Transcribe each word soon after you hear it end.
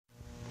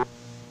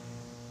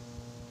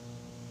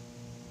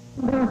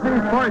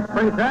NBC Sports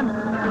presents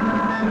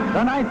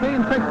the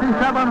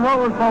 1967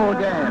 Rose Bowl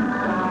game,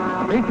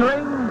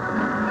 featuring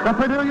the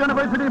Purdue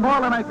University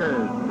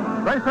Boilermakers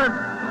versus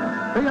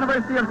the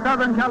University of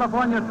Southern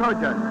California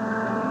Trojans.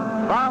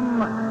 From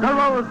the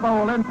Rose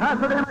Bowl in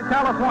Pasadena,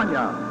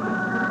 California,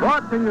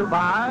 brought to you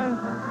by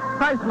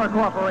Chrysler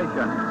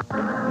Corporation.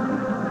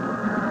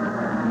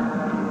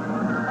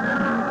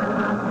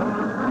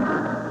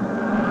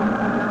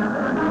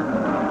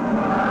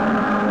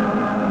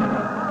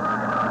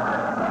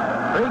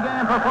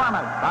 Pre-game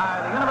performance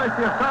by the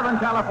University of Southern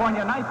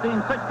California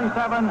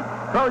 1967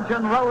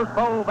 Trojan Rose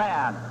Bowl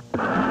Band.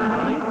 And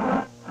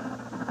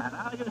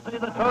now you see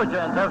the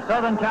Trojans of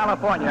Southern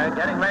California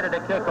getting ready to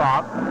kick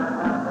off.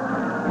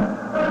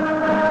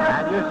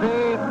 And you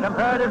see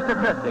comparative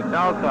statistics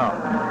also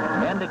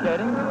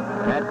indicating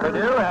that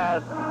Purdue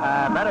has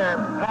a better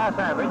pass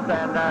average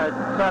than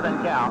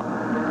Southern Cal,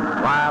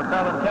 while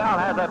Southern Cal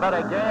has a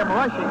better game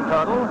rushing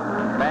total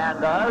than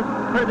does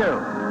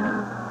Purdue.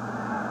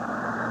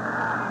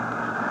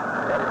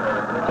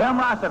 Tim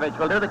Rosevich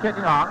will do the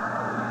kicking off.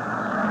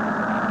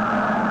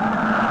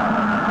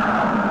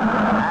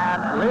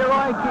 And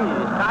Leroy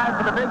Keys, tied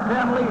for the Big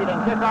Ten lead in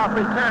kickoff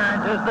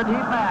returns, is the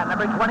deep man,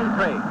 number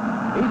 23.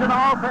 He's an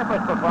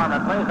all-purpose performer,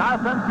 plays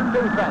offense and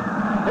defense.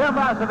 Tim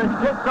Rosevich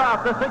kicks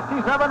off. The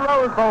 67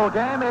 Rose Bowl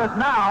game is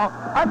now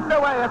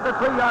underway at the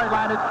 3-yard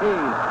line at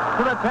Keys.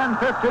 To the 10,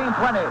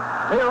 15, 20.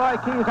 Leroy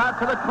Keys out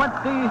to the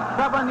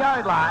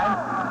 27-yard line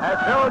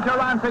as Phil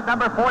Jurancic,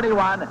 number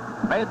 41,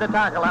 made the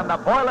tackle, and the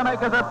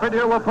Boilermakers of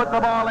Purdue will put the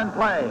ball in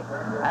play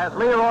as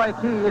Leroy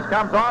Keys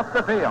comes off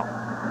the field.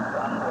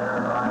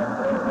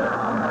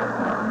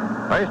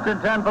 First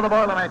and 10 for the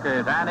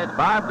Boilermakers, and it's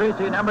Bob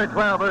Griese, number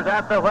 12, who's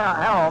at the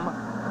helm.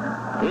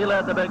 He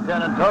led the Big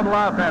Ten in total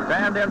offense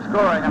and in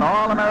scoring, an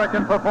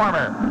All-American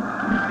performer.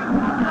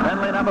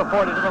 Finley, number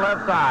 40, to the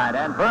left side,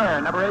 and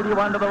Byrne, number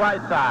 81, to the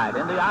right side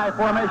in the I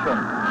formation.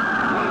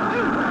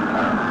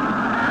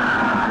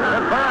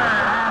 To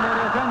Byrne, and it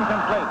is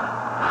incomplete.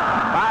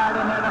 Fired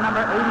in there to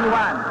number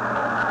 81,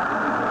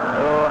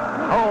 who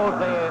holds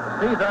the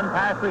season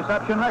pass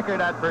reception record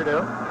at Purdue.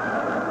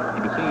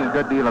 You can see a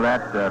good deal of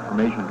that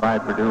formation by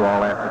Purdue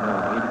all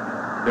afternoon.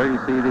 There you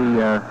see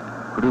the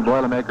Purdue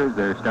Boilermakers,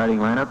 their starting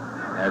lineup.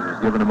 As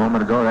was given a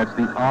moment ago, that's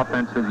the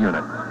offensive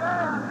unit.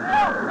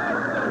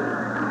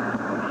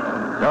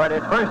 So it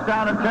is first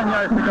down and 10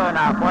 yards to go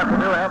now for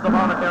Purdue. Have the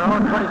ball at their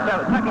own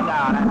 27. Second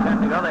down and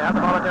 10 to go. They have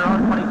the ball at their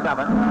own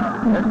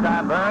 27. This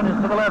time Byrne is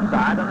to the left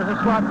side, and there's a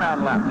slot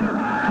man left. And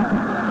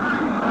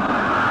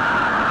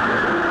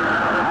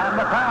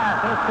the pass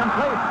is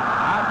complete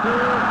out to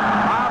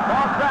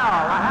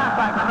Balsell, a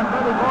halfback, number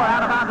 34,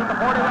 out of bounds at the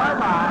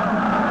 40-yard line.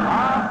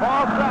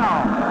 Balsell.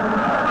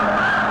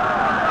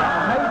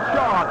 Nate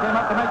Shaw came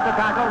up to make the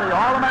tackle, the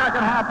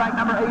All-American halfback,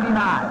 number 89.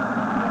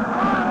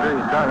 There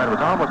you saw that. It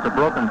was almost a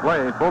broken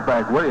play.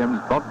 Fullback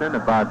Williams bumped into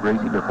Bob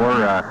Griese before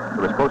it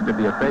was supposed to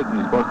be a fake, and he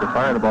was supposed to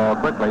fire the ball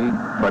quickly,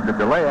 but the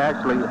delay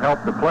actually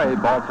helped the play.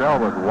 Balsell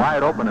was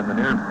wide open in the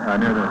near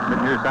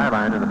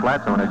sideline in the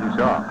flat zone, as you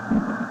saw.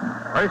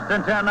 First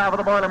and 10 now for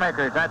the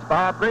Boilermakers. That's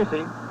Bob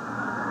Griese.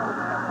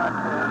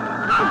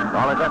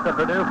 Ball is at the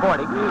Purdue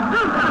 40. Griese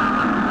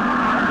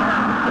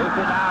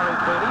now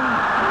retreating.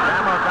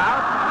 Samuels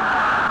out.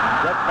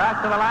 Gets back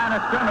to the line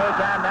of scrimmage,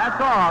 and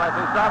that's all as he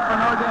stopped for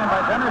no gain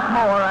by Dennis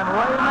Moore and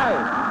Ray May.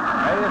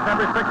 May is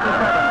number 67,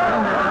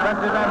 senior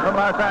defensive end from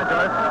Los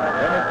Angeles.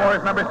 Dennis Moore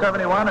is number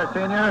 71, a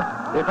senior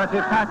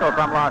defensive tackle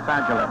from Los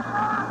Angeles.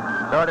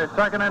 So it is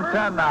second and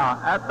 10 now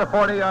at the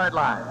 40-yard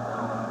line.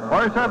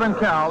 For Southern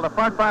Cal, the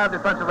front five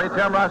defensively,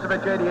 Tim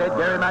Rosevich, 88,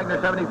 Gary Magner,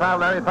 75,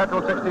 Larry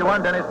Petrel,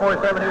 61, Dennis Moore,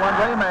 71,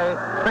 Ray May,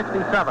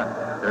 67.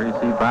 There you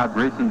see Bob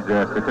Griese's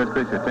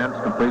statistics, attempts,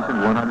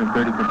 completion, 130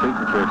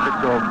 completions for a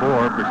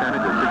 604 percentage,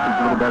 or 60, a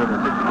little better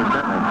than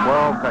 60%, and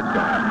 12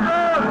 touchdowns.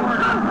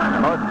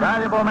 Most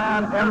valuable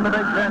man in the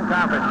Big Ten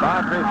Conference,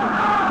 Bob Griese.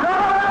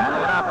 And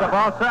he off the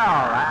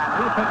Balsell,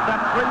 and he picks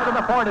up 3 to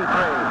the 43.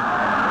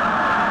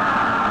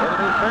 It'll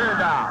be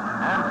third down,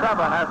 and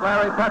 7 as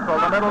Larry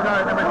Petrel, the middle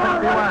guard, number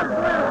 61.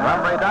 From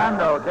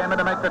Redondo came in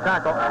to make the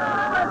tackle.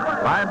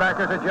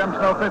 Linebackers are Jim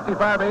Snow,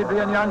 55,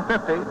 Adrian Young,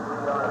 50.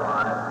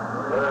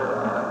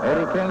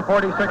 Eddie King,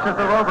 46 is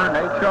the rover.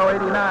 Nate Shaw,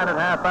 89 at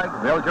halfback.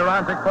 Bill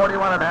Jurancic,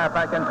 41 at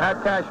halfback. And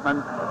Pat Cashman,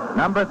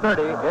 number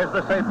 30, is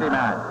the safety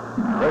man.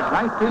 This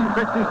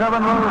 1967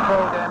 Rose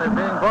Bowl game is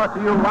being brought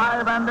to you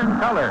live and in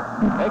color,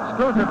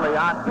 exclusively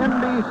on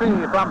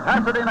NBC from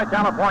Pasadena,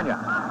 California.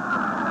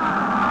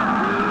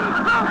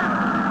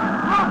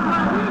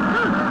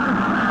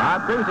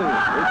 Bob Griese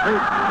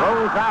retreats,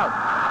 rolls out,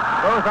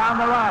 goes on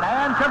the run,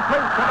 and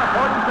completes to the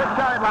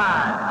 46-yard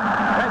line.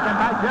 Taken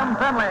by Jim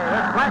Finley,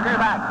 his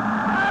flanker back.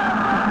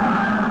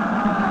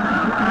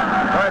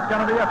 So it's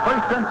going to be a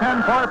first and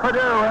 10 for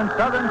Purdue in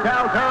Southern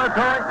Cal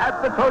territory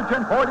at the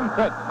Trojan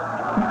 46.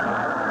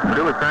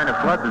 Purdue was trying to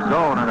flood the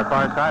zone on the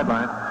far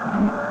sideline.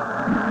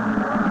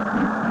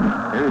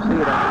 Here you see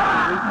it on the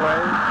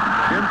replay.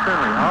 Jim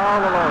Finley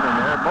all alone in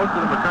there. Most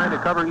of them were trying to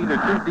cover either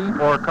too deep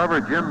or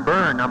cover Jim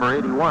Byrne, number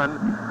 81.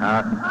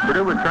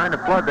 Purdue was trying to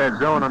flood that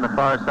zone on the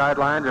far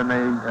sidelines, and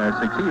they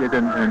succeeded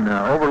in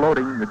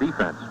overloading the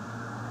defense.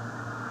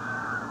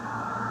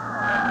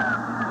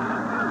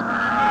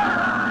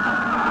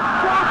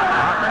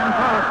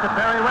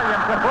 Perry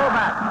Williams, the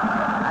fullback.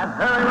 And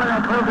Perry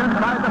Williams moved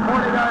inside the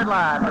 40-yard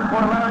line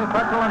before Larry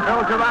Futzel and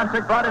Bill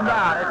Jurancic brought him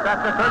down. It's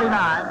at the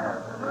 39.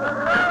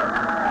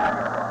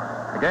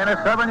 Again,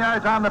 it's 7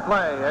 yards on the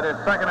play. It is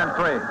 2nd and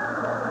 3.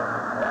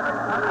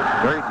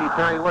 Very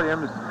Perry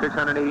Williams,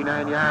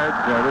 689 yards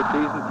this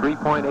season,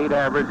 3.8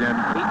 average, and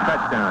 8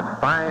 touchdowns.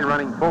 Fine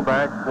running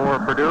fullback for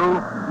Purdue,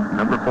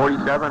 number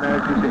 47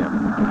 as you see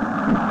him.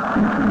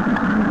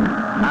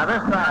 Now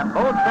this time,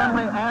 both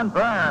Finley and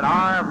Byrne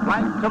are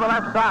flanked to the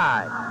left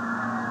side.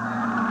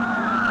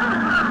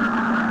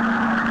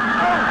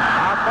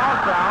 Now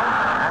Balsell,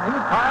 and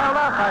he's piled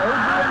up by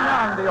Adrian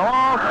Young, the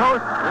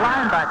all-coast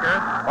linebacker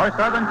for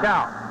Southern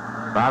Cal.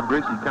 Bob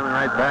Griese coming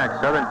right back.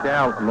 Southern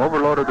Cal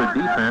overloaded their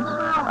defense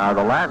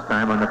the last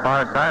time on the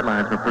far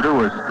sidelines, but Purdue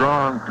was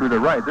strong to the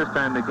right. This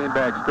time they came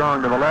back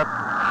strong to the left.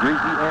 Griese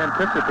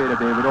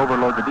anticipated they would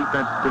overload the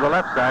defense to the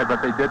left side,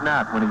 but they did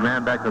not. When he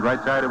ran back to the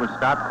right side, it was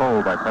stopped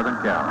cold by Southern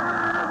Cal.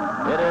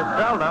 It is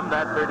seldom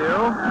that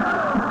Purdue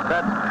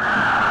sets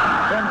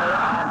Finley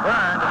and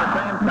Byrne to the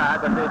same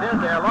side, but they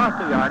did there, lost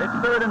a yard. It's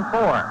 3rd and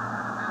 4.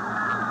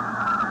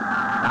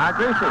 Now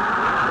Griese.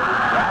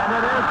 And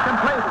it is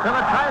complete to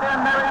the tight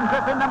end, Marion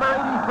Griffin, number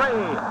 83.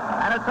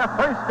 And it's a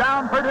first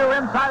down, Purdue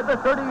inside the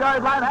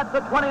 30-yard line at the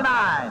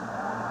 29.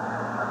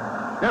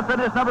 Griffin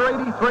is number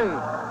 83.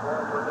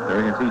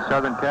 There you can see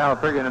Southern Cal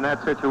figuring in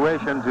that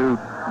situation to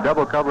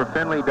double cover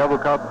Finley, double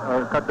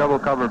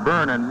cover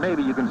Byrne, and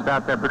maybe you can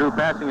stop that Purdue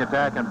passing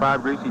attack, and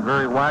Bob Griese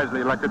very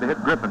wisely elected to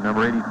hit Griffin,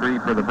 number 83,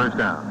 for the first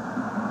down.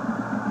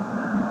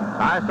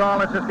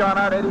 Isolis has gone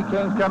out. Eddie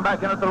King's come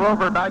back in at the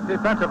rover back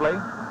defensively.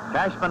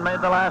 Cashman made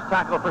the last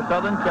tackle for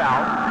Southern Cal.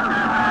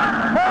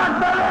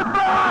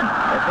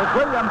 This is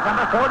Williams,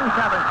 number 47,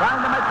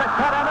 trying to make the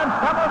cut and then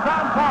stumbles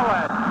on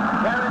forward.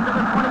 Carrying to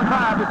the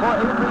 25 before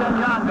Adrian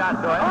Young got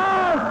to it.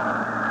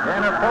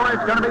 And a 4,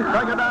 it's going to be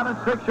 2nd down and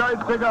 6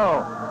 yards to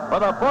go. For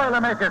the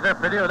Boilermakers of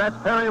Purdue, that's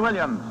Perry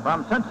Williams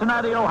from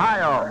Cincinnati,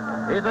 Ohio.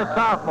 He's a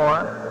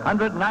sophomore,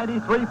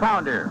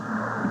 193-pounder.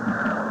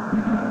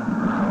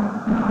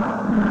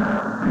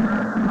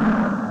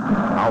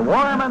 A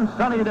warm and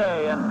sunny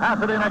day in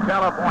Pasadena,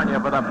 California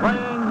for the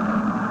playing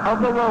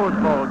of the Rose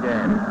Bowl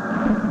game.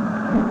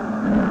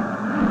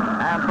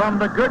 And from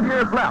the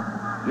Goodyear Bluff,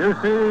 you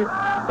see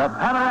the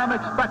panoramic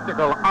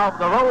spectacle of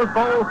the Rose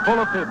Bowl full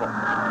of people.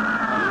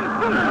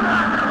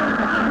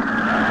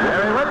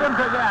 Perry Williams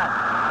again.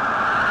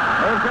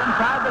 Moves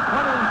inside the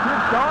 20 and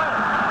keeps going.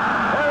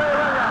 Perry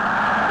Williams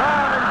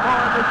driving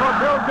forward before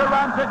Bill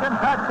Jurancic and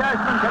Pat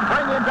Cashman can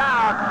bring him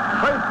down.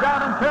 First down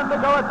and 10 to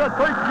go at the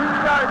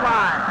 13-yard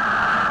line.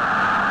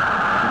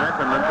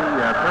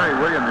 Perry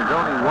Williams is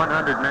only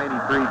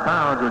 193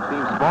 pounds, which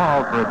seems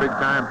small for a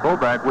big-time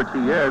fullback, which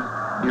he is.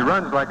 He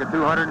runs like a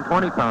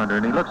 220-pounder,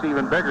 and he looks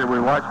even bigger. We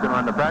watched him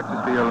on the practice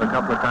field a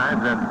couple of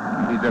times, and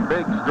he's a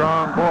big,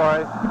 strong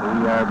boy.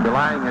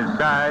 Belying his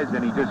size,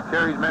 and he just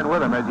carries men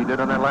with him as he did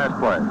on that last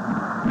play.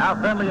 Now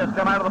Finley has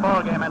come out of the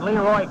ballgame, and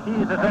Leroy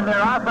Keys is in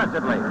there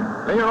offensively.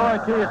 Leroy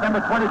Keys,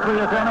 number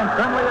 23, is in, and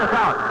Finley is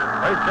out.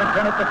 First and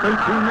 10 at the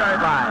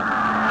 13-yard line.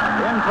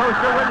 In close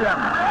to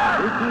Williams.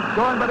 He keeps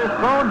going, but is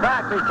thrown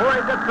back before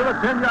he gets to the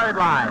 10-yard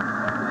line.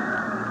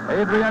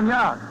 Adrian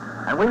Young.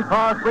 And we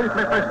pause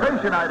briefly for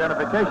station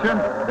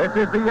identification. This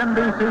is the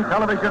NBC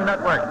Television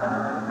Network.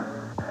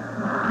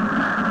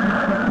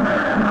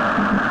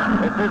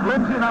 This is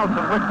Lindsey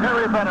Nelson with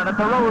Terry Bennett at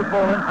the Rose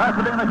Bowl in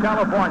Pasadena,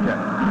 California.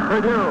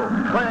 Purdue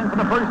playing for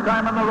the first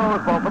time in the Rose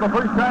Bowl, for the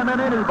first time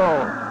in any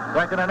bowl.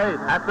 2nd and 8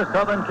 at the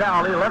Southern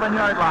Cal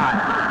 11-yard line.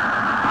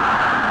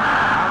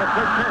 Now the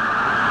quick pitch.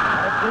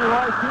 And it's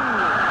Leroy Keys.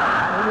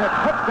 And he is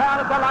put down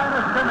at the line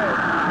of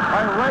scrimmage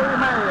by Ray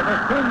May, the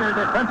senior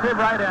defensive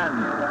right end.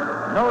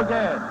 No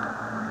gain.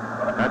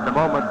 At the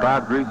moment,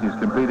 Bob Griese has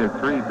completed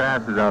 3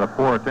 passes out of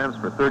 4 attempts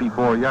for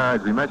 34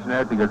 yards. We mention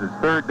that because it's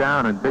 3rd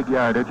down and big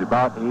yardage,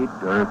 about 8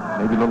 or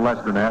maybe a little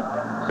less than that.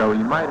 So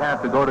you might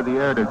have to go to the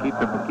air to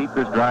keep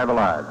this drive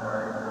alive.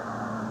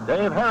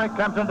 Dave Herrick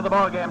comes into the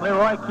ballgame.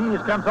 Leroy Keys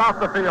comes off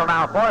the field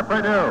now for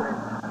Purdue.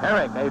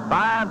 Herrick, a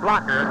fine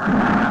blocker,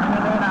 coming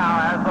in there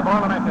now as the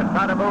Boilermakers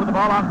try to move the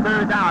ball on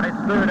 3rd down. It's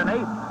 3rd and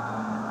 8.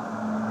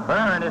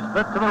 Byrne is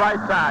split to the right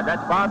side.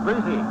 That's Bob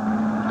Griese.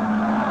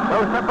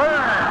 Goes to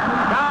Byrne.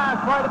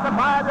 Dives for it at the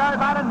 5-yard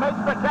line and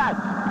makes the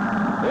catch.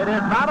 It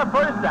is not a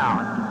first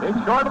down. It's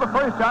short of the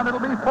first down. It'll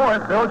be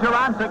 4th. Bill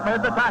Jurancic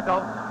made the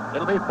tackle.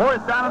 It'll be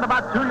 4th down and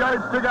about 2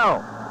 yards to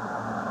go.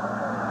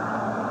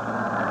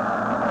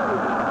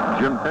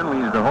 Jim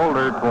Finley is the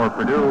holder for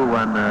Purdue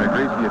when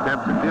Griese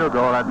attempts a field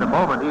goal. At the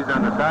moment, he's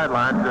on the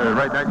sidelines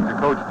right next to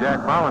Coach Jack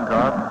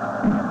Mollenkoff.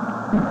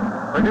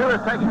 Purdue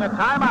is taking a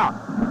timeout.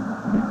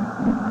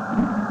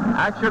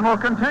 Action will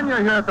continue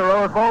here at the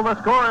Rose Bowl. The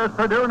score is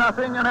Purdue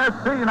nothing and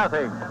SC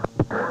nothing.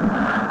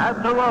 at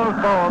the Rose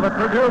Bowl. The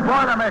Purdue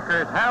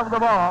Boilermakers have the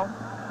ball.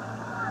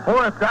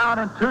 4th down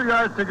and 2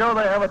 yards to go.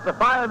 They have it at the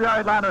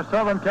 5-yard line of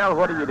Southern Cal.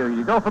 What do?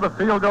 You go for the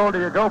field goal?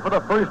 Do you go for the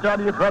first down?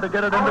 Do you try to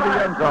get it into the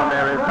end zone?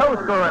 There is no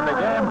score in the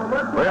game.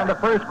 We're in the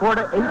first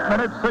quarter. 8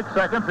 minutes, 6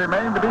 seconds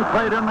remain to be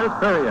played in this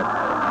period.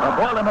 The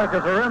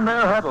Boilermakers are in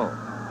their huddle.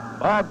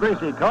 Bob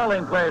Griese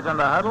calling plays in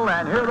the huddle,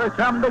 and here they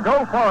come to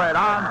go for it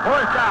on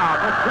 4th down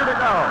with 2 to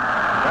go.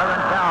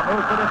 Southern Cal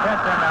moves to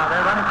detention now.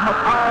 They're running from a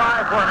power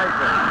I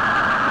formation.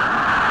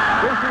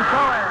 Griese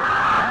throwing,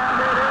 and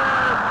it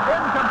is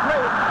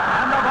incomplete,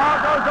 and the ball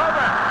goes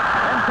over.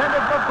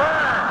 Intended for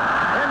Byrne.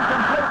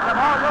 Incomplete. The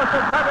ball goes to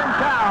Southern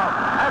Cal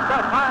at the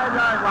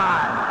 5-yard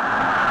line.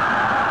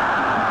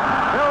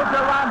 Bill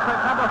Durant,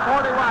 number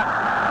 41.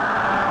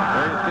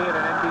 There you see it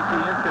in NBC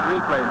Instant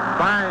Replay.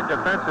 Fine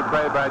defensive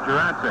play by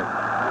Jurancic.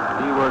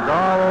 He was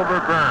all over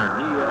Byrne.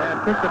 He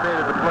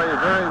anticipated the play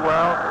very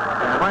well.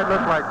 And it might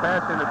look like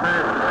pass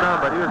interference to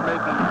some, but he was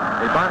making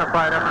a bona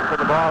fide effort for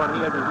the ball, and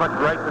he has as much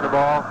right to the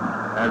ball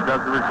as does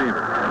the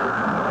receiver.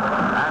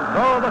 And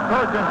so the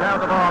Trojans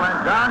have the ball, and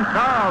John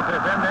Charles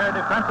is in there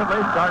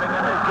defensively, starting in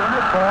his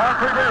unit for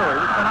Purdue.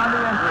 He's been on the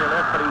injury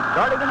list, but he's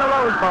starting in the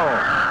Rose Bowl.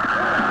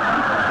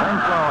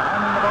 Winslow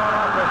handing the ball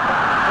off this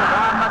time to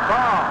Don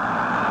McCall.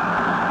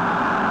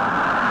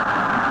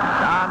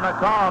 Don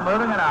McCall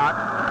moving it out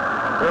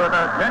to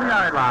the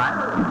 10-yard line.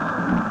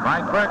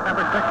 Frank Burke,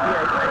 number 68,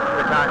 making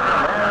the tackle.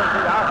 There's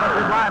the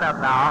offensive lineup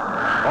now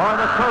for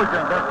the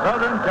Trojans of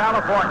Southern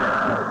California.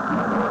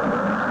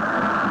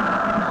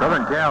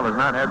 Southern Cal has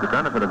not had the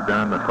benefit of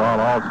Don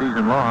McCall all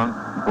season long.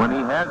 When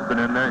he has been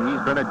in there, he's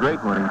been a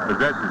great one. He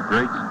possesses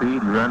great speed.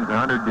 He runs a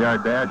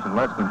 100-yard dash in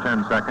less than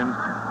 10 seconds.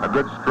 A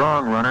good,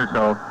 strong runner,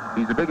 so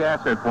he's a big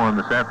asset for him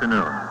this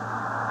afternoon.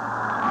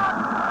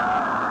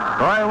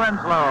 Troy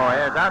Winslow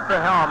is at the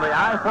helm, the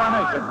I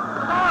formation.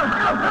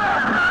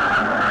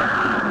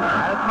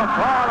 That's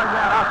McCall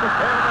again off the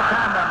tail of the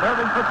tandem,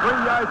 moving for 3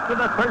 yards to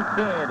the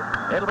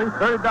 13. It'll be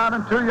 3rd down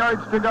and 2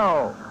 yards to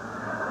go.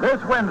 This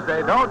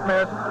Wednesday, don't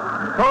miss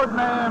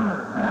Codename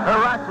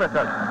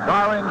Heraclitus,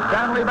 starring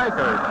Stanley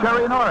Baker,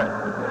 Sherry Norris,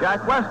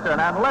 Jack Weston,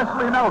 and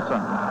Leslie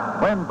Nelson,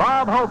 when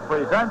Bob Hope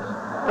presents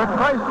the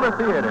Chrysler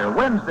Theater,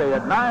 Wednesday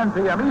at 9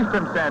 p.m.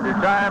 Eastern Standard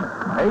Time,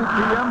 8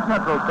 p.m.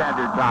 Central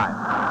Standard Time.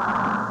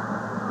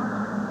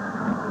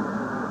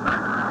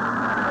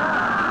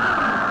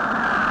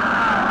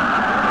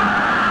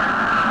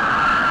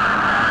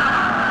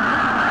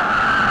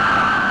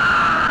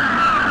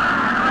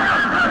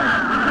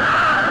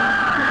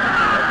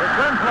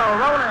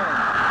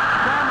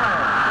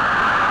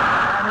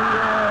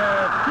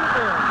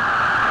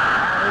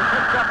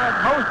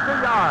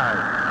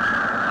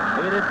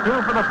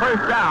 For the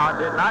first down,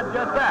 did not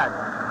get that,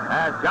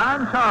 as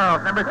John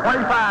Charles, number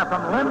 25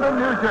 from Linden,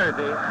 New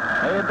Jersey,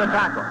 made the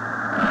tackle.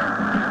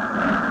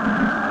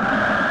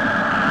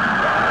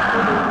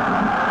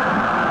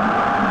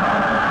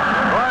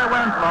 Troy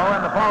Winslow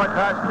in the forward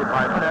pass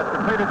department has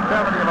completed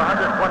 70 of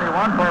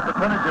 121 for a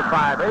percentage of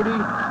 580,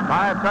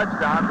 5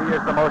 touchdowns. He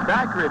is the most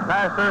accurate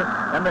passer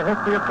in the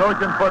history of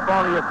Trojan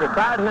football. He is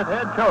beside his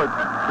head coach,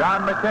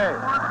 John McKay.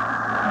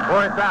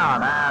 4th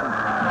down, and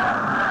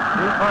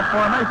the front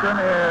formation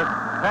is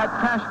Pat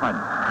Cashman.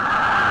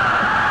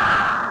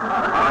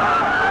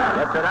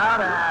 Gets it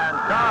out, and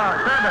Charles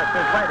Service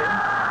is waiting.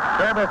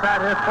 Service at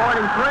his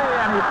 43,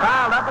 and he's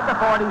fouled up at the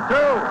 42.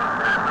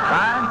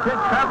 Fine kick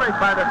coverage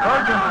by the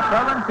Trojans of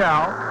Southern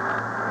Cal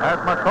as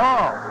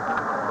McCall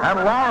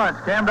and Lawrence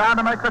came down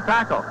to make the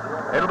tackle.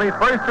 It'll be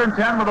 1st and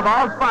 10 with the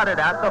ball spotted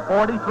at the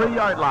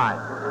 43-yard line.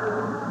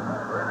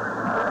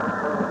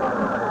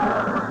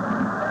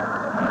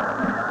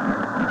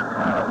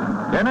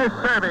 Dennis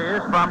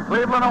Service from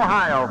Cleveland,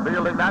 Ohio,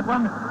 fielding that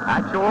one.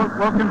 Actual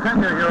will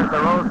continue here at the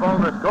Rose Bowl.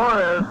 The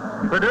score is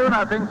Purdue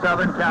nothing,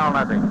 Southern Cal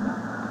nothing.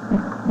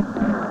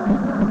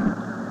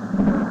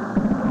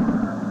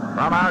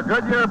 From our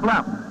Goodyear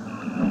Bluff,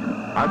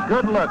 a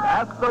good look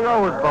at the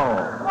Rose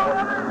Bowl.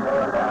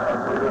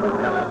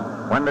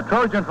 When the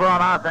Trojans were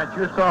on offense,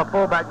 you saw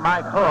fullback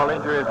Mike Hull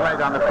injure his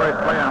leg on the first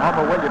play, and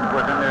Homer Williams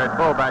was in there at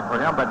fullback for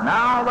him. But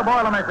now the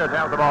Boilermakers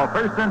have the ball,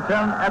 1st and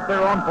 10 at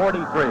their own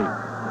 43.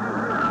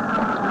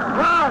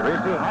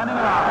 Griese handing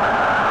it off.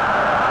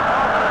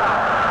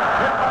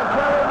 Hit by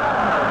Jerry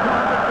Magner,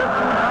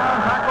 215-pound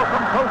tackle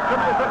from Costa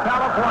Mesa,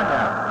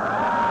 California.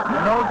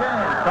 No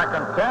gain, 2nd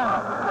and 10.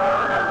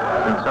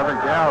 Since Southern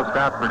Cal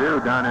stopped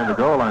Purdue down in the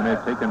goal line,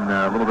 they've taken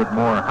a little bit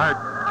more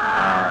heart.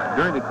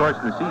 During the course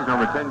of the season,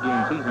 over a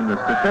 10-game season, the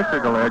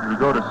statistical edge would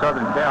go to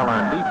Southern Cal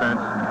on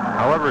defense.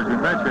 However, as we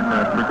mentioned,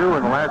 Purdue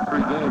in the last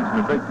 3 games in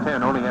the Big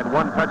Ten only had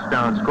 1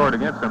 touchdown scored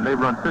against them. They've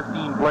run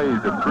 15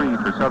 plays of 3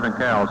 for Southern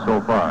Cal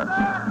so far.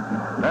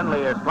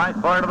 Finley is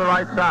flanked forward to the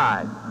right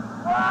side.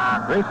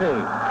 Griese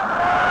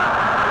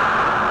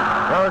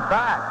goes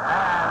back,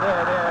 and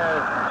it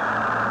is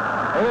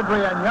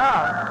Adrian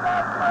Young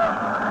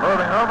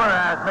moving over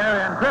as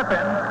Marion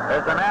Griffin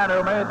is the man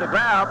who made the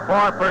grab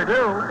for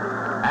Purdue,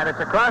 and it's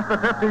across the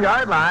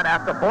 50-yard line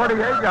at the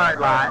 48-yard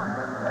line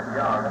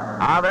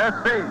of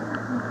SC.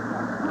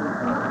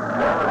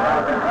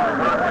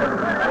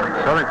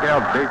 Southern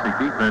Cal's basic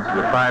defense is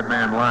a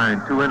 5-man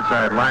line, 2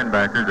 inside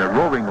linebackers, a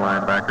roving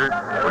linebacker,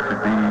 which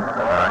would be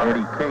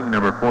Eddie King,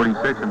 number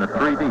 46, and the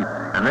 3 deep.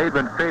 And they've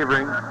been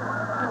favoring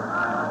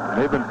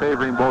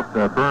both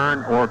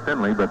Byrne or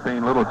Finley, but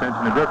paying little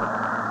attention to Griffin.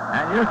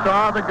 And you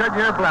saw the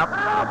Goodyear blimp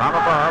from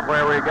above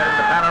where we're getting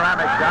the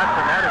panoramic shots,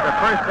 and that is a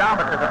first down,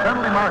 but there's a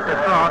penalty marker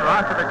thrown.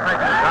 Rostovic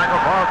making the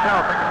tackle. Paul Sell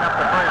picking up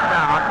the first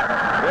down.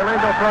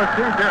 Illegal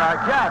procedure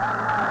against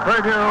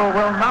Purdue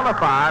will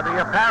nullify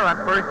the apparent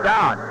first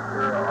down.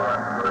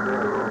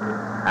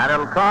 And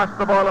it'll cost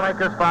the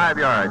Boilermakers 5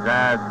 yards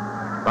as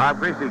Bob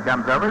Griese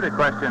comes over to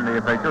question the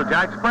official,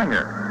 Jack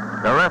Springer.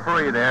 The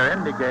referee there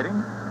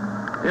indicating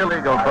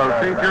illegal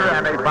procedure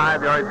and a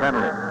 5-yard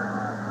penalty.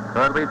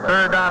 So it'll be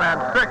 3rd down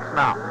and 6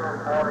 now.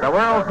 The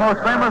world's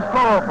most famous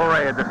floral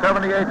parade, the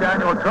 78th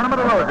annual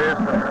Tournament of Roses,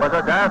 was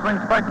a dazzling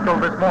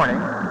spectacle this morning,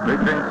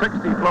 featuring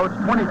 60 floats,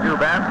 22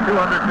 bands,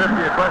 250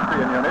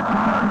 equestrian units.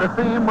 The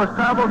theme was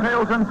Travel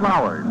Tales and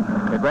Flowers.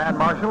 The Grand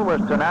Marshal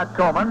was Tanat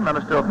Koman,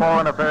 Minister of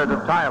Foreign Affairs of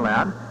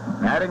Thailand,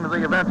 adding to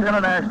the event's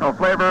international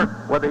flavor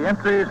with the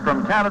entries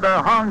from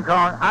Canada, Hong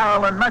Kong,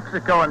 Ireland,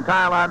 Mexico, and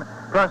Thailand,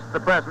 plus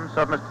the presence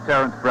of Mr.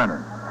 Terrence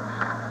Brenner.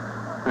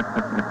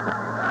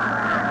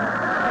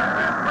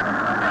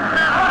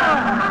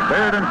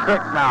 3rd and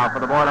 6 now for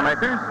the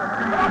Boilermakers.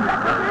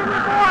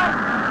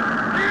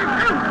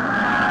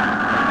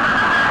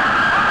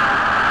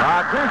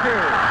 Bob Griese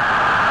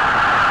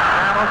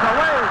travels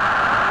away.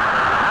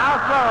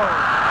 Now throws.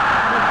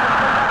 And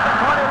it's at the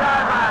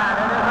 20-yard line.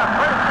 It is a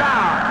first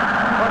down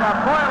for the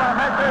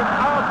Boilermakers.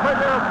 Out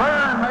Purdue.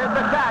 Byrne made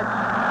the catch.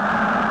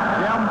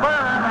 Jim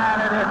Byrne,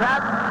 and it is at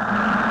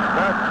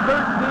the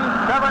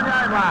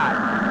 37-yard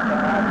line.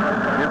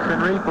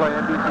 Instant replay,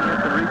 NBC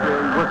instant replay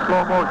with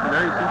slow motion.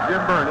 There you see Jim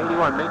Byrne,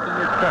 81, making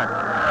his cut.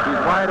 He's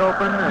wide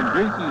open, and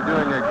Griese's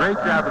doing a great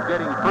job of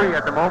getting free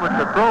at the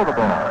moment to throw the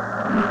ball.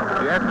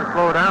 He has to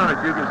slow down, as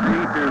you can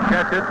see, to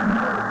catch it.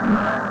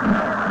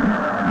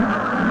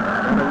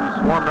 And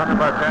he's swarmed under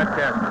by Pat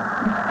Casper.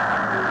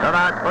 So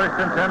now it's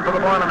 1st and 10 for the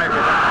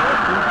Boilermakers.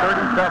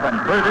 2:37.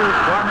 Purdue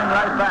swarming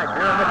right back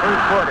here in the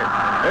first quarter.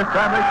 This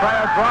time they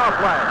try a draw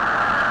play.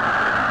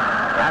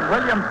 And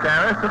Williams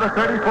carries to the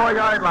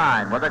 34-yard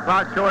line with the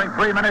clock showing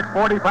 3 minutes,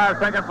 45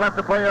 seconds left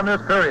to play in this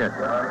period.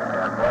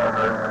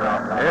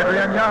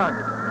 Adrian Young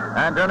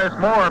and Dennis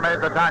Moore made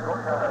the tackle.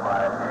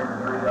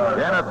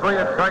 Then a 3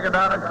 at 2nd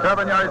down and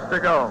 7 yards to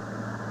go.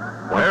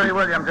 Larry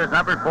Williams is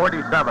number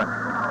 47.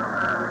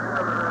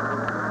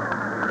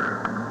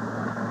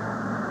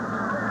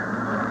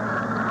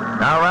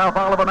 Now Ralph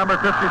Oliver, number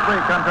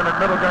 53, comes in at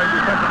middle guard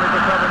defensively for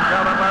Southern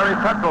Cal, and Larry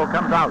Petrol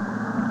comes out.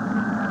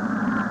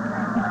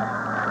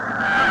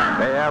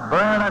 They have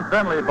Byrne and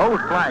Finley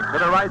both flanked to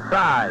the right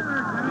side. Give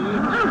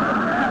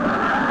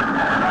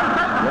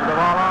the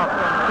ball off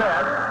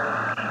instead.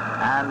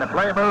 And the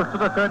play moves to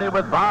the 30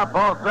 with Bob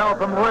Balsell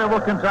from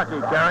Louisville,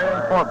 Kentucky,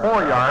 carrying for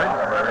 4 yards.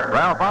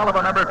 Ralph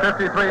Oliver, number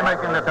 53,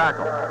 making the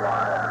tackle.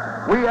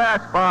 We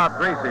asked Bob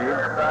Griese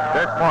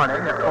this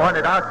morning,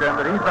 pointed out to him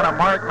that he's been a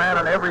marked man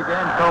in every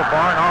game so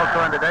far and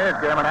also in today's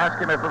game, and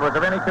asked him if it was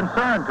of any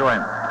concern to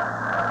him.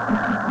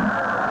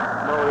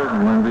 No, it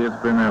isn't, Lindsay. It's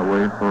been that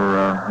way for,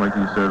 like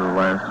you said, the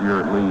last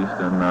year at least.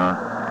 And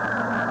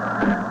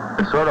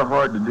it's sort of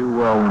hard to do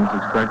well when it's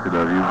expected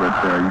of you,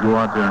 but you go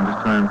out there and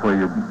just try and play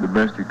the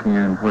best you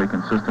can, play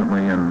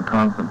consistently and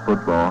constant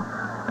football.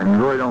 And you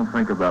really don't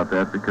think about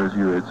that because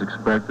it's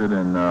expected,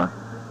 and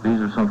these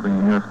are something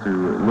you have to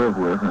live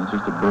with, and it's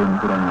just a burden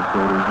put on your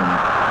shoulders. And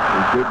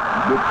there's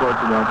good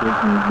parts about this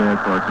and there's bad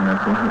parts, and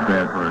that's one of the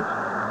bad parts.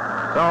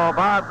 So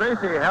Bob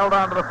Griese held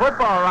on to the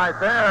football right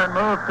there and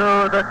moved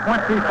to the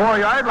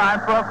 24-yard line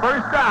for a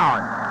first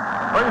down.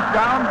 First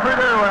down,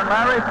 Purdue, and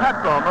Larry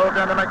Petrol moved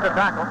in to make the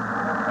tackle.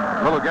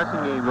 A little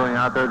guessing game going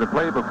out there. The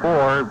play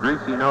before,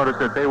 Griese noticed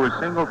that they were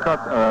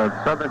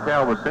Southern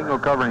Cal was single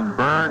covering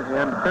Byrne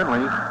and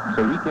Finley,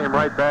 so he came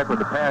right back with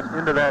the pass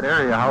into that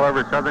area.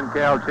 However, Southern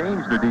Cal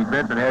changed the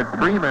defense and had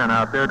 3 men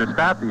out there to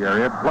stop the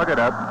area, plug it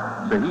up.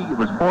 So he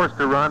was forced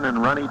to run,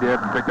 and he did,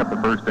 and pick up the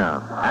first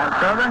down. And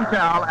Southern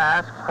Cal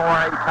asks for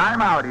a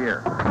timeout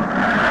here.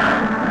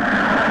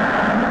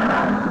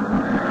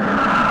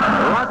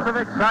 Lots of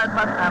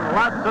excitement and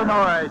lots of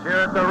noise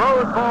here at the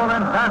Rose Bowl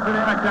in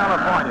Pasadena,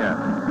 California.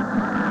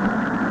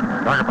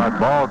 Talk about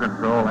ball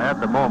control.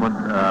 At the moment,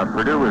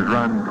 Purdue has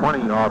run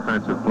 20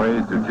 offensive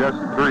plays to just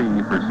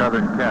 3 for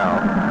Southern Cal.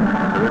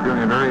 So they're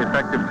doing a very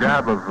effective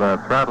job of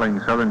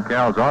throttling Southern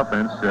Cal's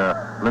offense,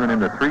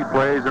 limiting to 3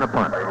 plays and a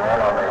punt.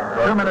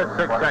 2 minutes,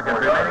 6 seconds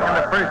remaining in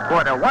the first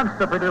quarter. Once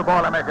the Purdue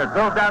Boilermakers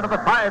drove down to the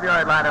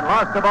 5-yard line and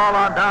lost the ball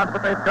on downs,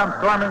 but they've come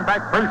storming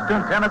back 1st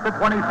and 10 at the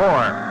 24.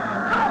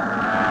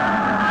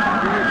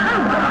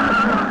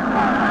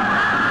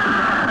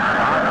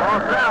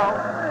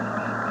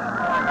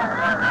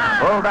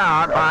 Pulled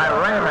down by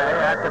Ray May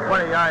at the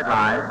 20-yard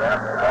line.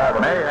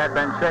 May had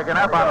been shaken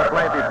up on the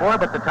play before,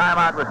 but the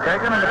timeout was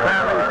taken and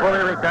apparently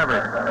fully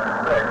recovered.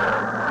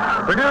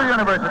 Purdue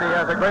University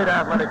has a great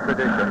athletic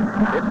tradition.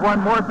 It's won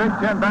more Big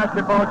Ten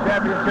basketball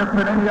championships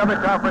than any other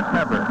conference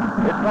member.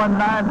 It's won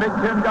 9 Big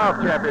Ten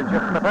golf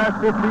championships in the past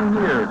 15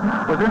 years.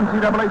 Was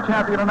NCAA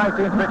champion in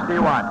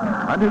 1961.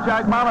 Under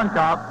Jack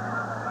Mollenkopf,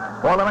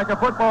 Boilermaker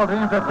football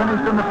teams have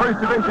finished in the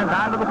first division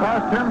 9 of the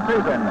past 10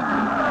 seasons.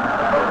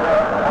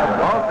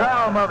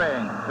 Balzell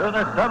moving to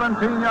the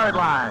 17-yard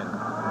line.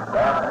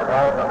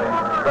 Basketball to the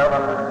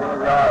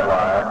 17-yard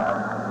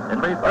line.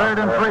 It'll be 3rd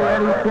and 3,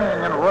 Eddie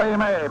King and Ray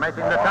May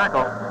making the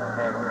tackle.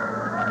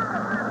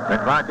 The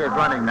clock is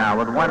running now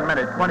with 1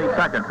 minute, 20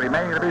 seconds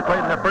remaining to be played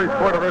in the first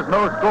quarter. There's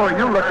no score.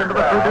 You look into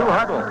the Purdue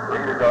huddle.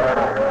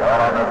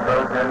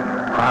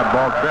 Bob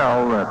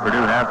Balzell,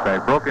 Purdue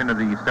halfback, broke into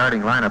the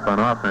starting lineup on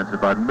offense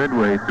about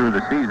midway through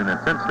the season, and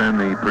since then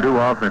the Purdue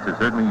offense has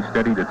certainly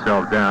steadied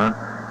itself down,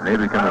 and they've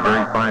become a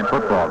very fine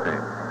football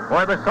team.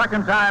 For the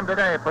second time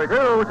today,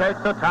 Purdue takes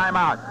a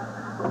timeout.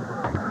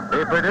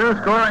 The Purdue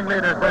scoring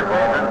leaders this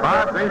season,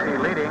 Bob Griese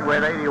leading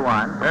with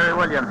 81, Terry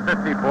Williams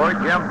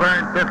 54, Jim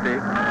Byrne 50.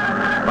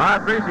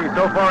 Bob Griese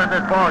so far in this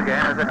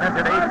ballgame has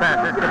attempted 8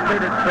 passes,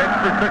 completed 6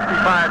 for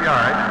 65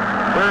 yards.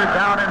 3rd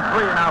down and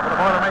 3 now for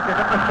the Boilermakers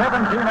at the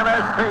 17 of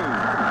SC.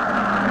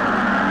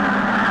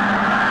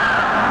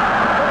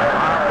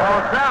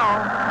 Balzell.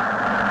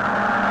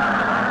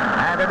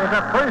 And it is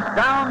a first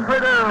down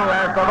Purdue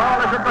as the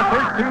ball is at the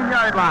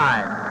 13-yard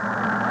line.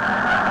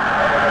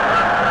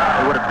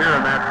 It would appear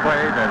in that play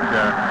that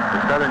the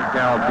Southern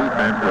Cal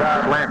defense was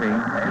slanting,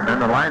 and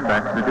the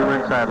linebackers, the 2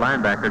 inside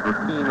linebackers, were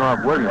keying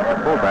off Williams, the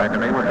fullback,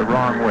 and they went the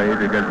wrong way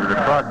because it was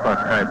a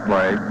cross-buck type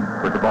play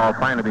with the ball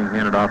finally being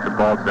handed off to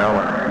Balzell,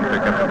 and he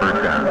picked up the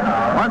first down.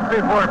 Once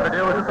before,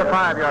 Purdue was at the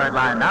 5-yard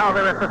line. Now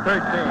they're at the 13.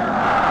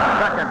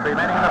 Seconds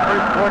remaining in the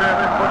first quarter of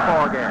this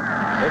football game.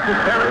 This is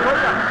Terry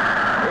Williams.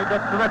 He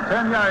gets to the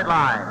 10-yard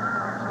line.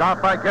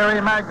 Stopped by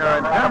Gary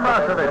Magner and Tim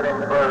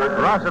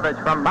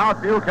Rosevich from Mount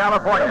View,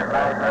 California.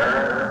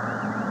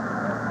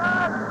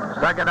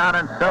 2nd down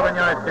and 7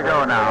 yards to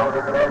go now.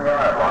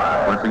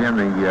 Once again,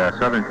 the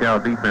Southern Cal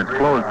defense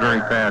closed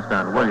very fast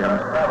on Williams,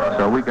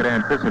 so we could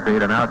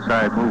anticipate an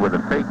outside move with a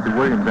fake to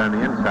Williams on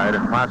the inside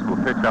and possible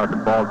pitch out to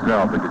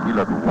Balzell because he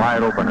looked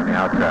wide open on the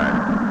outside.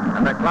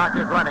 And the clock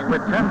is running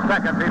with 10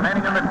 seconds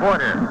remaining in the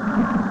quarter.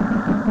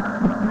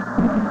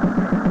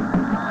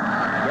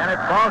 Again,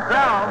 it's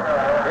Balzell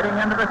getting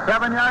into the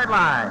 7-yard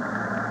line.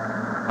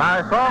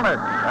 Ty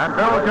Solness and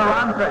Bill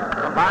Gerontic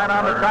combine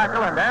on the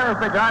tackle, and there has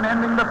begun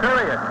ending the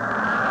period.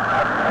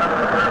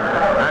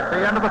 That's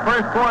the end of the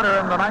first quarter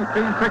in the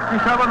 1967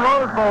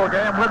 Rose Bowl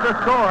game with the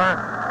score,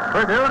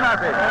 Purdue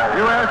nothing,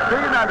 USC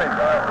nothing.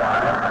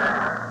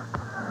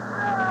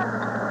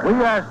 We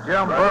asked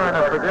Jim Byrne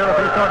of Purdue if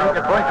he thought he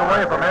could break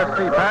away from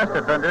SC pass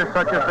defenders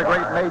such as the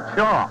great Nate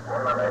Shaw.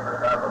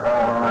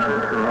 I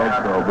sure hope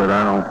so, but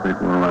I don't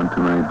think we'll run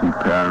too many deep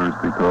patterns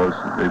because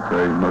they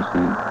play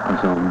mostly on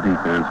zone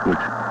defense, which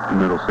the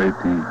middle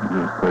safety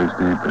plays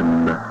deep,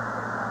 and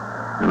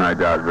I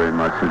doubt very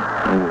much that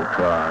we will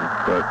try.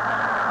 But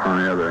on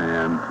the other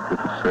hand, if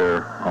it's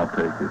fair, I'll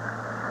take it.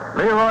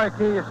 Leroy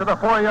Keys to the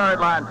 4-yard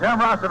line. Tim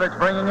Rosevich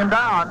bringing him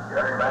down.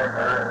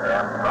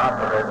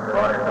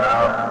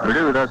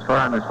 Purdue thus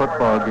far in this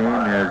football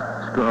game has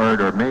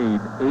scored or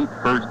made 8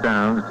 first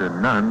downs to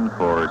none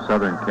for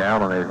Southern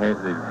Cal, and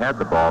they've had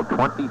the ball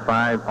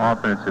 25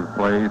 offensive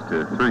plays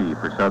to 3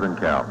 for Southern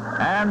Cal.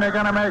 And they're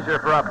going to measure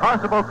for a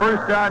possible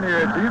first down here.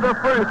 It's either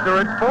first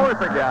or it's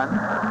 4th again.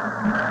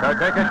 So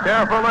take a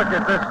careful look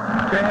at this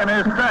chain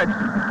is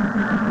stretched.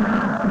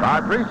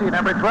 Bob Griese,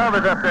 number 12,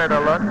 is up there to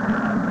look.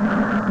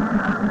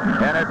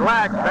 And it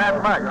lacks that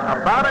much,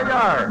 about a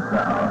yard.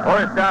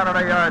 4th down and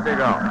a yard to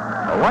go.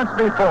 Once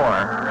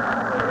before,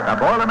 the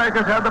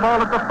Boilermakers had the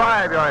ball at the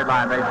 5-yard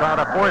line. They tried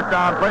a 4th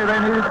down play. They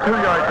needed 2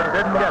 yards and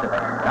didn't get it.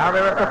 Now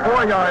they're at the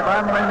 4-yard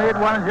line and they need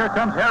 1. And here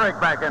comes Herrick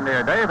back in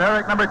there. Dave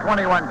Herrick, number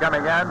 21,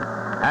 coming in.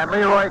 And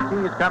Leroy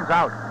Keys comes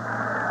out.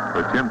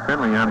 For Tim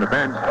Finley on the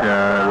bench,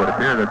 it would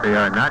appear that they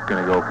are not going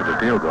to go for the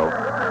field goal.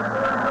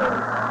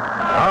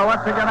 Oh,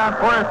 once again on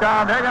 4th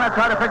down, they're going to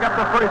try to pick up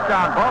the first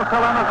down. Ball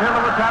still on the tail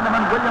of the tandem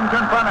and Williams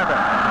in front of him.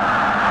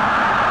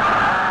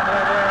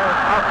 And it is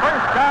a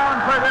first down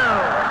Purdue.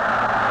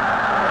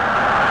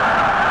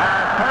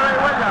 And Terry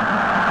Williams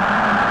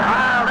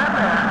piled in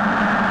there.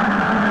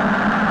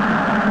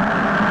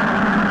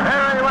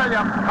 Terry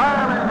Williams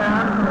piling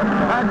in.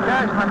 And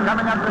Cashman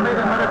coming up to meet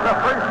him, but it's a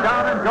first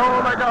down and goal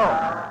to go.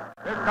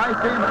 This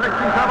 1967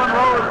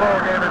 Rose Bowl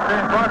game is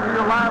being brought to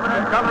you live and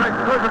in color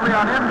exclusively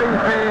on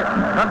NBC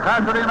from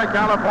Pasadena,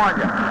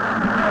 California.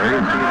 There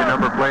you see the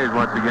number of plays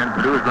once again.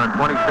 Purdue has run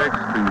 26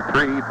 to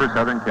 3 for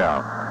Southern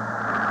Cal.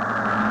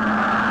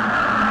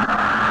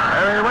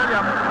 Terry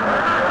Williams.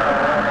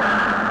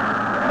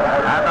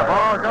 And the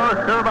ball goes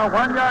to the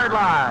 1-yard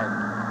line.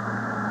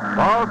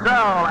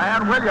 Balzell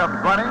and Williams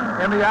running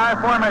in the I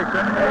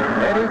formation.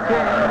 Eddie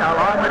King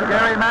along with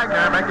Gary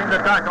Magner making the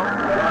tackle.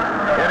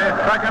 It is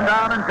 2nd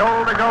down and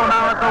goal to go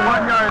now at the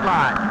 1-yard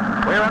line.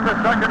 We're in the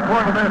second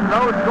quarter. There's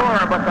no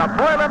score, but the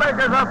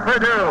Boilermakers of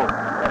Purdue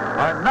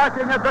are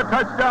knocking at the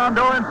touchdown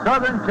door, and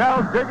Southern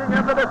Cal digging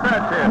in the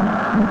defense here.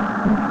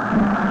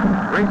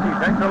 Griese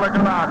takes a look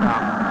around now.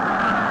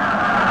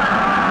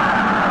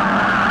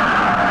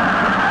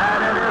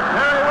 And it is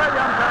Terry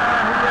Williams,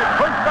 and he is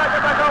pushed back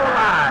at the goal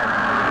line.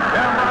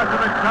 Jim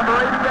Markovich, number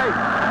 88,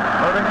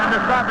 moving into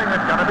stopping.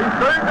 It's going to be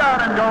third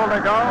down and goal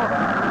to go.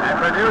 And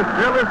Purdue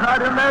still is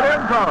not in that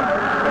end zone.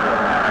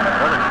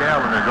 Southern Cal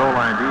in their goal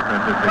line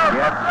defense is the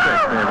gap six.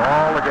 They have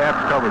all the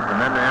gaps covered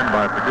from end to end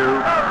by Purdue.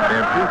 They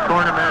have two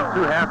cornermen,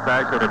 two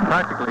halfbacks that are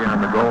practically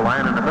on the goal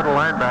line, and the middle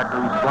linebacker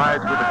who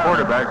slides with the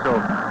quarterback. So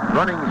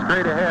running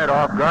straight ahead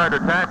off guard or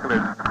tackle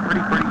is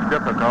pretty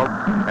difficult.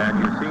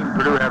 And you've seen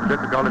Purdue have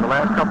difficulty the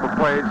last couple of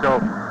plays.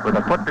 So with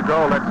a foot to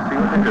go, let's see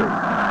what they do.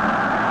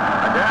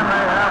 Again,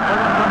 they have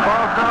Williams and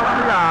Balsell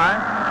in the eye.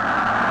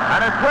 And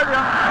it's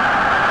Williams.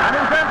 And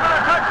he's in for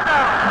a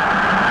touchdown.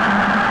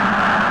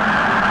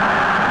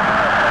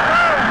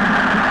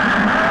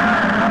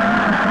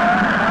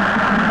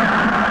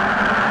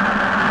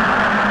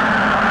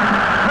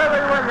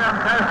 Terry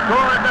Williams has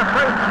scored the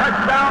first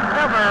touchdown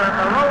ever in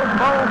the Rose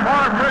Bowl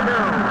for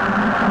Purdue.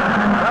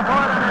 The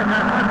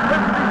Boilermakers with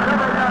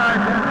 57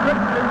 yards in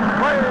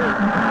 16 plays.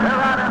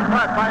 They're out in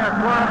front by a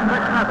score of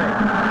 6-0.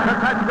 The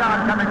touchdown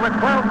coming with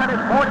 12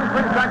 minutes,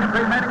 43 seconds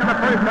remaining in the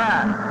first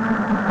half.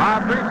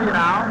 Bob Griese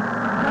now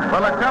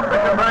will attempt the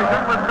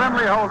conversion with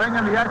Finley holding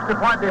in the extra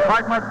point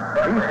department.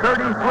 He's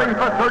 33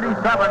 for 37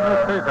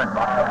 this season.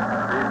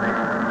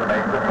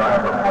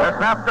 The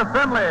snap to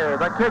Finley.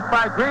 The kick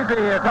by Griese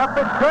is up.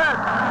 It's good.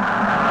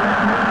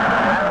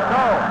 And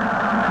so,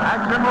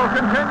 action will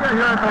continue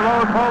here at the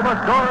Rose Bowl. The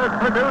score is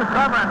Purdue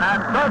 7 and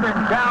Southern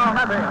Cal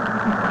nothing.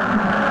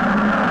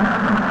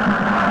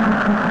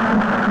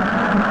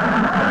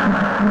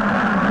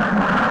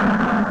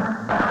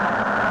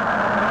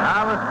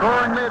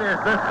 Scoring leaders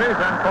this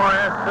season for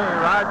SC.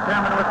 Rod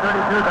Sherman with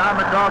 32, Don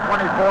McCall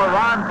 24,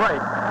 Ron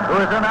Blake, who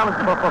is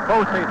ineligible for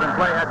postseason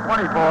play, at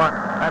 24,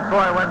 and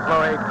Troy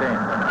Winslow 18.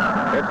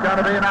 It's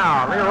going to be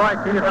now Leroy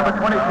Keith, number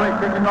 23,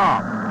 kicking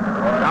off.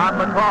 Don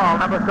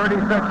McCall, number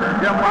 36, and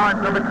Jim Lawrence,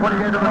 number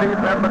 28 of the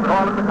defense.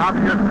 McCall at the top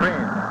of your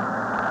screen.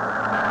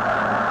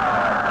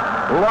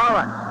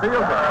 Lawrence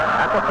fields it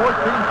at the 14,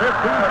 15,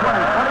 20,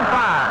 25,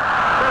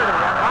 30,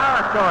 and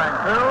Lawrence going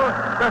to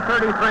the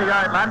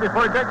 33-yard line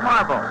before Dick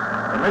Marble.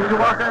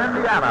 Mishawaka,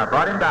 Indiana,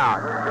 brought him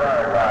down.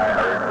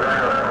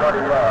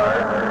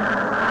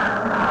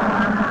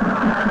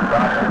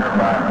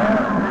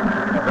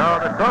 So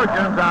the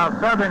Trojans of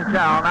Southern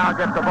Cal now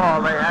get the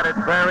ball. They had it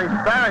very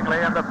sparingly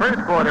in the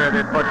first quarter of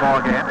this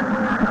football game.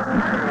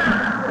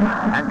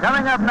 And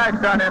coming up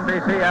next on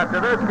NBC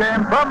after this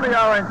game from the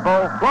Orange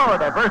Bowl,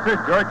 Florida versus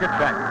Georgia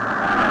Tech.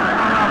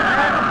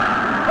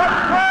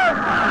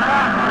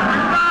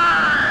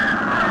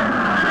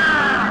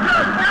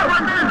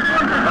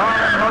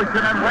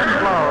 And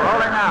Winslow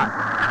rolling out.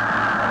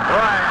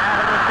 Boy,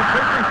 and it is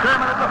completely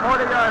Sherman at the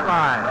 40-yard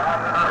line.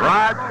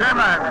 Rod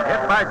Sherman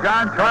hit by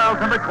John Charles,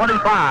 number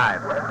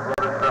 25.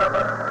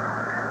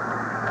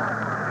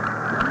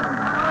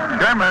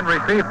 Sherman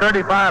received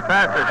 35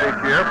 passes this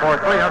year for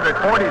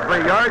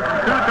 343 yards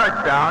and 2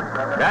 touchdowns.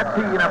 That's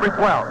he, number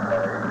 12.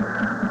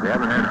 They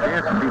haven't had a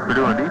chance to see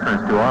Purdue on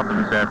defense too often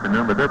this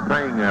afternoon, but they're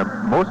playing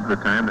most of the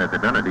time that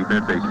they've done a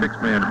defense, a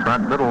 6-man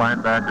front, middle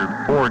linebacker,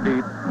 4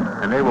 deep,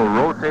 and they will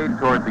rotate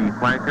toward the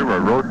flanker or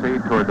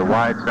rotate toward the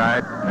wide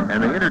side,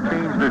 and they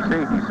interchange their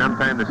safety.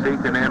 Sometimes the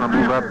safety man will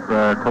move up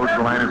close to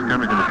the line of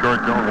scrimmage in the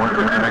short zone, one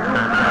the next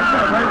time.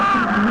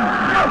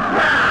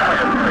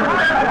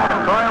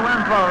 Troy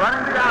Winslow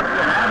running the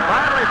option, and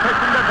finally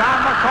pitching to Don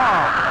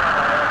McCall.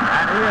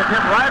 And he is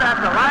hit right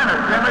at the line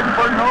of scrimmage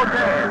for no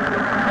gain.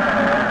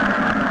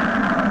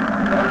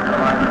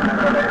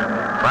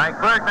 Frank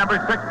Burke,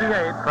 number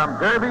 68, from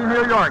Derby,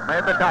 New York,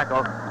 made the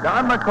tackle.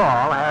 Don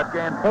McCall has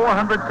gained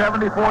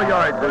 474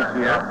 yards this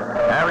year,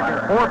 averaging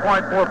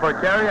 4.4 per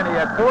carry, and he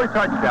had 4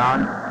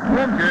 touchdowns,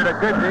 injured a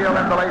good deal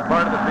in the late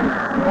part of the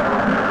season.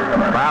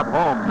 Bob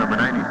Holmes, number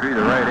 93,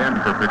 the right end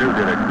for Purdue,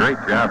 did a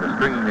great job of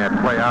stringing that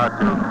play out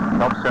to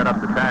help set up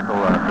the tackle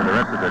for the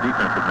rest of the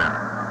defensive men.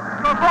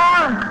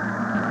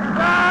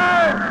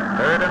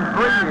 3rd and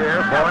 3 here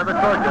for the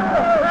Trojans.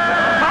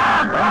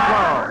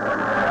 Winslow.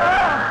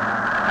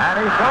 And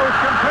he goes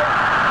complete.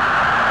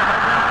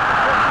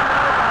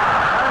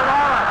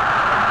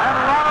 And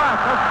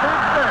Lawrence, the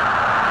speedster,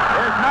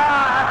 is now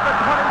at the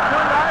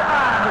 22-yard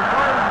line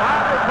before he's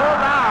finally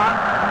pulled down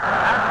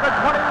at the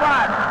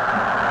 21.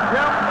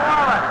 Jim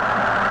Lawrence,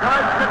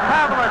 George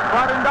Katavlis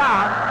brought him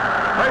down.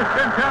 First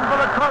and 10 for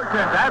the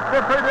Trojans at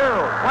the Purdue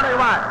 21.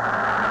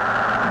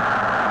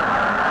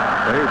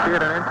 So you see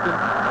it an instant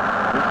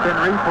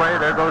replay.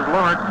 There goes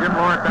Lawrence. Jim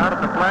Lawrence out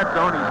in the flat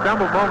zone. He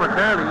stumbled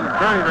momentarily. He's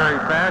very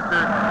fast.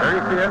 There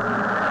you see it.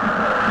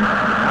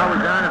 Now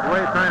he's on his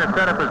way trying to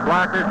set up his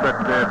blockers, but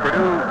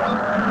Purdue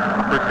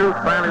pursuit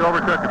finally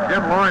overtook him.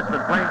 Jim Lawrence has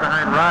been playing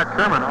behind Rod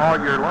Sherman all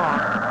year long.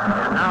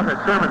 And now that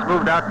Sherman's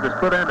moved out to the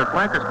split end or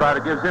flanker spot,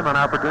 it gives him an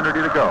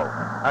opportunity to go.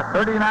 A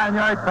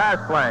 39-yard pass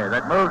play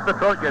that moves the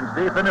Trojans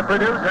deep into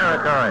Purdue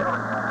territory.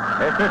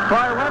 It's a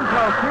Troy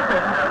Winslow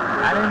keeping,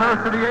 and he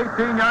moves to the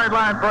 18-yard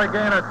line for a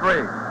gain of 3.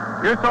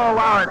 Uso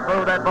Lawrence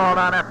moved that ball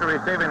down after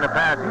receiving the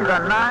pass. He's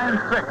a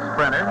 9-6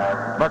 sprinter.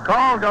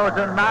 McCall goes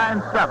in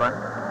 9-7.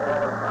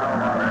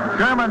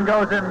 Sherman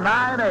goes in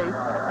 9-8.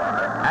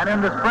 And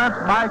in the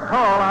sprints, Mike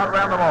Hall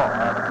outran them all.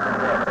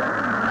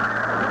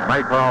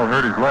 Mike Hall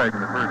hurt his leg in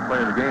the first play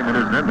of the game and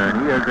isn't in there.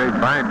 And he is a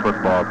fine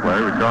football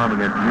player. We saw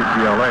him against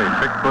UCLA.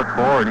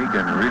 6'4", and he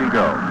can really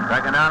go.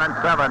 Second down and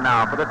 7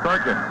 now for the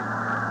Trojans.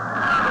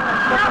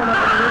 Ball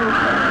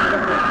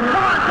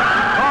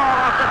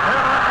off the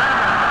tail of the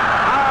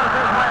Howes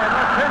his way to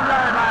the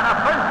 10-yard line. A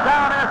first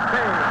down SC.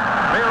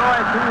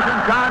 Leroy Keys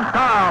and John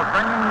Charles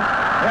bringing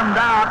him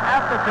down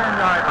at the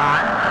 10-yard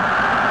line.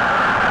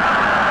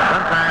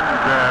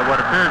 Sometimes what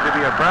appears to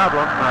be a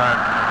problem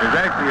is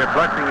actually a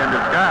blessing in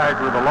disguise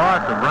with the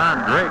loss of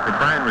Ron Drake, the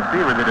prime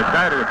receiver. They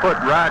decided to put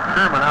Rod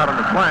Sherman out on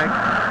the flank,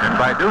 and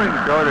by doing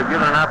so, they're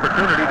giving an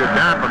opportunity to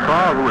Don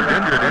McCall, who was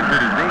injured his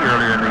knee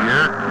earlier in the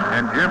year,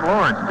 and Jim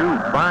Lawrence, two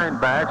fine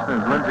backs.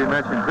 And as Lindsay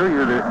mentioned to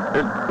you,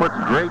 this puts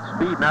great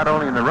speed not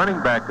only in the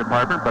running back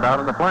department, but out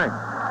on the flank.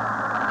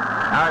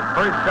 Now it's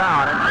first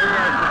down, and he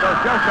goes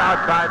just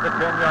outside the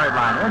 10-yard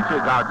line,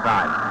 inches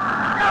outside.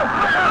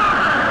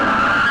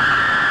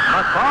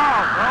 McCall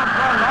thrown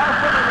for a loss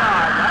of a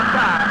yard. That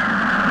time.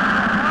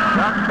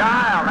 Young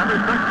Kyle, number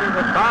 60,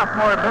 the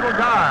sophomore middle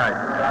guard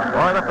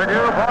for the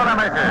Purdue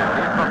Boilermakers.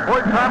 He's from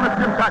Fort Thomas,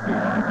 Kentucky.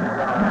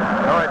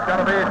 So it's going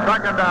to be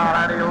second down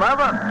and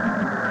 11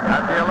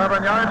 at the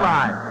 11-yard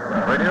line.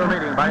 Purdue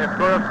leading by a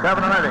score of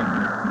 7-0.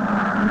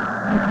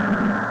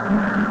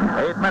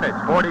 8 minutes,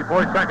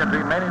 44 seconds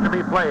remaining to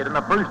be played in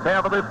the first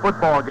half of this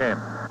football game.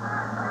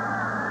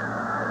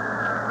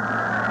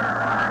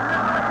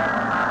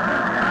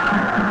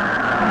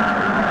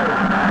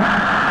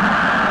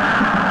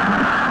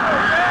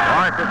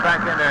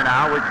 Back in there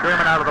now with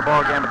Sherman out of the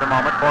ball game at the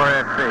moment for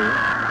FC.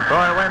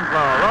 Troy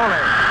Winslow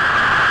rolling.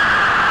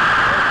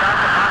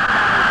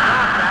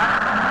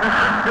 The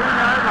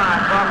 16-yard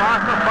line for a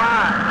loss of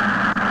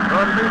 5. So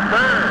it'll be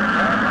third.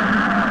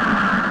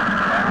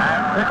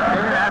 And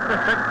 16 after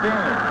 16.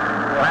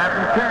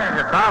 Clancy King,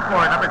 a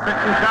sophomore, number 67,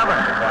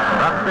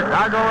 from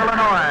Chicago,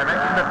 Illinois,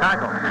 making the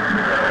tackle.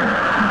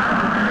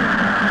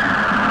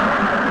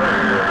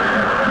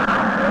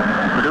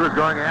 Purdue is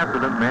going after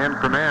them man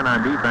for man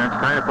on defense,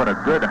 trying to put a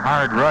good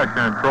hard rush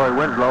on Troy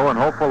Winslow, and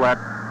hopeful that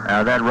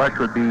that rush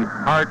would be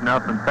hard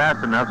enough and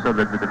fast enough so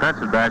that the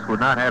defensive backs would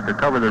not have to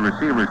cover the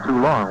receivers too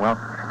long. Well,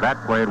 that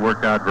play had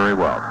worked out very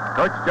well.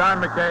 Coach John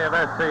McKay of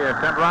SC has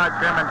sent Rod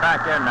Sherman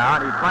back in now,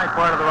 and he's flanked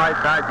part of the right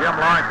side. Jim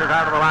Lawrence is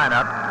out of the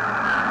lineup.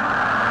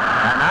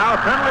 And now a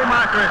penalty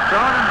marker is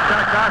thrown, and it's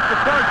going to cost the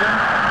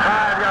Trojans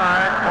 5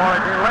 yards for a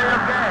delay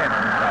of game.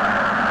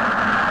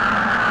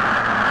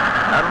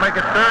 That'll make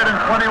it third and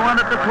 21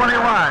 at the 21.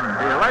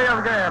 Delay of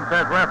game,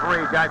 says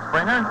referee Jack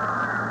Springer.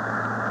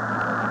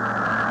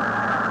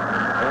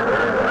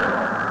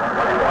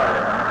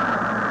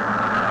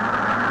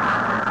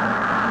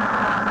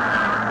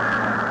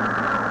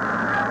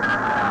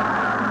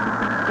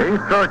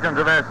 These Trojans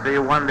of SC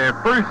won their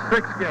first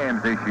 6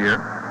 games this year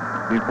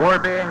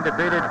before being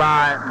defeated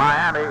by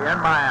Miami in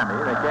Miami.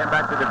 They came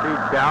back to defeat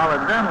Cal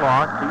and then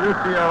lost to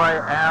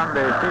UCLA and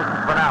the season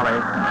finale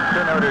to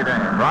Notre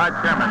Dame. Rod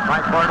Sherman,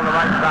 right part of the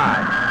right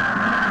side.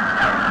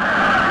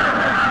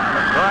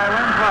 Troy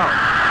Winslow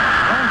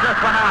brings this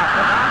one out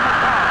to Don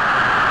McCall.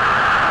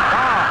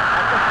 McCall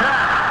at the 10.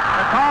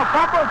 McCall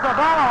fumbles the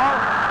ball,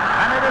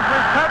 and it is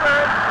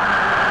recovered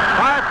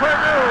by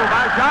Purdue,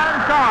 by John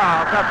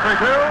Charles of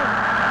Purdue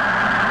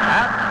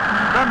at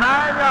the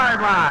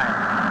 9-yard line.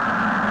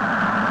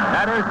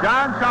 That is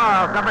John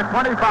Charles, number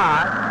 25.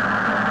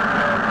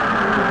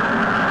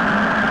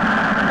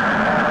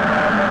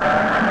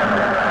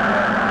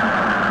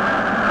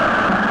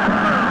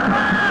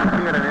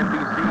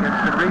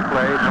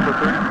 Replay. Number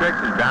 36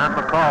 is Don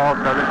McCall,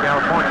 Southern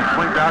California.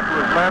 Swings out to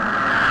his left.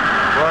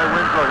 Troy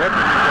Winslow hits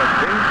him. He's a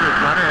dangerous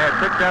runner. Had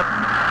picked up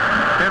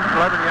 10,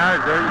 11 yards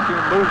there. You see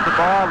him lose the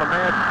ball. The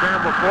man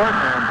scramble for it,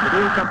 and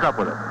Purdue comes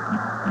up with it.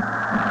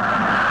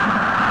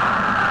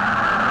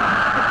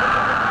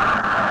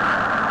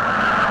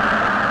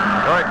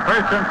 So it's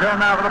first and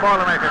 10 now for the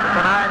Boilermakers at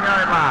the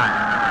 9-yard line.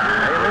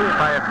 They lead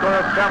by a score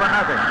of 7-0.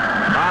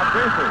 Bob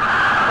Griese.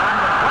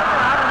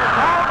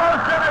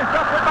 Almost finished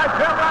up with by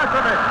Tim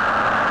Rossovich.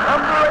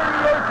 Number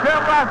 88,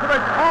 Tim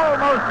Rossovich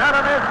almost had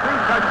an SC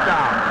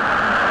touchdown.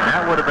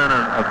 That would have been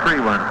a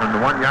free one from the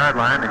 1-yard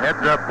line. A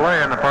heads-up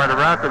play on the part of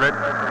Rossovich.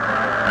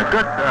 A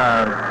good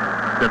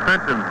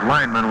defensive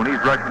lineman, when he's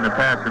rushing the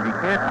passer, if he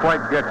can't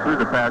quite get through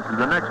the passes,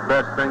 the next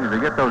best thing is to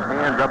get those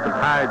hands up as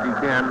high as he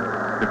can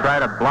to try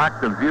to block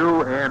the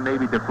view and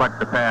maybe deflect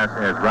the pass,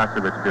 as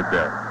Rossovich did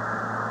there.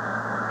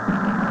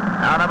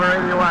 Now number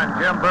 81,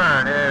 Jim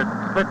Byrne, is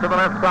split to the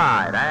left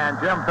side, and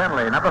Jim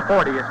Finley, number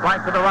 40, is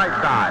flanked to the right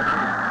side.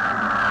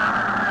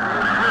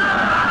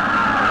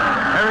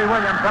 Harry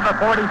Williams, number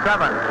 47,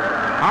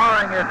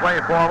 powering his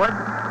way forward.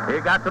 He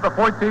got to the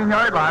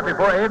 14-yard line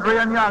before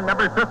Adrian Young,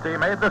 number 50,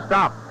 made the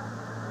stop.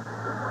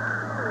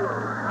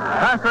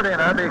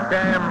 Pasadena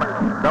became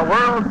the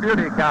world's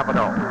beauty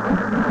capital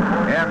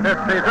in this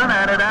season,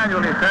 and it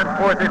annually sends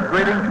forth its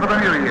greetings for the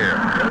new year.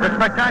 The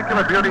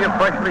spectacular beauty of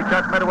freshly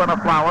cut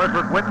Midwinter flowers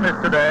was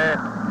witnessed today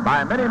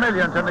by many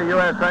millions in the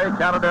USA,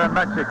 Canada, and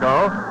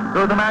Mexico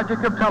through the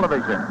magic of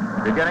television.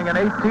 Beginning in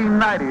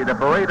 1890, the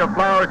parade of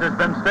flowers has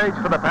been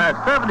staged for the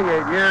past 78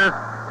 years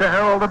to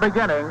herald the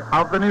beginning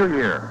of the new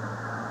year.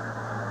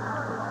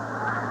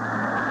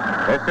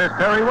 This is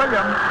Terry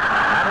Williams,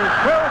 and he's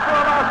killed for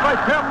a loss by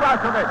Tim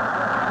Rosovich,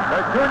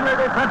 the junior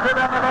defensive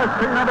end of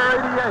SC number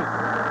 88.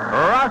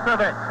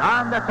 Rosovich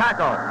on the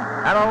tackle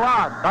at a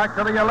loss back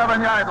to the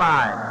 11-yard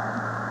line.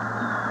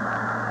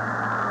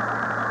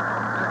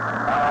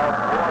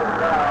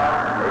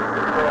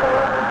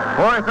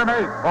 Fourth and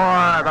 8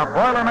 for the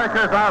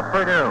Boilermakers of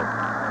Purdue.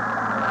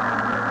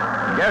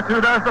 Guess who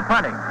does the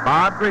punting?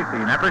 Bob Griese,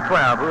 number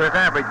 12, who has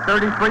averaged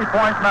 33.9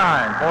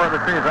 for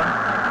the season.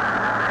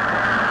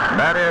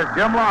 That is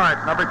Jim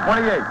Lawrence, number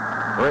 28,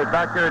 who is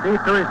back there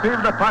deep to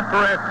receive the punt for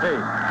SC.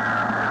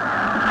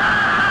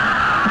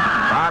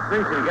 Bob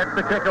Griese gets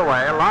the kick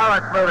away.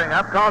 Lawrence moving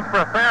up, calls for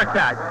a fair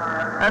catch,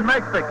 and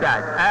makes the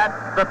catch at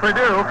the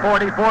Purdue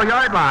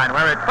 44-yard line,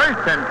 where it's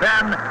first and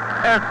 10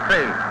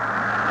 SC.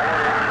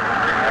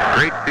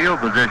 Great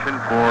field position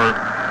for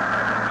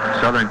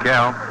Southern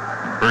Cal.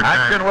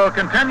 Action will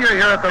continue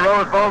here at the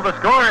Rose Bowl. The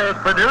score is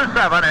Purdue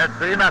 7,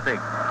 SC nothing.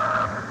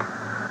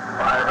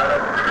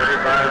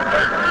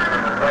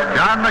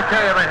 John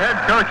McKay, the head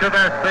coach of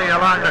SC,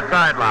 along the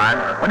sideline.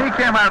 When he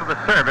came out of the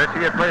service,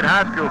 he had played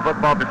high school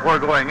football before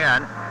going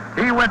in.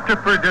 He went to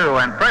Purdue,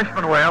 and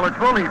freshman were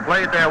eligible. He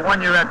played there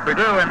 1 year at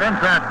Purdue and then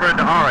transferred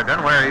to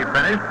Oregon, where he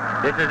finished.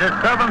 This is his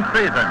 7th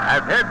season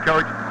as head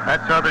coach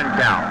at Southern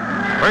Cal.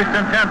 First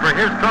and 10 for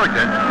his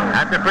Trojans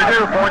at the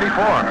Purdue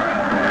 44.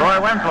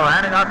 Troy Winslow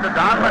handing off to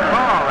Don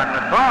McCall, and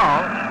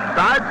McCall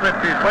side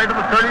flips his way to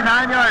the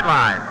 39-yard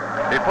line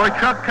before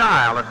Chuck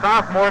Kyle, a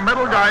sophomore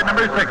middle guard,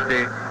 number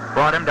 60,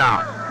 brought him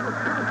down.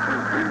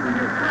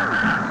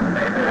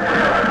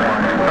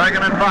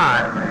 Second and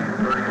 5.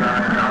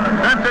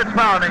 Since its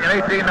founding in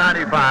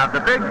 1895,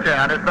 the Big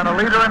Ten has been a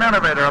leader and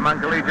innovator among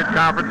collegiate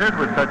conferences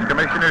with such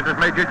commissioners as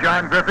Major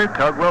John Griffith,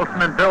 Tug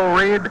Wilson, and Bill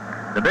Reed.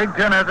 The Big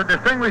Ten has a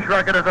distinguished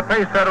record as a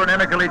pace setter in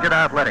intercollegiate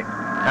athletics,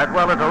 as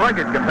well as a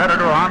rugged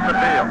competitor on the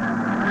field.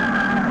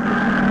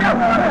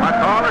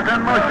 McCall is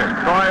in motion.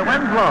 Troy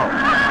Winslow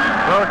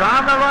goes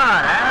on the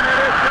run, and it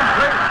is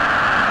complete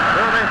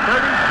to the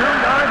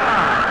 32-yard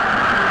line.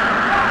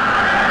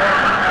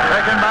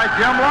 Taken by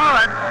Jim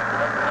Lawrence,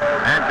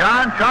 and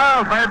John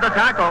Charles made the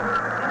tackle.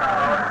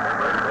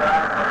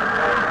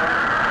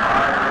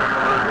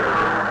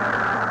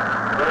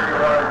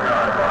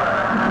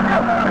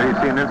 There you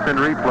see an instant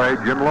replay.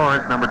 Jim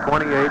Lawrence, number 28, all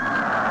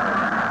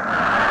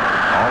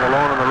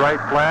alone on the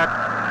right flat,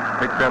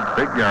 picks up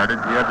big yardage.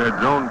 He had that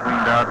zone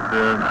cleaned out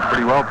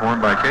pretty well for him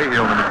by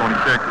Cahill, number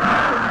 26.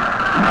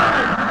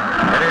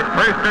 It is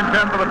first and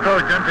 10 for the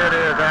Trojans. It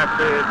is at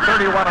the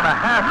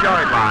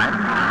 31.5-yard line.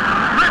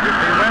 You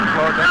see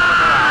Winslow taking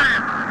the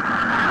around.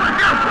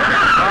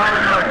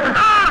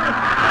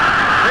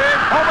 Big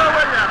Homer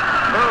Williams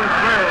moves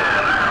through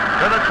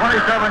to the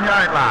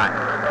 27-yard line.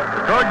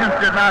 The Trojans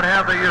did not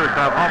have the use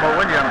of Homer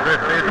Williams this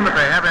season, but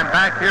they have him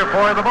back here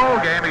for the bowl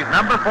game. He's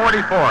number 44.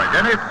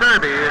 Dennis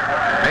Serby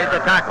made the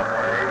tackle.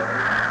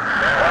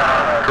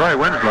 Troy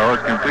Winslow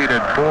has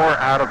completed 4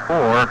 out of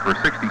 4 for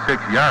 66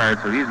 yards,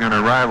 so he's going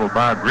to rival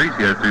Bob Griese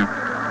as to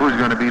who's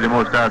going to be the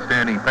most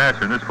outstanding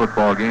passer in this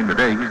football game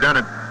today. He's done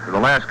it for the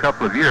last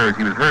couple of years.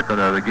 He was hurt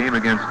the game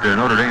against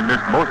Notre Dame,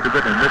 missed most of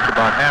it and missed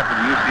about half of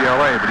the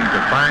UCLA, but he's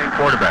a fine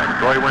quarterback,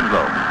 Troy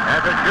Winslow.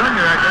 As a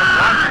junior against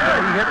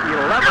Washington, he hit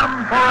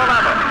 11 for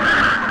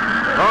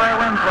 11. Troy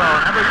Winslow,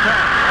 number 10.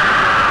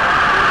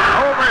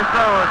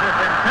 Overthrows his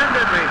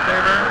intended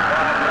receiver,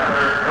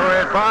 who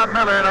is Bob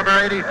Miller, number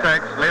 86.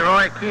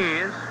 Leroy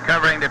Keys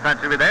covering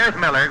defensively. There's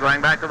Miller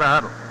going back to the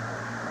huddle.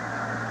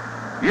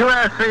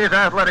 USC's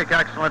athletic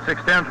excellence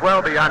extends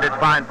well beyond its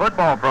fine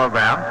football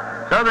program.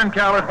 Southern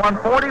Cal has won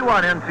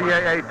 41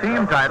 NCAA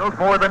team titles,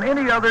 more than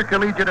any other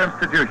collegiate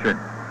institution.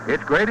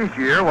 Its greatest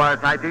year was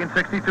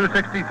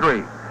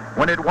 1962-63,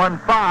 when it won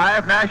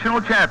 5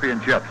 national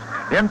championships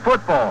in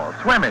football,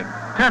 swimming,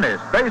 tennis,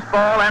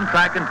 baseball, and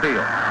track and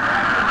field.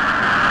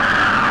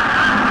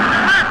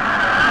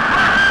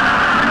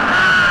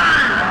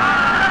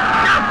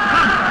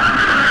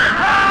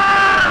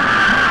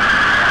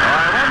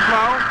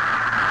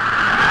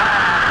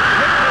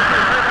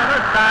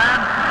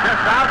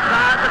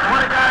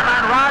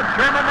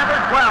 Sherman, number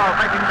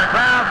 12, making the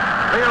grab.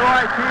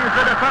 Leroy Keys,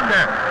 the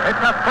defender. It's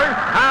a first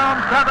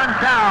down, Southern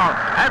Cal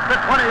at the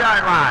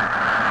 20-yard line.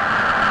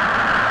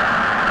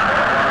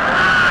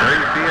 There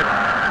you see it.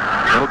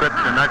 A little bit,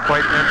 not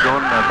quite end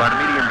zone, about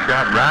a medium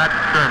shot. Rod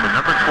Sherman,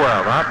 number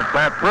 12, out in the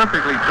flat,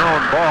 perfectly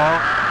thrown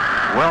ball.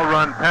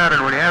 Well-run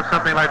pattern. When you have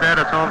something like that,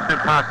 it's almost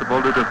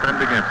impossible to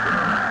defend against it.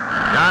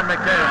 John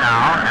McKay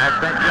now has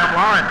sent Jim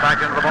Lawrence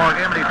back into the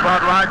ballgame, and he's brought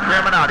Rod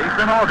Sherman out. He's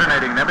been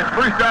alternating them. It's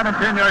first down and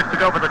 10 yards to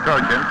go for the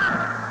Trojans.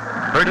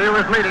 Purdue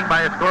is leading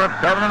by a score of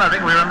 7-0.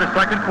 We're in the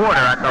second quarter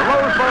at the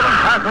Rose Bowl in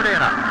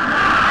Pasadena.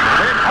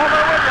 It's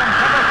Homer Williams,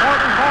 number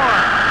 44.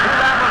 He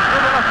rambles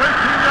through to the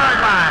 13-yard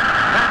line.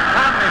 And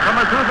Conley from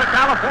Azusa,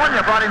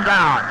 California brought him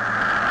down.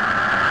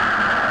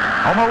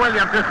 Homer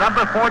Williams is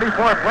number 44,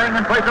 playing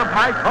in place of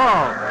Mike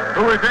Hall,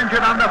 who was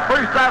injured on the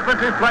first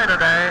offensive play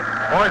today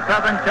for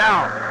Southern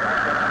Cal.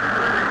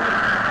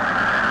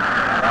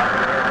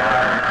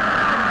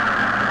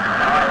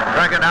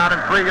 Second out and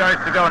 3 yards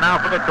to go now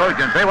for the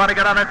Trojans. They want to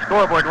get on that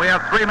scoreboard. We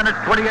have 3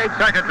 minutes, 28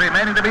 seconds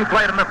remaining to be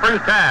played in the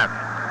first half.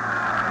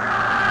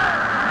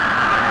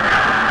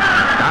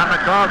 Don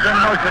McCall's in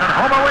motion, and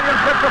Homer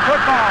Williams gets the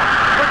football.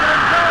 Look at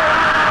him go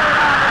all the way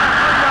down to the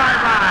 3-yard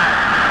line.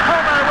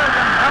 Homer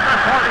Williams, number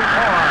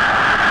 44.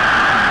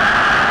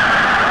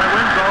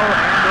 Winslow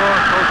and/or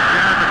Coach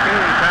John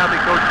McKay. Sadly,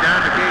 Coach John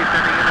McKay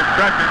sending in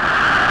instructions.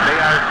 They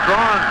are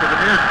strong to the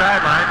near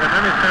sidelines, and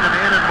then they send a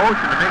man in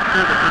motion to make sure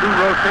the Purdue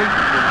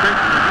rotation, the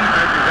strength of the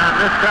defense is on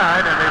this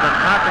side, and they've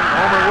been popping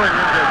Homer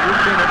Williams, as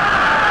you've seen it,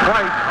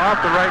 twice off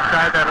the right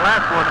side. That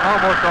last one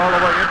almost all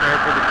the way in there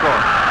for the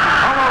score.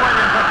 Homer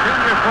Williams, a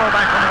senior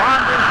fullback from Long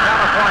Beach,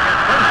 California.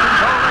 First and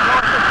goal to go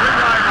to the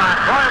 3-yard line.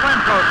 Troy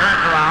Winslow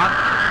turns around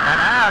and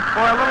asks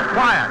for a little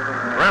quiet.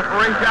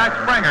 Referee Jack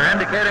Springer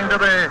indicating to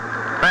the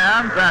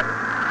fans that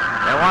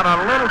they want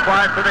a little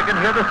quiet so they can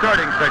hear the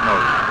starting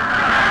signals.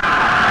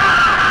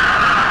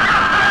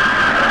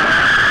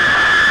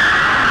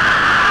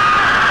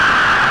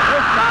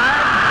 This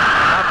time,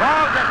 the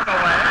ball gets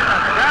away. The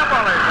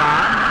scramble is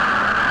on.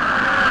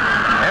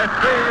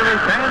 SC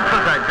retains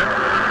possession.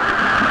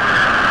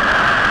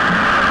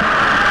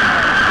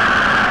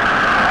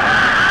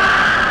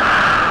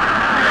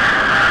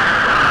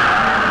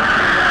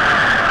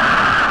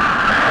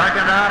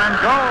 Second down and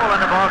goal,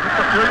 and the ball's at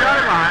the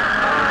 2-yard line.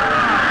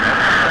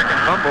 Second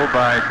fumble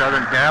by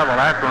Southern Cal. The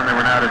last one, they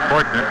were not as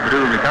fortunate.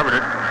 Purdue recovered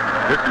it.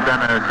 This has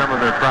been some of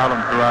their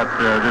problems throughout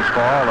this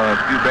fall. A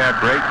few bad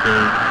breaks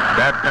or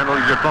bad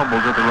penalties or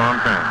fumbles at the wrong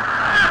time.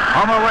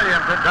 Homer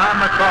Williams and Don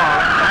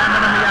McCall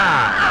standing in the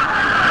eye.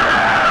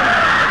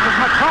 This is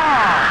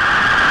McCall.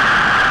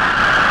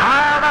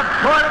 Piled up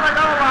toward the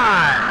goal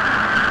line.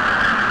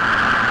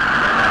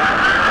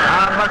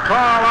 Don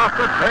McCall off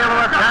the tail of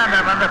a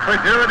tandem, and the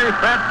Purdue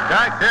defense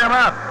jacked him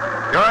up.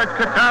 George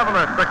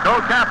Katavolis, the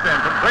co-captain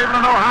from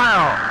Cleveland,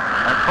 Ohio,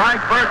 and Frank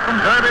Burke from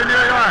Derby,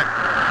 New York.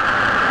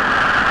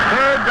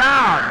 Third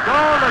down,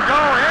 goal to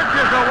go,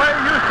 inches away.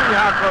 You see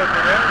how close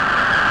it is.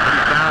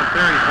 Pretty sound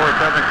series for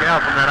Southern Cal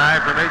from that eye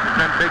formation.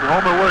 Send big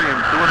Homer Williams,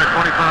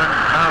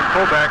 225-pound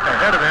fullback,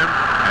 ahead of him,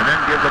 and then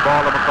give the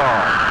ball to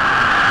McCall.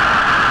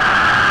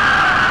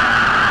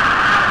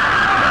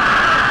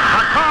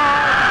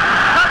 McCall,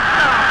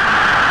 touchdown!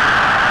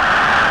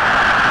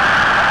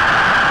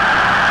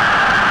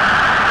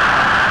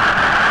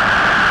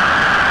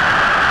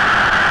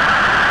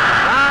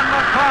 Don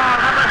McCall,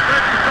 number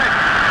 36,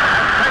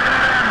 taking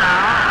it in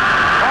now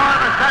for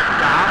the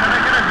touchdown, and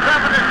making it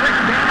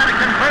 7-16, and a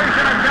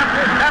conversion attempt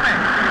is coming.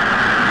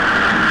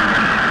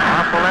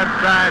 Off the left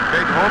side,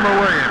 big Homer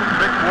Williams,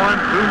 6'1",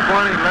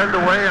 220, led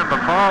the way, and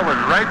McCall was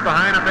right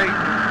behind him,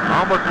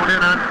 almost went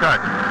in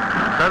untouched.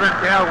 Southern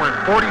Cal went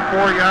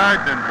 44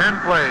 yards in 10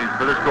 plays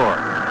for the score.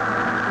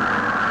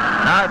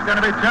 Now it's going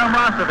to be Tim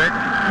Rosevich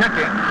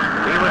kicking.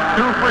 He was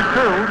 2 for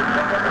 2.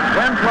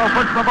 Winslow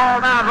puts the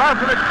ball down.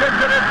 Rosevich kicks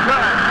it. It's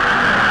good.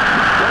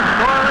 The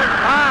score is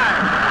tied.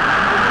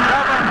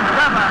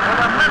 7-7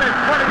 with a minute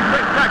 26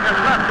 seconds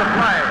left to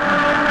play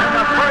in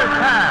the first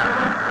half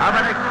of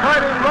an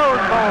exciting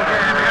Rose Bowl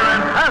game here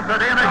in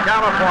Pasadena,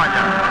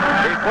 California,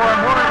 before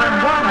more than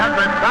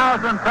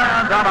 100,000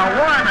 fans on a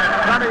warm and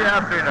sunny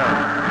afternoon.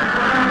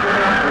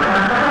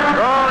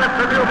 So it's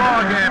a new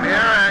ball game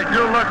here as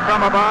you look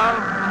from above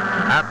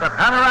at the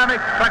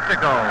panoramic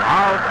spectacle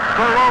of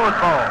the Rose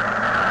Bowl.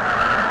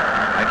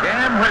 A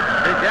game which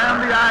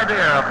began the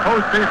idea of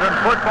postseason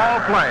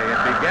football play.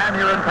 It began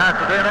here in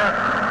Pasadena.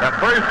 The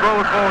first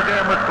Rose Bowl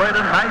game was played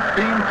in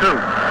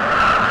 1902.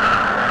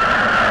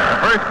 The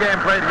first game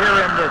played here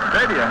in the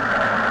stadium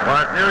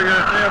was New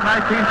Year's Day of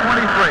 1923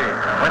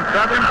 when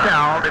Southern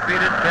Cal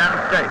defeated Penn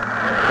State.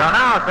 So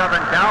now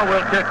Southern Cal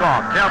will kick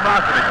off. Tim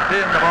Rosevich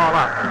teeing the ball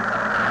up.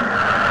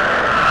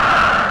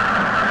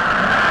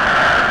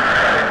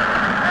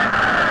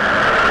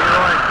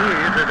 Leroy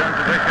Keys is in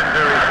position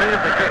to receive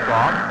the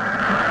kickoff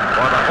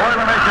for the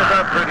Boilermakers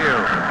of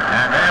Purdue.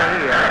 And there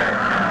he is.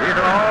 He's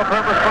an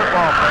all-purpose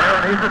football player,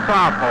 and he's a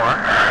sophomore.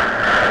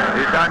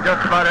 He's done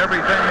just about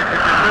everything that you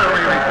can do.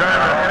 He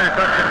returned an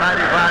interception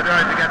 95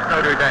 yards against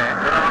Notre Dame.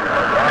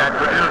 Had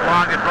Purdue's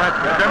longest rush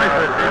to finish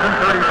this season,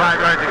 35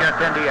 yards against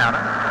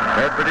Indiana.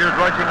 Had Purdue's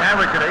rushing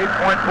average at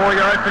 8.4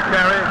 yards per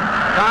carry.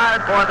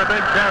 Tied for the Big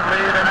Ten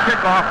lead, and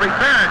kickoff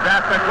returns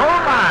at the goal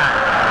line.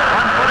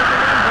 1 foot in the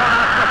end zone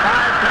after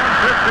 5, 10,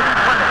 15,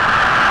 20,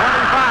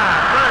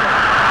 25, 30.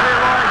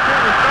 Leroy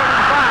Keys,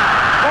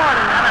 35,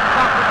 40, and it's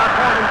up to the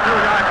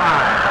 42-yard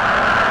line.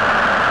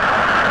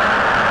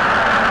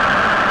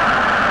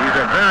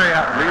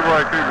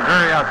 Leroy Keys is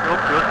very outfield.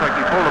 Looks like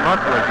he pulled a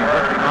muscle as he's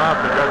lifting off.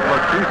 It doesn't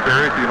look too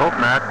serious. We hope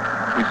not.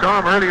 We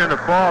saw him earlier in the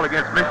fall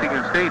against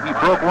Michigan State. He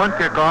broke one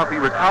kickoff. He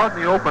was out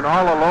in the open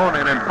all alone,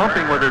 and then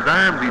pumping with his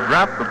arms, he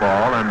dropped the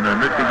ball, and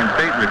Michigan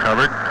State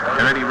recovered.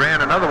 And then he ran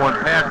another one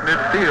past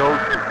midfield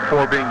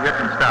before being hit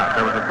and stopped.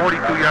 That was a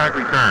 42-yard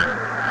return.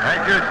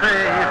 As you see,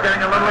 he's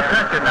getting a little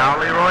attention now.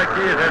 Leroy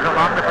Griese is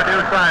along the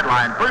Purdue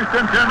sideline. First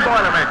and 10,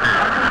 Boilermakers.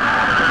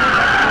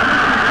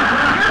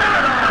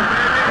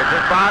 This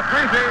is Bob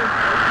Griese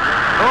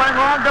going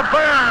on to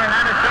Byrne,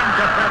 and it's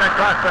incomplete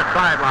across the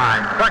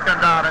sideline. Second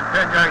down and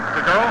 10 yards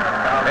to go.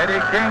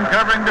 Eddie King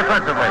covering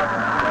defensively.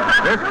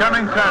 This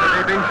coming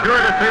Saturday, be sure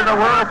to see the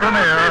world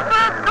premiere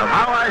of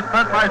How I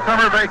Spent My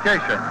Summer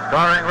Vacation,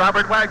 starring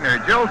Robert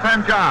Wagner, Jill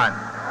St. John,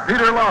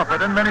 Peter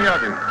Lawford, and many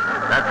others.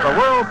 That's the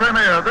world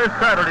premiere this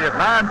Saturday at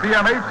 9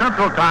 p.m. 8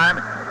 Central Time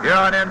here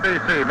on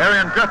NBC.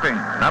 Marion Dripping,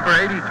 number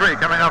 83,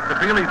 coming off the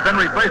field. He's been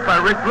replaced by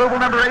Rick Rubel,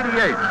 number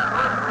 88.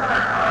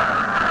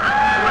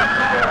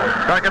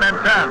 Second and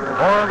 10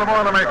 for the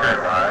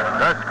Boilermakers.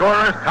 The score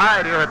is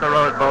tied here at the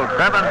Rose Bowl,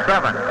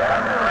 7-7.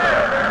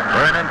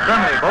 Byrne and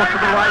Finley, both to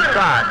the right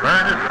side.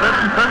 Byrne is split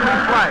and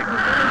Finley's flank.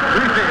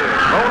 Griese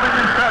rolling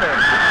and setting.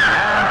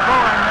 And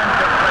throwing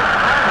incomplete.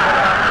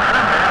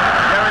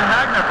 Gary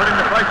Magna putting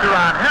the pressure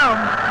on him.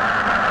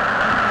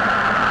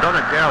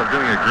 Southern Cal is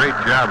doing a great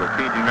job of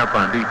changing up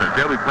on defense.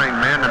 They'll be playing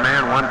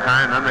man-to-man one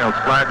time, then they'll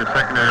slide the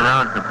secondary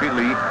around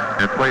completely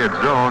and play it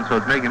zone, so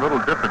it's making it a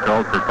little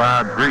difficult for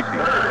Bob Griese.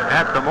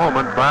 At the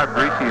moment, Bob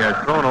Griese has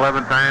thrown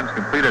 11 times,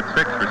 completed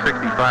 6 for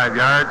 65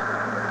 yards.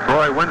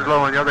 Troy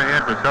Winslow, on the other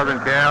hand, for Southern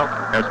Cal,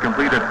 has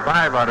completed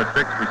 5 out of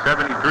 6 for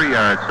 73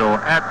 yards. So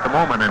at the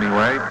moment,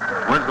 anyway,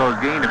 Winslow's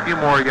gained a few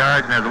more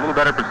yards and has a little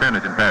better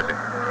percentage in passing.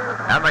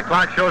 And the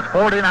clock shows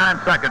 49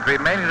 seconds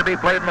remaining to be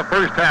played in the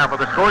first half with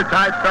the score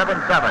tied 7-7.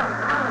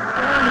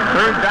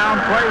 Third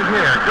down play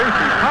here.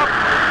 Griese pumps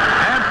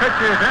and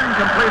pitches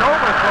incomplete,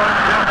 overthrowing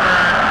Jim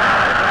Byrne.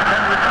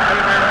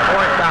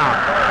 Fourth down.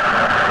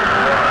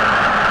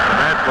 In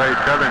that play,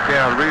 Southern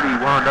Cal really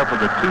wound up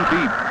with a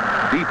 2-deep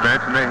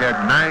defense, and they had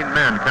 9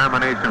 men,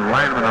 combination of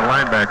linemen and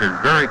linebackers,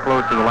 very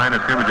close to the line of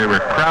scrimmage. They were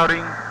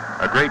crowding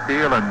a great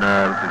deal, and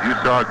as you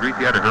saw,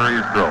 Griese had to hurry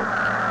his throw.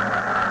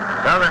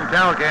 Southern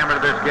Cal came into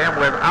this game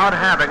without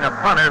having a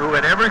punter who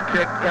had ever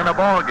kicked in a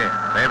ball game.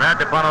 They've had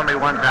to punt only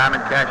one time,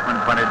 and Cashman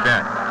punted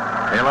dead.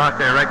 They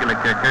lost their regular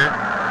kicker,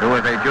 who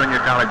was a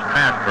junior college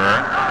transfer,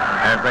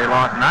 as they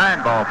lost 9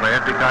 ball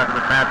players because of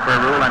the transfer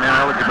rule and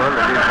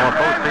ineligibility for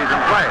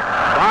postseason play.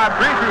 Bob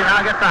Griese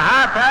now gets a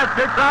high pass,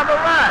 kicks on the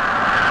right.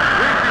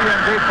 Griese in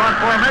deep punt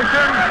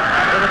formation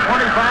to the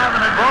 25,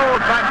 and it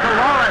rolls back to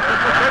Lawrence at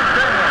the 13.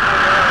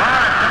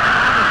 Lawrence coming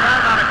down the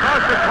sideline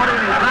across the 20,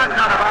 and he's knocked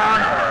out of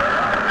bounds.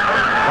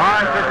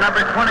 Lawrence is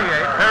number 28,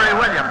 Perry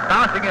Williams,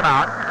 bouncing him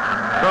out.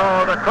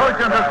 So the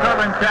Trojans of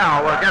Southern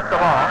Cal will get the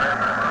ball.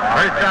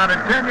 First down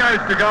and 10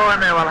 yards to go, and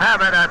they will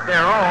have it at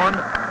their own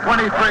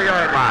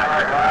 23-yard line.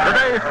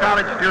 Today's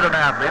college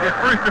student-athlete is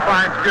first to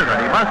find student.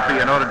 He must be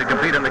in order to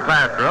compete in the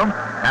classroom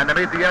and to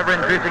meet the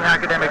ever-increasing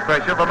academic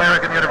pressure of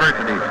American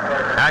universities.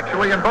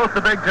 Actually, in both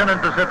the Big Ten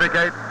and Pacific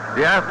 8,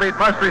 the athlete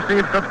must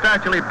receive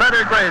substantially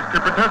better grades to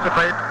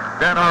participate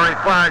than are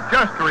required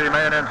just to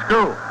remain in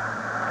school.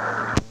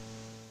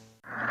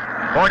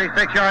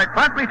 46-yard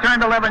punt,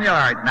 returned 11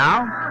 yards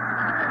now.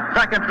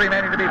 Seconds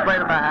remaining to be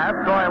played in the half.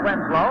 Troy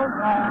Winslow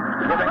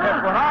giving this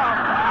one off.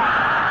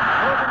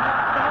 Moving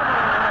up the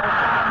middle.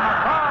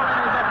 McCall, and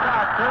he gets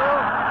out to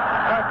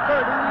the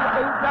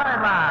 38-yard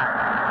line.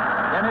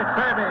 Dennis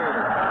Kirby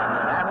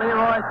and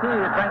Leroy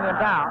Keys bring him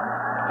down.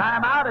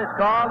 Timeout is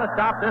called to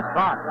stop this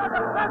clock.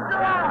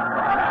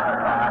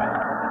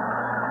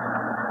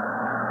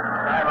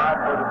 Timeout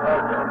for the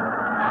Trojans.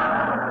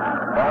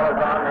 Ball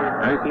is on the...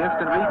 Nice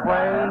instant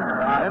replay,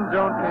 end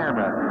zone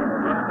camera.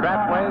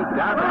 Trap way,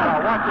 down the ball.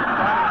 Watch it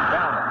slide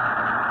down.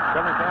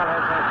 Southern Cal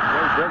has that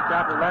breaks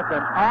out to the left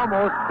and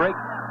almost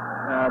breaks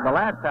the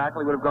last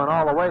tackle. He would have gone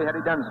all the way had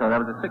he done so. That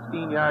was a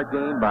 16-yard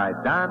gain by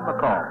Don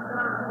McCall.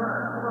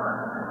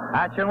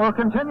 Action will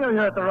continue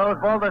here at the Rose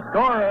Bowl. The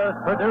score is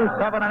Purdue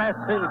 7 and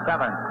SC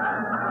 7.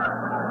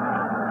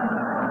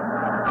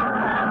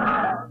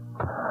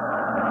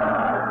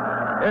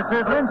 This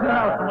is Lindsey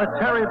Nelson with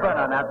Terry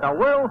Brennan at the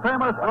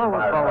world-famous Rose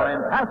Bowl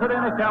in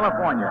Pasadena,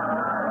 California.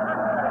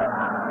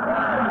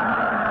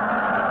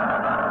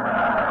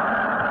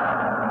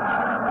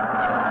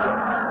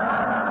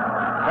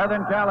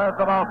 Southern Cal has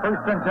the ball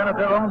first and 10 at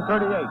their own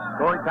 38.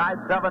 Score tied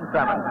 7-7.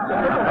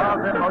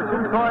 Calls in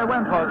motion. Troy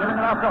Winslow giving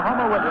it off to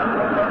Homer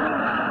Williams.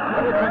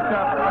 He picked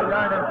up a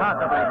yard and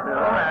possibly two.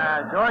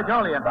 George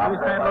Olean from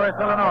East St. Louis,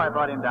 Illinois,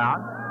 brought him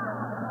down.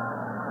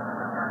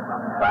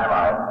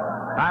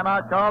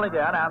 Timeout call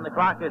again, and the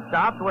clock is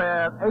stopped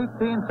with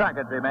 18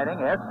 seconds remaining.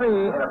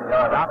 SC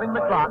stopping the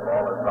clock.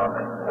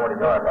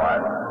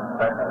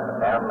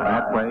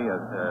 That play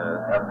is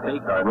a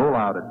fake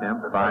rollout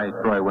attempt by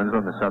Troy Winslow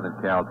and the Southern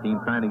Cal team,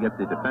 trying to get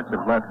the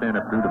defensive left end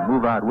of Purdue to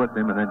move out with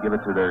him and then give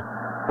it to their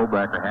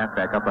fullback or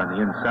halfback up on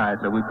the inside.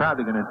 So we're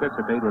probably going to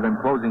anticipate with them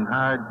closing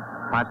hard,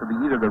 possibly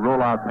either the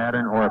rollout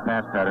pattern or a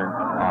pass pattern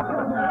off of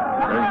it.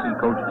 There you see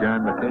Coach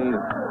John McKay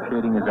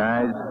shading his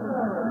eyes.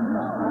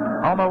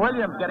 Homer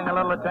Williams getting a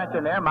little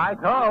attention there.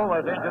 Mike Hull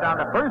was injured on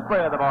the first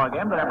play of the ball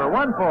game, the number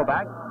 1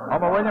 fullback.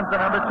 Homer Williams, the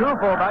number 2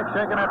 fullback,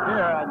 shaken up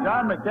here. And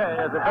John McKay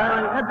is a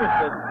very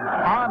interested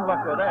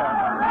onlooker there.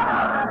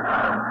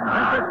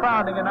 Since its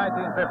founding in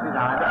 1959,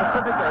 the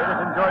Pacific 8 has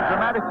enjoyed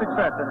dramatic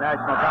success in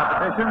national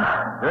competition.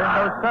 During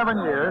those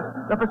 7 years,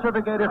 the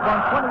Pacific 8 has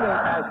won 28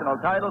 national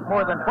titles,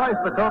 more than twice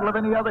the total of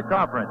any other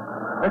conference.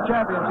 The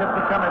championships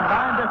have come in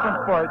 9 different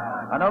sports,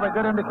 another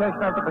good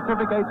indication of the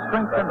Pacific 8's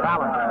strength and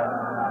talent.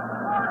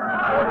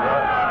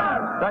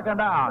 Second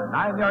down,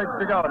 9 yards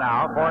to go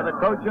now for the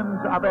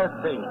Trojans of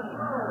SC.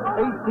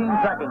 18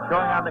 seconds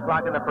showing on the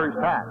clock in the first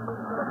half.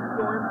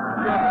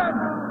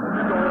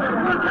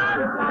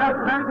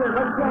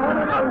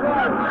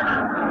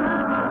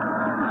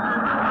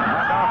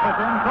 Handoff is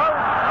in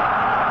close.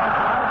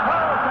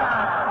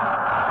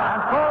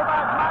 And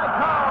fullback Mike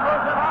Hull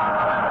moves it all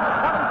the way to the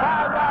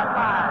 25-yard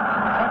line.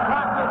 The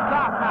clock is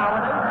stopped now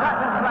with 8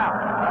 seconds left.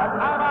 A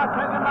timeout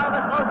taken by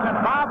the Trojans.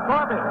 Bob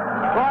Corby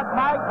brought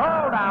Mike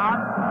Hull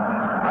down.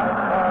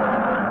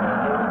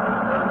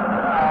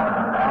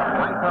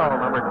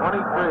 Number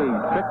 23,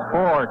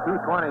 6'4",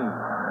 220.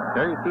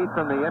 There you see it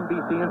from the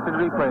NBC instant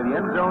replay, the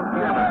end zone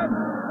camera.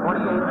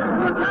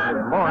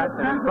 28 Morris,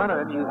 and in front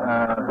of him, he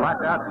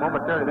blocked out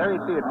momentarily. There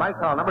you see it, Mike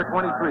Hall, number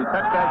 23,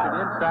 touchback to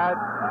the inside.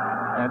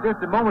 And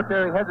just a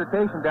momentary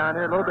hesitation down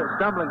here, a little bit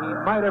stumbling. He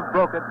might have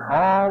broke it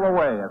all the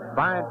way. A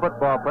fine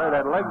football player.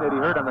 That leg that he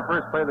hurt on the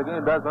first play of the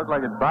game does look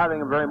like it's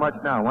bothering him very much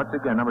now. Once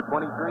again, number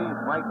 23 is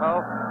Mike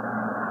Hall.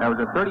 That was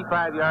a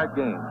 35-yard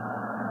gain.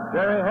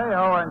 Jerry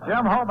Hayhoe and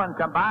Jim Holman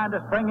combined to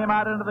spring him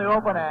out into the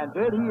open, and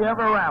did he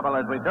ever ramble?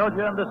 As we told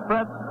you in the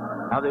sprint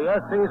of the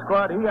SC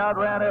squad, he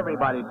outran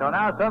everybody. So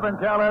now Southern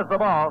Cal has the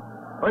ball.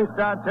 First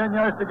down, 10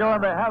 yards to go,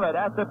 and they have it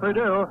at the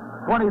Purdue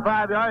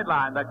 25-yard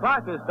line. The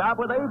clock is stopped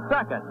with 8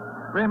 seconds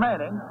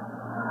remaining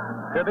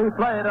to be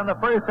played in the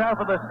first half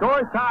of the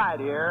score. Tied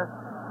here,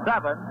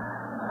 7-7.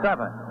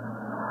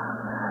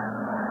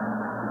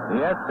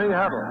 The SC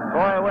huddle.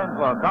 Troy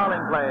Winslow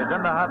calling plays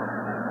in the huddle.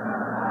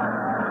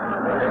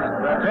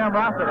 Tim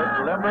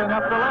Rosovich limbering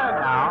up the leg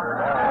now.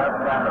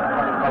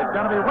 It's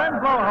going to be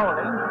Winslow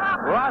holding.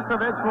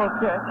 Rosovich will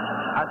kick.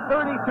 A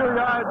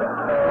 32-yard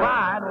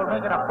line will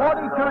make it a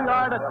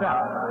 42-yard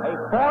attempt. A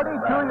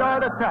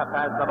 42-yard attempt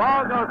as the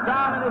ball goes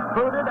down and is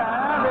booted,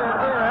 and it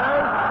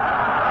is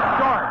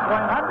short,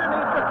 going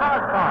underneath the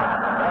crossbar.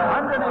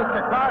 Underneath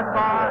the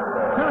crossbar,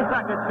 2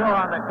 seconds show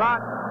on the clock.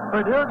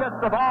 Purdue gets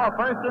the ball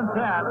first and 10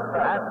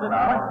 at the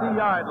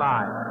 20-yard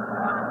line.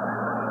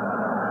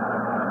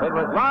 It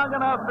was long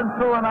enough and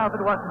true enough, it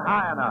wasn't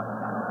high enough.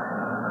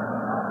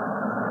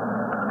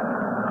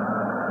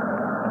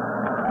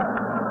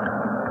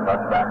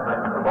 Touchback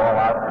brings the ball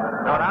out.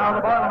 So now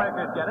the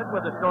Boilermakers get it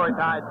with the score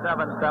tied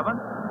 7-7.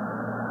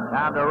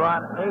 Time to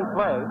run 8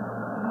 plays.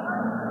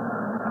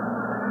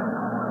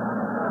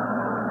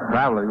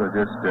 Probably will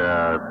just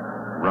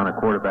run a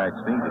quarterback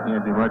sneak. He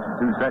can't do much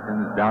in 2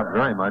 seconds. Doubt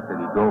very much that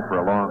he'd go for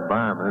a long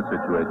bomb in this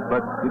situation,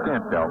 but you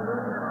can't tell.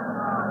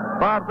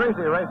 Bob Griese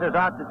races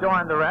out to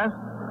join the rest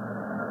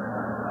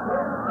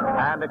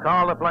and to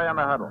call the play on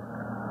the huddle.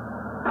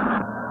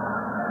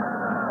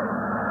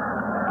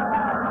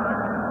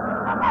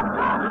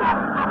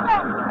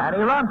 And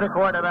he runs a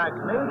quarterback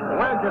sneak,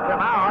 wedges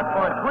him out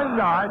for 3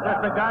 yards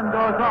as the gun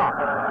goes off.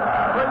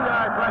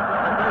 3-yard rushing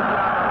for Griese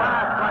on the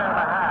last play of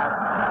the half.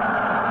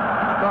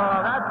 So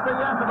that's the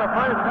end of the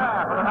first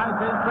half of the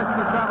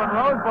 1967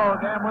 Rose Bowl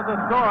game with the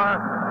score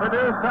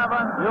Purdue 7,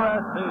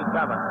 USC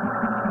 7.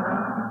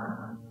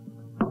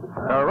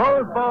 The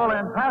Rose Bowl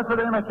in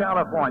Pasadena,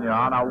 California,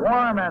 on a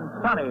warm and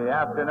sunny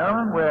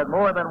afternoon with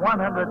more than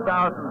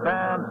 100,000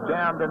 fans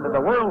jammed into the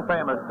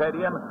world-famous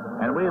stadium,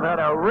 and we've had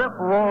a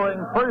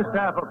rip-roaring first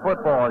half of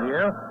football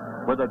here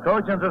with the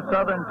Trojans of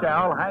Southern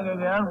Cal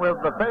hanging in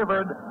with the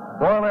favored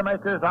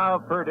Boilermakers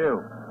of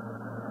Purdue.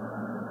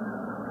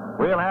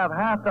 We'll have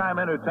halftime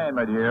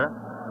entertainment here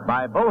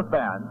by both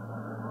bands.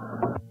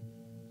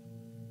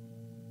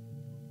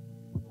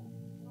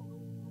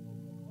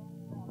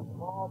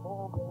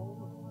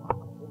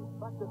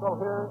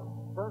 Here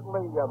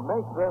certainly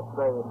makes this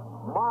a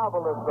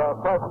marvelous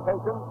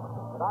presentation,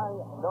 and I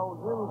know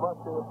you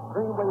must be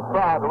extremely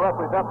proud to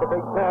represent the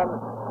Big Ten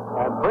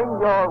and bring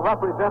your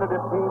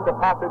representative team to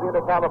Pasadena,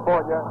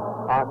 California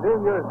on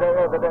New Year's Day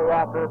or the day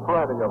after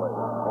perennially.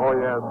 Oh,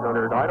 yes,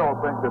 Leonard. I don't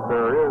think that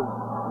there is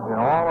in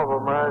all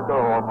of America,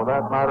 or for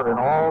that matter in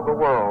all the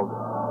world,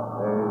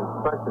 a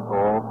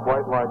spectacle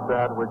quite like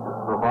that which is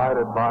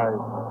provided by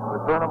the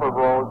Tournament of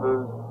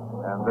Roses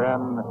and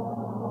then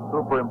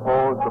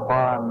superimposed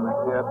upon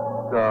it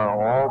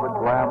all the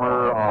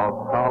glamour of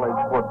college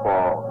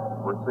football.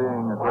 We're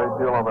seeing a great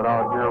deal of it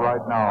out here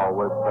right now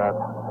with that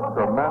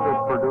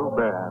tremendous Purdue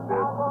band.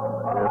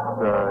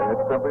 It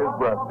simply is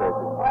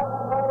breathtaking.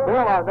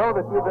 Bill, I know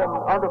that you've been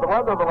under the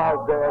weather the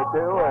last day or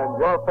two, and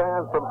your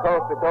fans from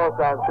coast to coast,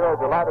 I'm sure, are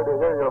delighted to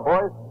hear your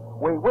voice.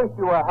 We wish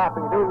you a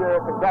happy New Year.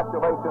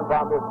 Congratulations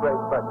on this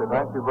great spectacle.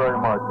 Thank you very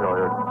much,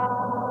 Hilliard.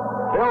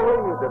 Bill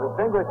Reed, the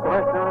distinguished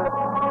commissioner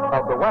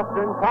of the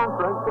Western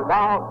Conference. And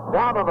now,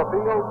 down on the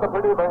field, the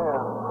Purdue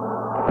Band.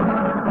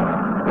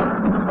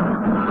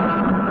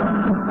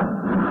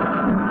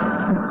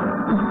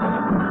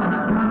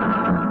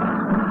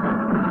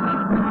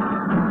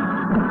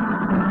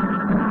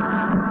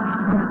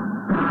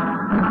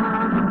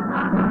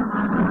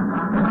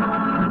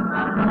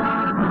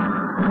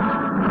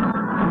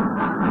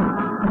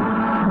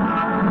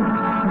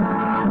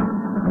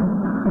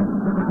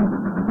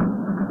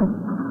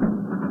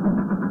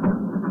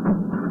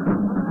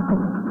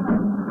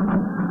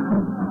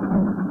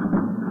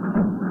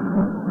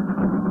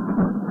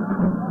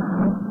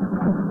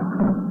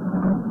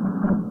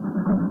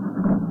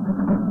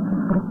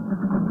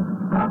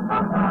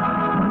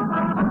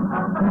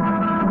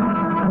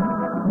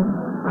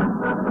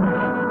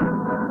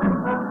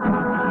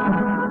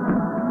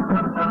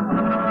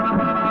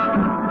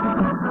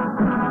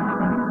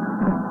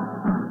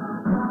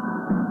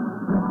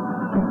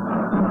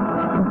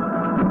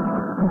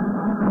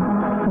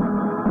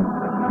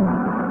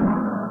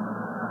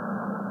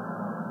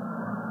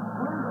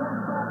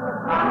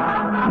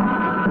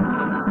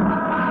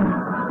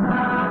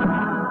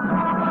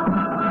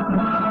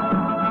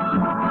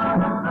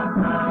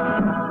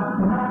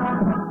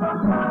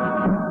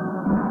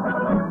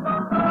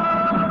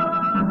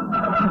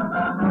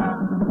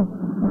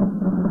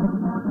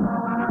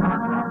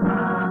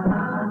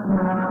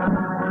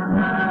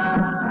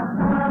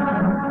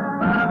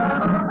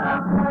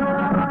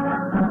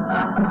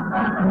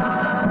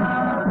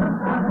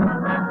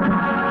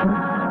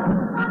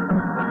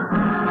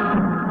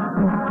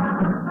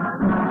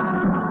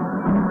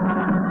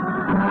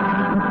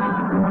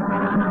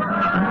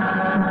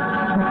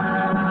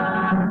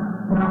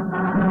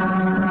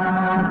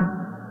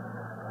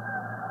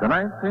 The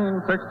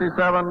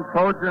 1967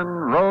 Trojan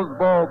Rose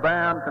Bowl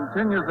Band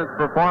continues its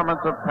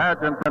performance of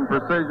pageant and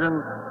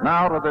precision,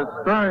 now to the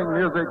stirring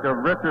music of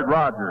Richard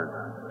Rodgers,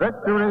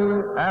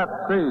 Victory at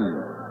Sea.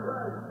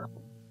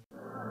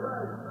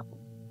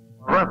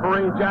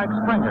 Referee Jack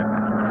Springer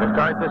to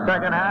start the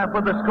second half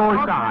with the score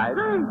tied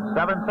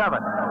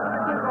 7-7.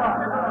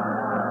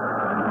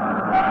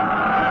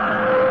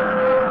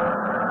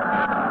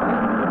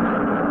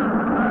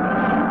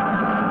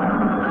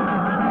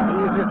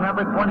 He's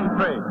number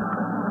 23.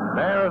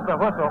 There's the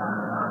whistle.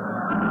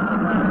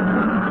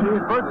 He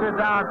puts it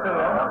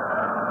downfield.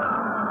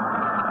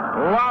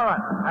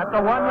 Lawrence at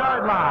the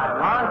 1-yard line.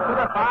 Lawrence to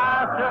the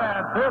 5,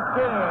 10,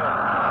 15.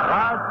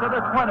 Lawrence to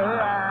the 20,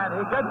 and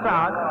he gets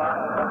out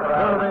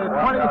to the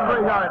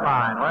 23-yard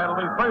line, where it'll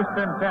be 1st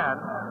and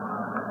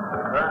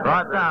 10.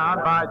 Brought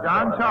down by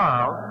John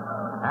Charles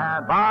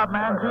and Bob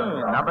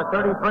Mangine, number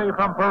 33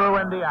 from Peru,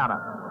 Indiana.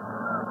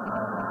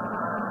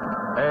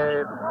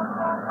 A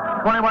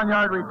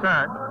 21-yard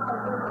return.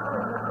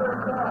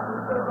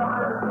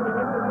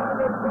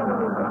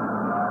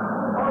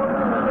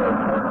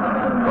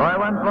 Roy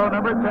Winslow,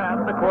 number 10,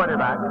 the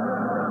quarterback.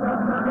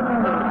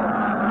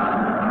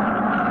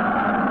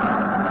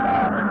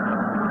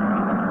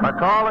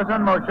 McCall is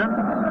in motion.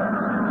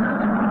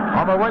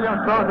 Homer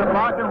Williams throws it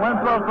blocked, and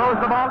Winslow throws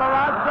the ball to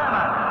Rod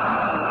Simmons.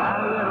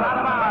 And he is out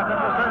of bounds at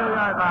the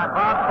 30-yard line.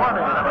 Bob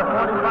 20, number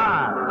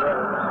 45.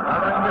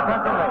 Covering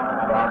defensively.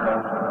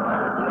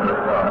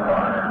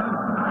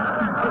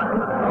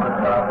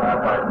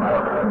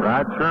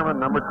 Rod Sherman,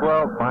 number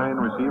 12, fine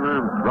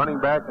receiver, running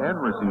back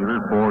and receiver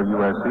for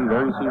USC.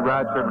 There you see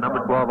Rod Sherman, number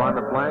 12, on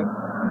the flank.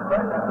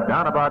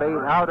 Down about 8,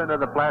 out into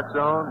the flat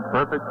zone.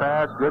 Perfect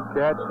pass, good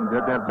catch. He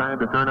didn't have time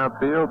to turn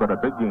upfield, but a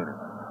big gainer.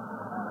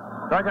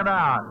 Second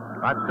down.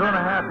 About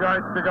 2.5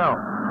 yards to go.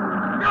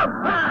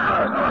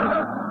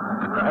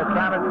 This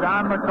time it's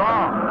Don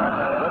McCall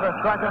with a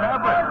second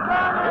effort.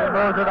 He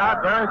moves it out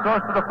very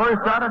close to the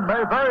first down and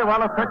may very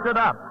well have picked it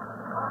up.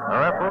 The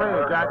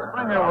referee, Jack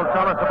Springer, will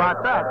tell us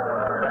about that.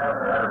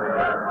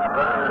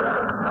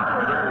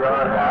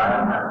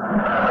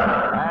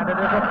 And it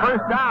is a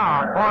first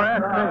down for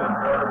SC.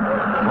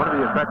 One of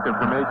the effective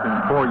formations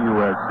for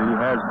USC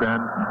has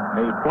been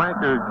a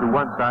flanker to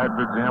one side,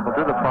 for example,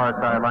 to the far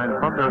sideline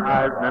from their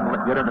eye, and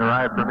then get in their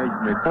eye formation.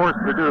 They force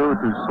Purdue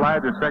to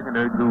slide their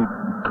secondary to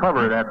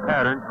cover that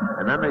pattern,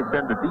 and then they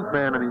send the deep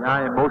man in the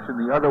eye in motion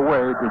the other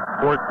way to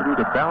force Purdue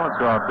to balance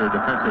off their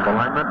defensive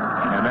alignment,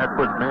 and that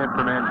puts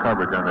man-for-man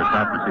coverage on their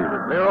top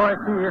receiver. Leroy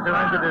Keys, who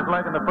injured his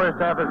leg in the first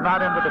half, is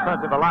not in the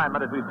defensive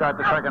alignment as we start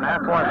the second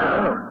half for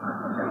Purdue.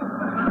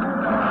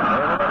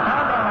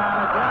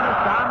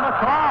 It's Don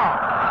McCall.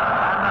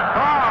 And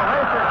McCall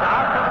races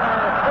out to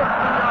the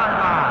 50-yard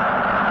line.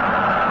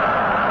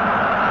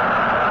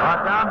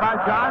 Brought down by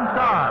John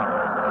Charles.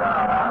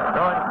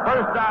 Going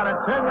first down and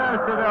 10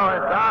 yards to go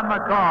as Don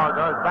McCall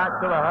goes back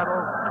to the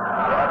huddle.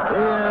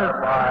 He is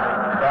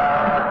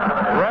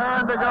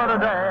raring to go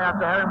today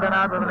after having been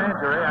out with an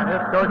injury, and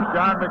his coach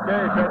John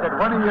McKay said that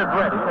when he is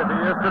ready, as he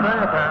is today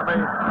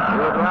apparently, he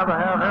would rather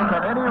have him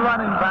than any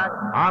running back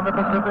on the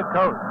Pacific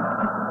Coast.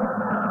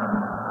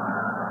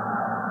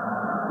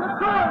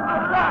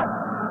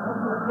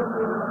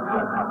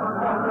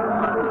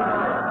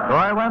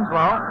 Roy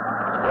Winslow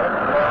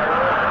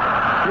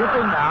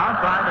keeping now,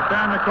 trying to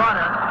turn the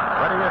corner.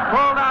 But he is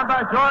pulled down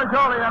by George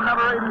Olean,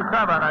 number 87,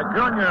 a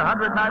junior,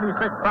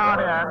 196-pound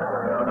end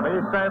from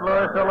East St.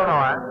 Louis,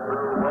 Illinois.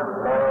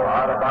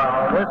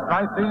 This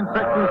 1967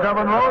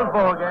 Rose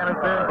Bowl game is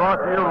being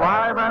brought to you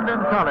live and in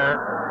color,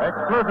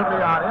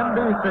 exclusively on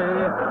NBC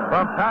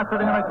from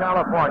Pasadena,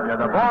 California.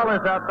 The ball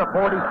is at the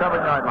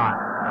 47-yard line.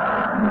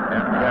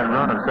 And he had a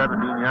run of 17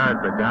 yards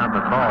by Don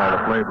McCall the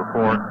play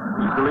before.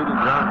 He's the leading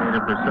ground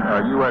gainer for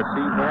USC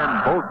and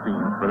both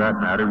teams, for that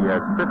matter. He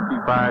has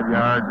 55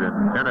 yards in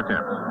 10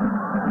 attempts.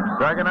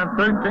 Second and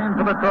 13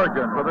 for the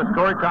Trojans, with the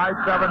score tied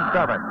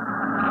 7-7.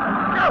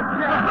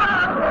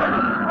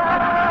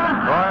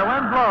 Troy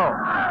Winslow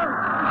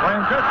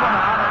swings this one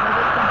out, and it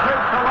is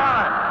complete to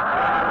Lawrence.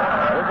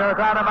 He goes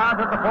out of bounds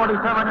at the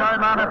 47-yard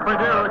line at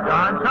Purdue.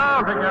 John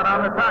Charles again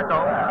on the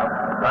tackle.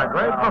 A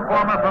great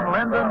performer from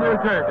Linden, New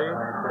Jersey,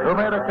 who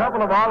made a couple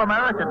of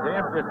All-American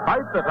teams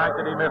despite the fact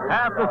that he missed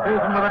half the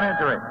season with an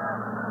injury.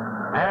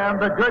 And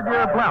the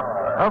Goodyear blimp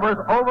hovers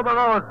over the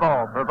Rose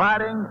Bowl,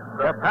 providing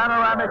the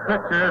panoramic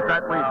pictures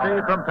that we see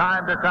from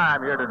time to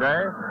time here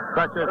today,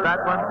 such as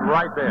that one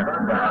right there.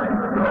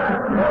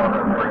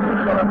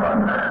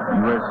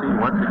 USC,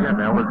 once again,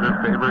 that was their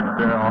favorite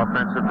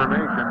offensive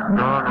formation.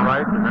 Strong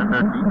right, and then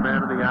their deep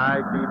man of the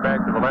eye, deep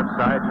back to the left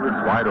side. He was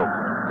wide open.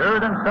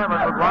 3rd and 7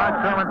 with Rod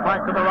Sherman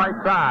flanked to the right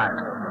side.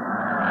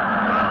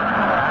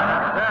 And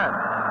instead,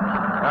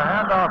 a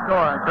handoff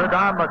going to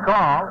Don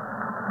McCall,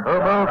 who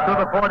moves to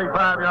the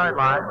 45-yard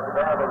line.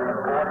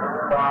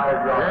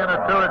 Gain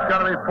of 2, it's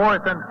going to be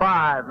 4th and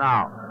 5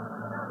 now.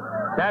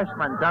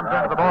 Cashman comes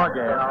into the ball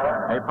game.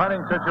 A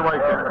punting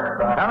situation.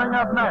 Coming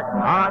up next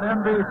on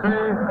NBC,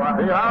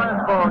 the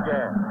Orange Bowl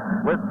game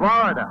with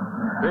Florida,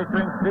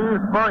 featuring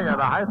Steve Spurrier,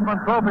 the Heisman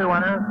Trophy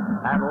winner,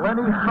 and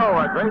Lenny Snow,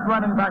 a great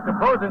running back,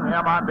 opposing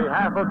him on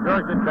behalf of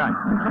Georgia Tech.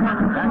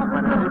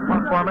 Cashman in deep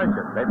punt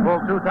formation. They pull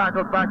 2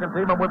 tackles back and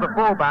team him with the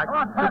fullback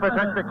to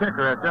protect the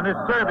kicker. It's in his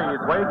service,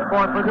 waits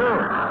for Purdue.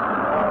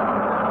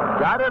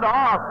 Got it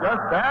off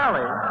just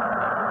barely.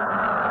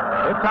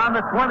 It's on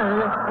the 20.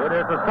 It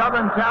is a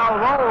Southern Cal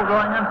roll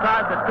going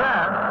inside the 10,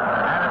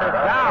 and it is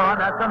down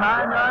at the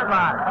 9-yard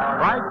line.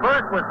 Wright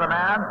Burke was the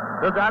man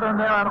who got in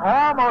there and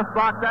almost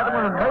blocked that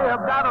one and may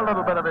have got a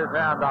little bit of his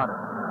hand on it.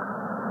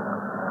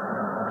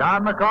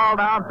 Don McCall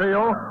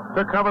downfield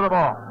to cover the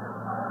ball.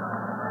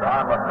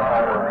 Don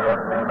McCall was the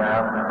SC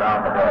man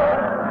down the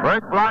ball.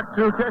 Burke blocked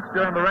 2 kicks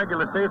during the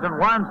regular season,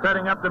 one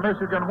setting up the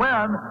Michigan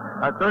win.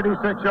 A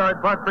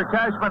 36-yard punt for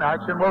Cashman.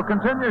 Action will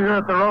continue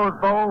here at the Rose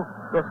Bowl.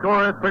 The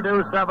score is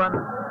Purdue 7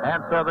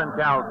 and Southern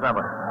Cal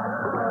 7.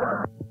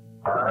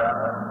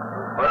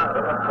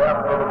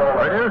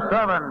 Purdue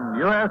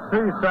 7, USC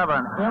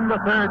 7 in the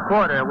 3rd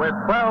quarter with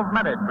 12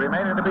 minutes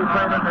remaining to be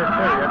played in this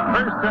period.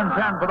 1st and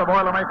 10 for the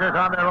Boilermakers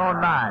on their own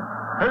 9.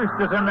 Hurst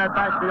is in that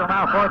backfield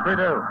now for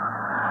Purdue.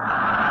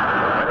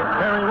 But it's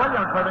Terry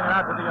Williams moving it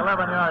out to the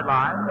 11-yard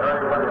line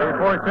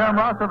before Tim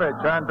Rosovich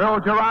and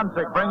Bill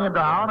Jurancic bring him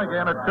down.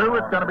 Again at 2,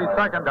 it's going to be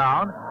 2nd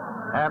down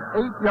and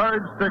 8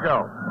 yards to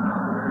go.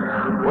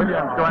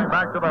 Williams going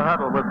back to the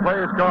huddle with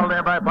plays called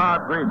there by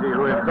Bob Griese,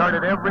 who has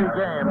started every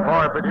game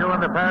for Purdue in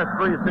the past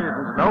 3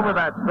 seasons. And over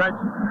that stretch,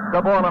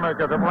 the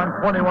Boilermakers have won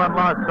 21,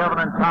 lost 7,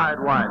 and tied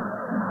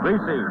 1.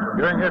 Griese,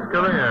 during his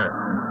career,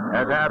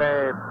 has had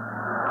a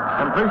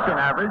completion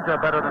average of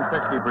better than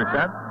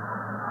 60%.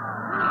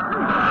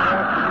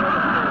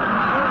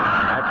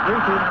 That's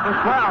Griese, number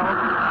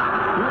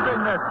 12,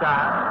 keeping this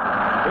time.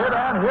 Hit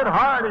and hit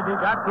hard as he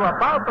got to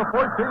about the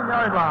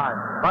 14-yard line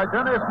by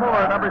Dennis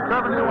Moore, number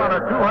 71, a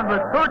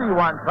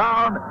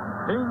 231-pound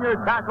senior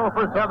tackle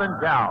for Southern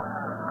Cal.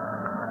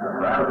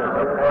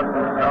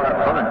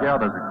 Southern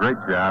Cal does a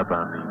great job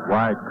on the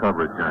wide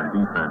coverage on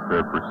defense.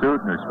 Their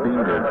pursuit and their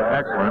speed is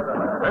excellent.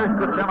 Hurst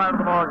would come out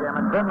of the ballgame,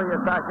 and Finley is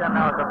back in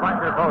now at the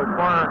flanker post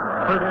for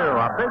Purdue.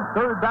 A big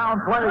 3rd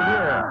down play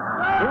here.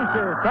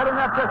 Griese setting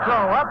up the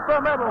throw, up the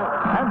middle,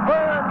 and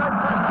Byrne makes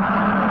the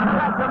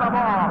catch on the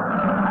ball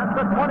at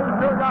the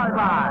 22-yard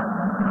line.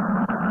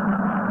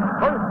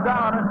 1st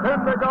down and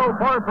 10 to go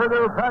for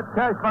Purdue. Pat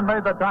Cashman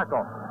made the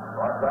tackle.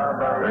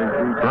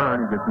 J.C.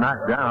 Byrne gets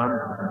knocked down.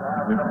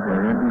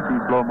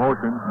 NBC slow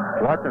motion.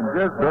 Watch him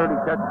just barely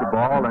catch the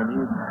ball, and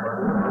he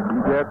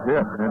gets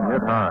hit and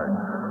hit hard.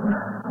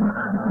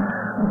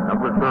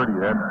 Number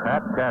 30, that's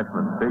Pat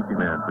Cashman, safety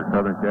man for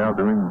Southern Cal,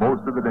 doing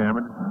most of the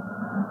damage,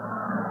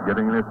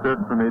 getting an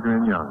assist from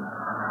Adrian Young.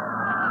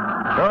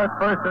 So it's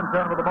 1st and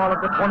 10 with the ball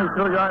at the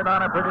 22-yard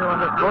line of Purdue, and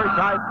the score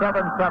tied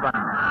 7-7.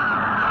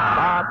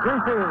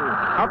 Griese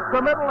up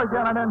the middle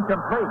again and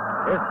incomplete.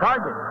 His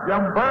target,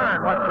 Jim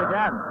Byrne, once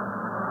again.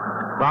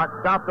 Clock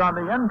stopped on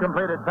the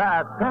incompleted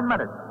pass. 10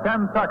 minutes,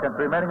 10 seconds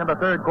remaining in the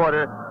 3rd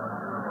quarter.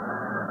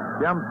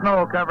 Jim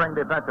Snow covering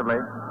defensively.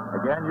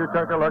 Again, you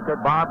took a look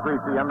at Bob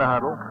Griese in the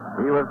huddle.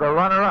 He was the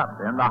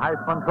runner-up in the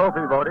Heisman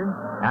Trophy voting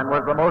and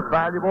was the most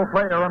valuable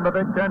player in the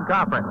Big Ten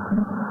Conference.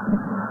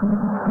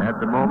 At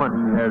the moment,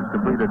 he has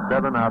completed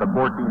 7 out of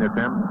 14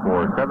 attempts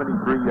for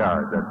 73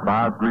 yards. That's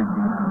Bob Griese,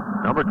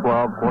 number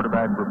 12,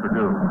 quarterback for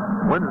Purdue.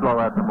 Winslow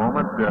at the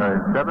moment, 7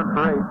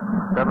 for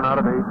 8, 7 out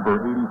of 8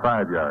 for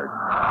 85 yards.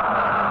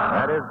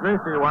 That is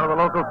Griese, one of the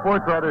local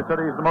sports writers, said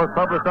he's the most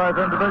publicized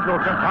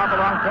individual since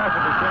Hopalong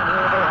Cassidy came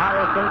here at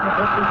Ohio State in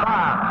 55.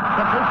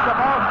 Completes the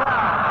ball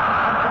down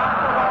and drops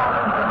the ball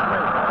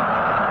incomplete.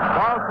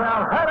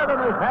 Ballsell had it in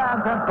his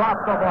hands and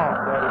dropped the ball.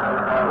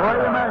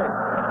 William A.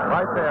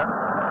 right there.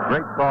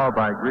 Great call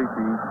by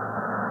Griese.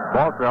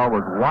 Ballsell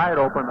was wide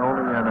open,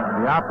 only in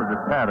the opposite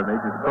pattern. They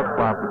just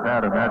flip-flopped the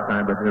pattern that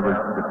time, but it was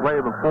the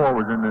play before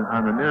was on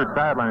the near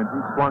sidelines.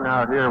 He swung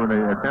out here when they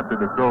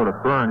attempted to throw to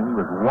Byrne. He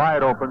was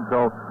wide open,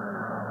 so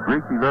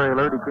Griese, very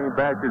alert, he came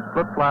back, just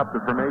flip-flopped the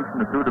formation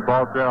and threw the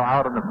Ballsell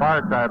out on the far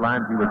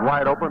sideline. He was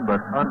wide open,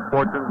 but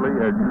unfortunately,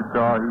 as you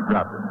saw, he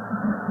dropped it.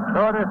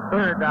 So it is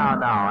third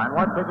down now, and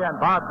once again,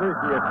 Bob Griese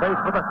is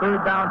faced with a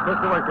third down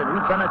situation.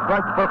 He's been a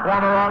clutch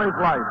performer all his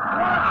life.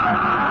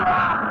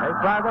 They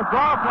try the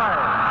draw play.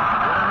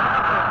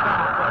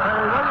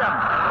 Terry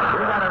Williams.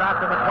 He got it out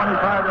to the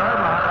 25-yard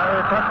line.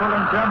 Larry Purcell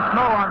and Jim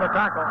Snow on the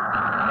tackle.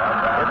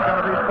 It's going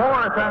to be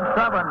 4th and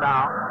 7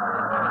 now.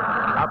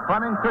 A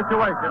punting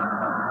situation.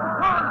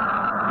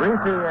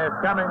 Griese is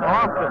coming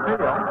off the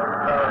field.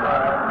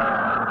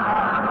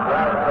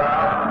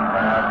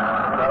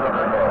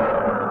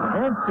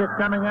 Inch is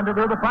coming in to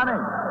do the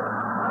punting.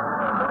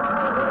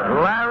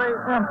 Larry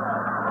Inch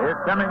is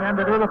coming in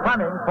to do the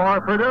punting for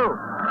Purdue.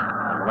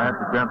 Last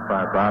attempt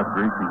by Bob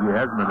Griese. He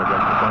hasn't been the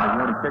best of punting.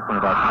 He only kicked one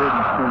about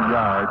 32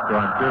 yards, so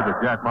I'm sure that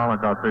Jack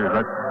Mollenkoff figures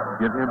let's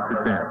give him the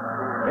chance.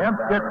 Imp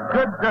gets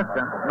good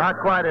distance, not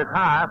quite as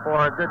high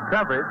for good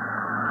coverage.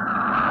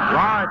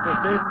 Lawrence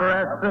received for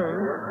SC.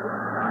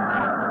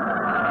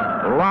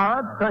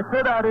 Lawrence takes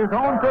it at his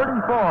own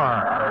 34.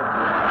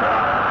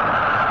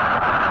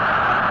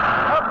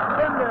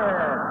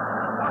 Upended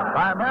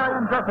by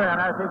Marion Griffin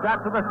as he got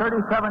to the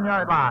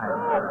 37-yard line.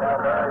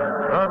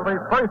 It'll be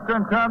 1st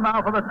and 10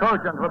 now for the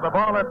Trojans with the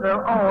ball at their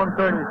own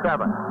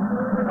 37.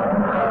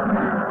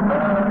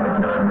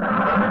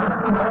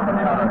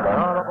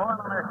 So the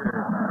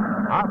Boilermakers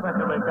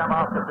offensively come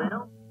off the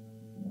field.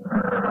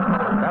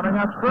 Coming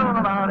up soon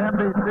on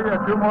NBC are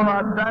 2 more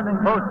outstanding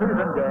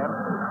postseason games.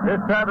 This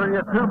Saturday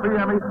at 2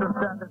 p.m. Eastern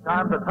Standard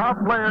Time, the top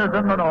players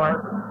in the North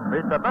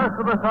meet the best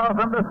of the South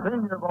in the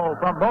Senior Bowl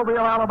from Mobile,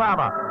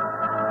 Alabama.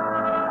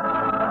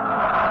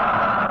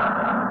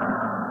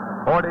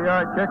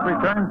 40-yard kick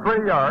returned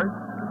 3 yards.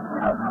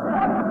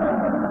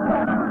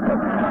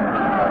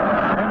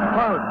 In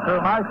close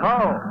to Mike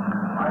Ho.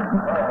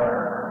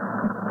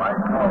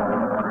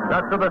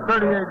 That's to the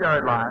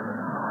 38-yard line.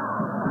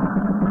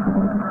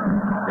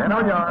 10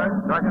 yards,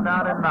 second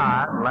down and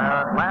 9.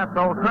 Lance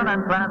Olson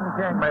and Clanton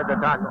King made the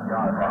tackle.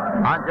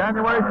 On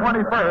January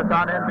 21st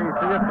on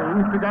NBC, it's the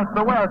East against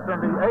the West in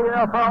the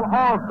AFL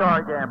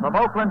All-Star Game from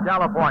Oakland,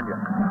 California.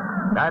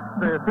 That's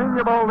the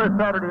Senior Bowl this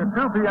Saturday at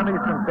 2 p.m.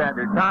 Eastern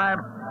Standard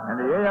Time, and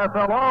the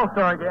AFL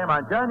All-Star Game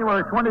on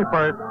January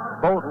 21st,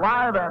 both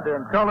live and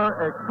in color,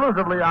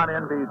 exclusively on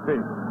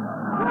NBC.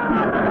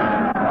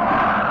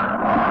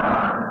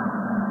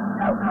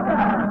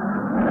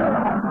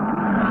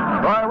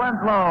 Roy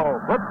Winslow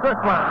puts this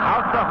one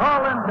out to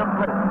Hull,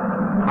 incomplete.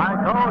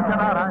 Michael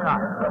cannot hang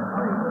on.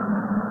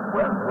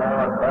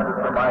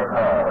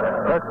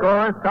 The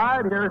score is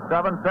tied here,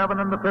 7-7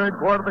 in the third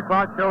quarter. The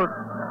clock shows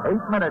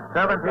 8 minutes,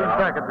 17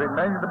 seconds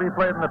remaining to be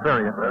played in the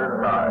period.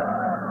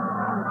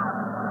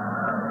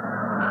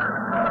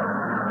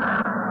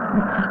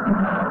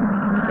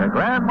 The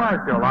Grand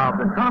Marshal of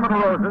the Tournament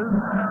of Roses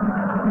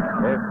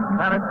is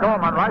Lieutenant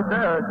Coleman. Right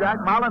there is Jack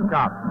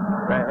Mollenkoff,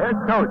 the head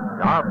coach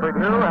of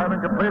Purdue,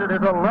 having completed his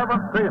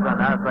 11th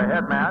season as the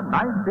head man.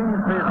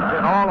 19 seasons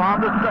in all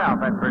on the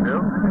staff at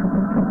Purdue.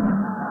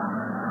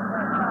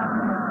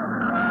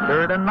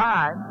 3rd and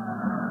 9.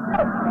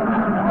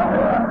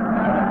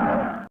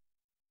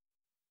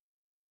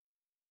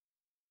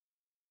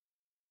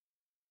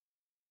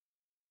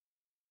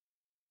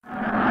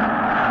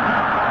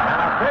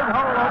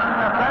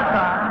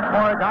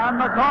 Don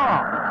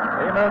McCall.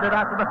 He moved it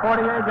up to the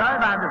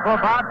 48-yard line before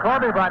Bob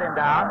Corby brought him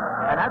down,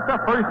 and that's a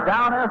first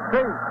down SC.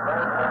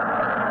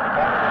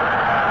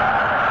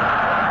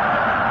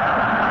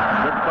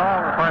 Good call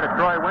on the part of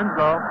Troy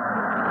Winslow.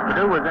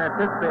 Purdue was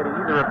anticipating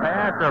either a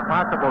pass or a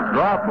possible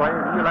draw play,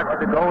 and he elected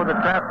to go with a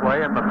trap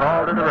play, and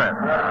McCall did the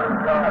rest.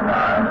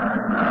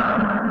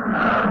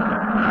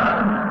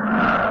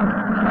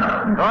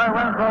 Troy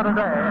Winslow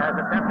today has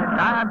attempted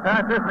 9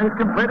 passes, and he's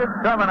completed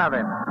 7 of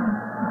them.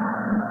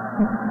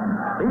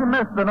 He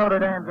missed the Notre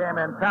Dame game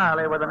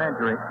entirely with an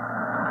injury.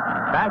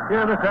 Back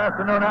here this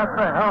afternoon at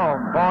the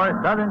helm for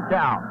Southern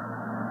Cal.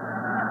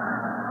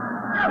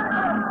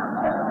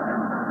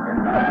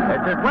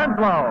 It is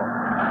Winslow.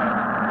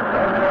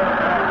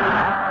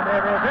 And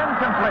it is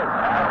incomplete.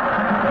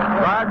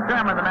 Rod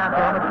Sherman, the man for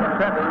whom it's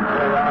intended.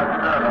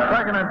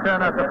 2nd and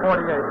 10 at the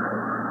 48.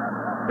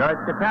 George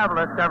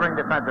Catavalis covering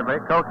defensively,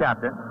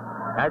 co-captain.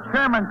 That's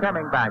Sherman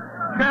coming back.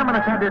 Sherman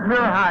attended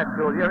Muir High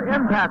School here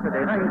in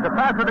Pasadena. He's a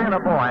Pasadena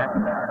boy.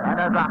 And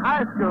as a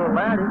high school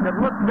lad, he could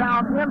look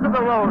down into the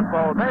Rose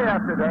Bowl day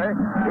after day.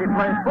 He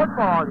played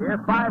football here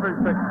 5 or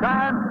 6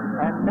 times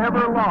and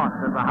never lost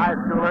as a high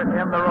schooler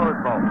in the Rose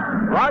Bowl.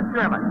 Rod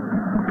Sherman.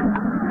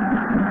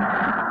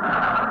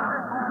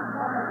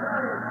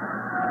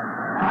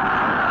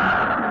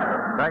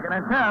 Second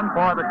and 10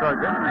 for the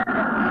Trojans.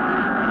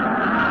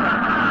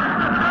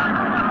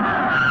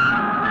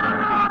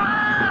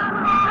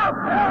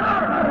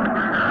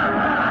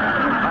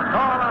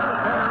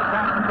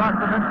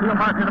 Midfield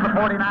marker number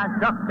 49,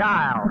 Chuck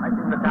Kyle,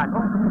 making the tackle.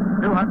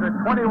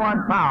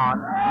 221-pound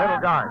middle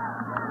guard.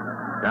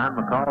 John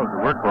McCall is the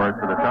workhorse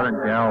for the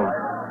Southern Cal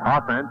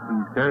offense.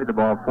 He's carried the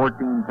ball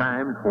 14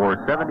 times for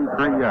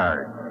 73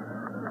 yards.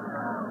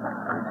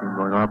 He's seen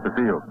going off the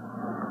field. We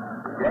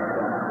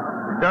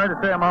started to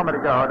say a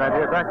moment ago that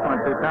His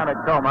Excellency Lieutenant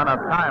Coleman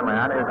of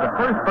Thailand is the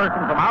first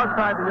person from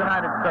outside the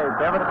United States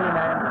ever to be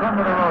named Son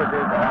of the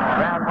Roses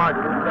Grand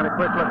Marshal. He's got a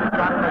quick look at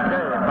Johnny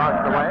McKay across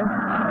the way.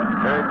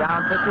 Third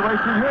down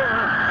situation here.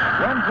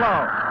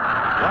 Winslow.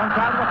 One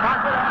side of the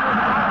pocket and the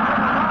ball.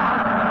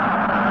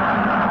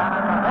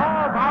 And the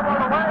ball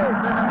bobbled away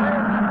to the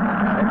lead.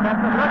 It's at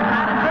the 39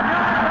 and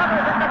Purdue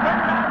recovers at the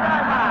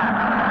 39-yard line.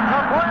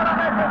 The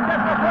Boilermakers get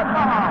the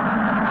football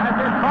as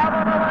it's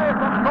bobbled away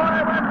from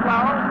Troy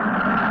Winslow.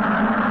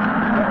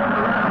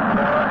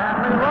 And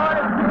Leroy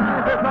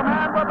Keys is the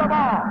man with the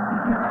ball.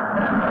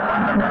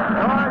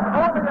 George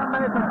Olean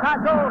made the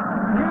tackle.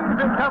 Keys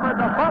recovered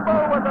the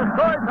fumble with the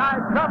score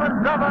tied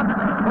 7-7.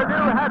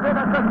 Purdue has it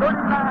at the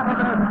 39 of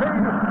their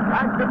speed.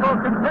 Action will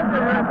continue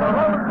here at the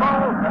Rose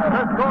Bowl.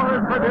 The score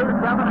is Purdue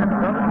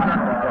 7-7.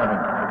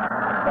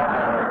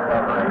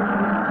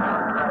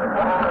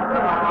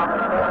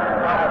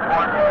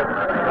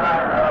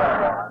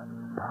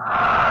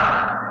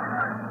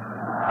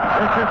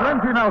 This is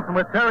Lindsey Nelson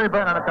with Terry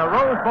Brennan at the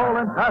Rose Bowl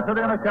in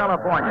Pasadena,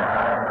 California.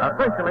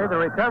 Officially, the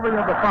recovery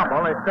of the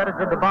fumble is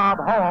credited to Bob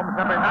Holmes,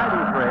 number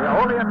 93.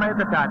 Olean made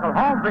the tackle.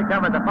 Holmes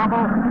recovered the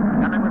fumble,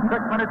 coming with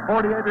 6 minutes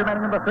 48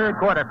 remaining in the third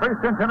quarter.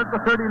 First and 10 at the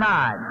 39.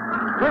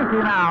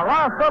 Griese now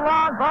lost the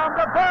long from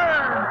the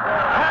Burns.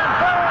 And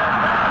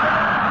Burns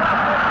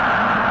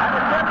and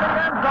it's in the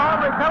end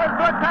zone. Recovered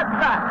for a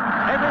touchback.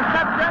 A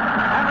reception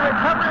and a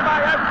recovery by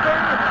SC.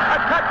 A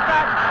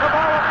touchback. The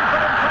ball will be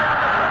put in play on the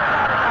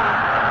 30-yard line.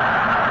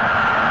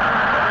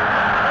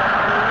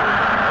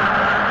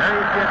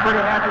 A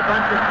pretty happy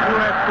bunch of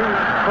USC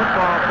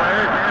football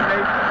players, and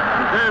they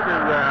deserve to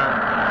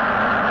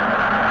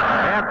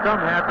have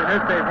some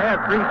happiness. They've had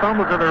 3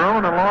 fumbles of their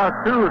own and lost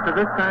 2, so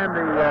this time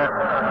the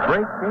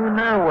break came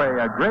their way.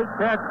 A great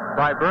catch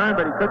by Byrne,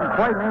 but he couldn't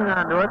quite hang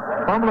on to it.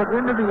 Fumbled it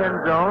into the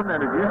end zone,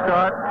 and as you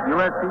saw it,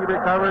 USC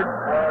recovered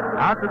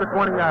out to the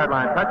 20-yard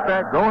line.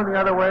 Touchback going the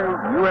other way,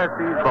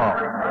 USC's ball.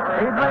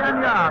 Adrian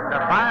Young, the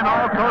fine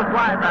all-coast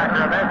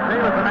linebacker of SC,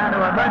 was the man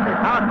who eventually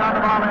pounced on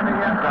the ball in the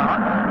end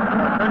zone.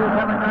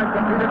 37-yard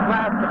completed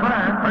pass to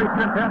Byrne. First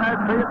and 10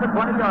 SC at the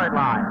 20-yard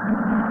line.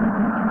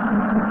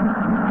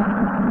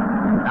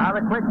 Now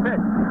the quick pitch.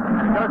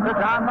 It goes to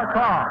John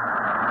McCall.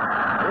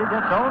 He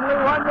gets only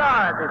 1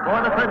 yard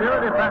before the Purdue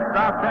defense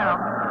drops him.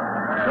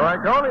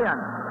 George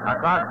Olean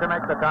across to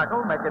make the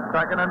tackle. Make it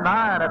 2nd and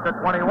 9 at the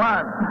 21.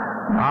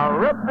 A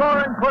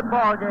rip-roaring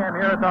football game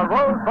here at the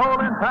Rose Bowl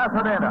in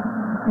Pasadena.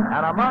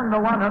 And among the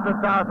 100,000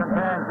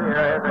 fans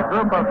here is a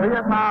group of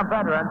Vietnam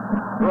veterans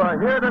who are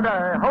here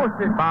today,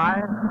 hosted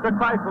by the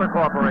Chrysler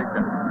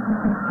Corporation.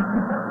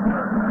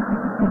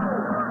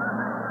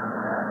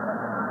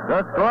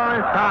 The score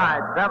is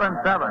tied,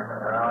 7-7.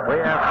 We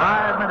have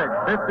 5 minutes,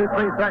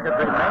 53 seconds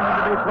remaining to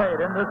be played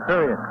in this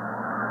period.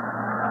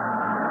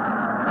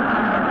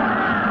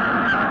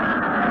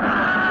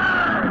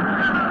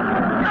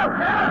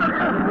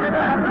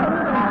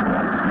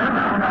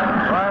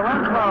 Roy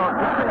Winslow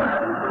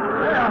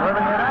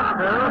moving it up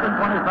to the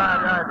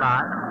 25-yard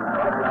line.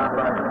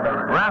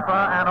 Rafa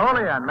and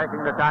Olean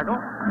making the tackle.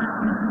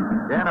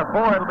 Gain of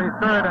 4, it'll be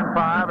 3rd and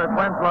 5 as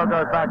Winslow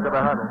goes back to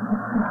the huddle.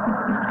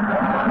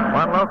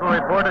 One local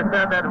reporter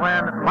said that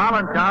when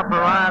Mollenkopf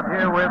arrived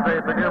here with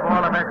the Purdue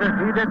Boilermakers,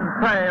 he didn't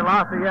say,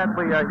 Lafayette,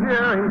 we are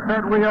here. He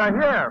said, we are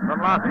here from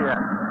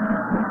Lafayette,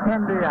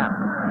 Indiana.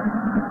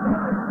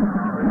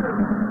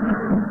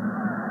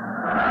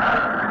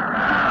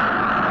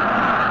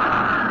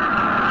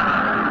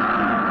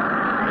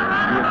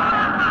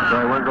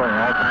 Troy Winslow,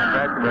 all-time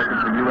passing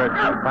record for USC,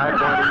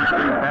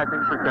 5.83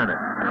 passing percentage.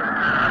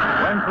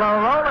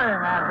 Winslow rolling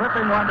and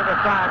whipping one to the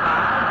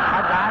sideline. A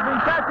diving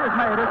catch is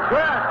made. It's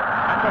good.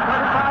 At the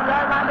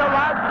 35-yard line to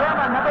Rod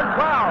Sherman, number 12.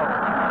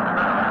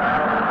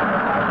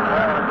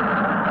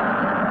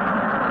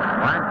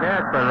 Fine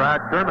catch by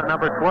Rod Sherman,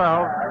 number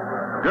 12.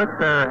 Good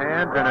pair of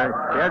hands, and he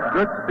has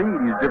good speed.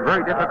 He's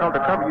very difficult to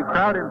cover. You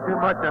crowd him too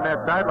much on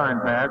that sideline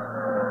pass,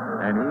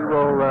 and he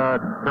will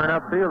turn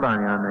upfield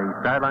on you on the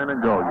sideline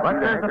and go. But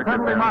there's a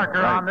penalty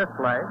marker on this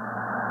play.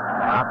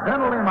 A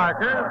penalty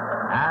marker,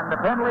 and the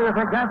penalty is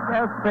against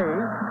SC.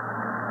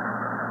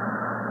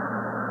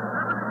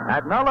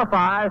 That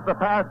nullifies the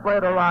pass play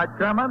to Rod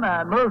Sherman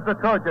and moves the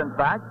Trojans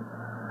back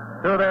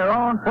to their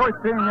own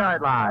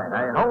 14-yard line.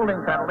 A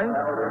holding penalty.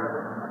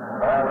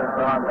 Ball is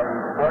on the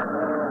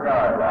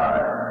 14-yard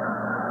line.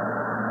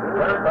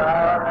 Third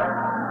down.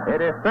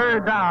 It is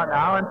 3rd down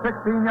now and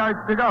 16 yards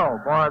to go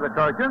for the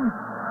Trojans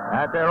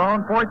at their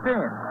own 14.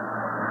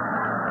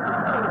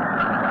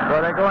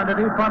 So they go into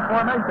deep front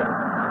formation.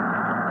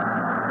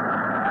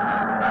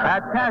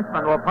 Pat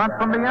Cashman will punt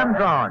from the end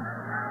zone.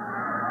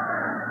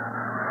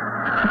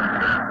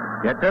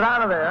 Gets it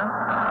out of there.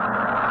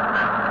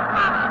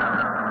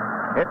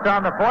 Hits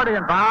on the 40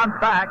 and bounds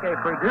back. A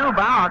Purdue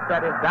bounce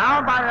that is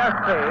down by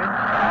SC.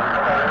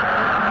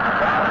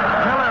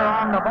 Miller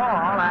on the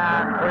ball,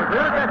 and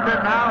Purdue gets it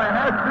now in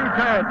SC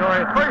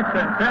territory. 1st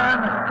and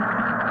 10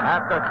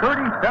 at the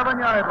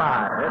 37-yard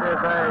line. It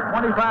is a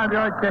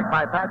 25-yard kick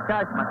by Pat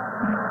Cashman.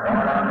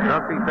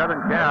 Don't see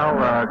Southern Cal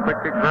quick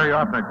kick very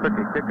often. A quick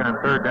kick on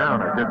 3rd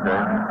down, I should say.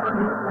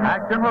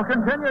 Action will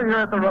continue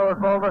here at the Rose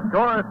Bowl. The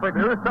score is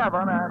Purdue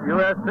 7 and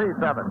USC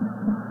 7.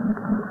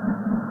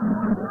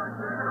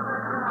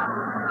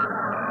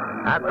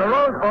 At the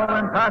Rose Bowl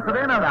in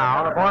Pasadena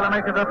now, the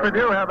Boilermakers of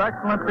Purdue have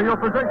excellent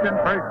field position.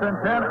 1st and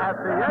 10 at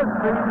the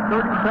SC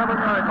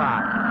 37-yard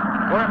line.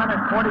 4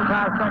 minutes,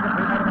 45 seconds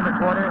remaining in the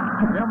quarter.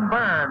 Jim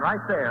Byrne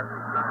right there.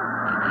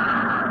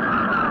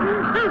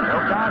 No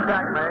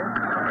contact made.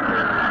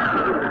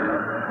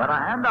 But a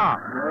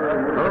handoff.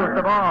 Moves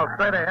the ball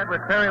straight ahead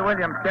with Terry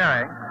Williams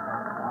carrying.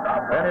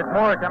 Then it's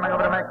Moore coming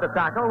over to make the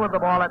tackle with the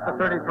ball at the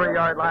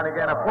 33-yard line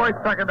again. A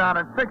 4th second down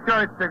and 6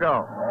 yards to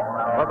go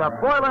for the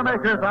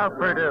Boilermakers of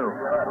Purdue.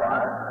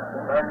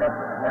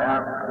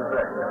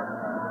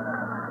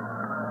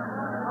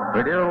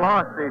 Purdue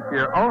lost this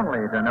year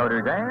only to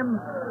Notre Dame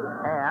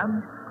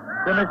and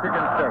to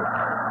Michigan State.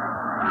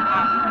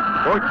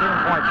 14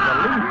 points, the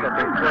least that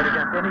they scored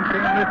against any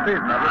team this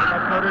season, other than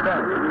that's Notre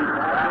Dame.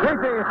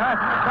 Griese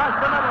passes across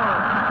the middle,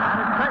 and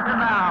it's taken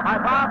now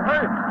by Bob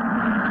Hurst.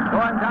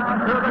 Going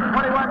down to the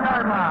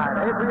 21-yard line.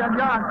 Adrian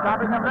Young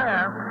stopping him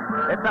there.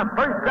 It's a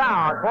 1st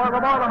down for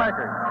the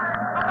Boilermakers.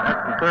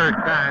 That's the 3rd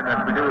time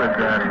that Purdue has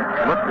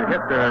looked to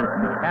hit their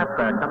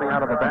halfback coming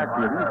out of the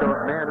backfield. He's the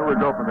man who was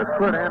open. The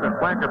split end and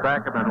flanker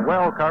back have been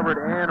well covered,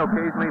 and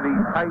occasionally the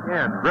tight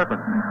end,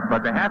 Griffin.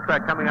 But the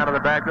halfback coming out of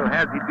the backfield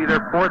he'd be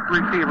their 4th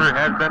receiver,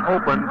 has been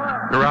open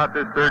throughout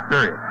this 3rd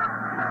period.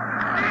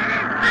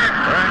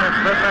 Byrne is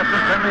split left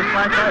and Finley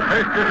flanked by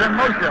Hurst is in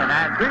motion,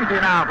 and Griese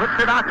now flips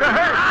it out to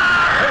Hurst.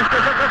 Hurst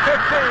is at the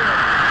 15,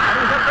 and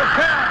he's at the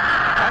 10.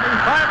 And he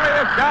finally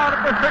is down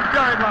at the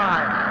 6-yard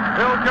line.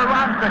 Bill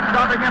Jaronczyk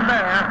stopping him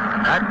there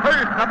at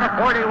Hurst on the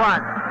 41.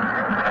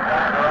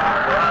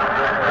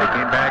 They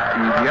came back to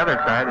the other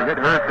side. They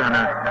hit Hurst on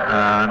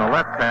a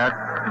left pass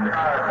in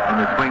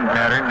the swing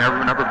pattern.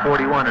 Number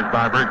 41 is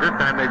Bob Hurst. This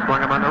time they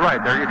swung him on the right.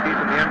 There you see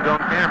from the end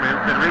zone camera.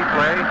 Instant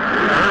replay.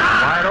 Hurst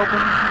wide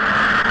open.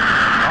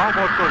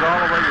 Almost goes all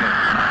the way in.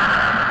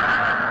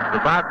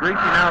 For Bob Griese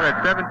now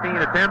at 17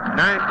 attempts, 9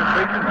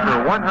 completions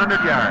for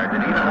 100 yards,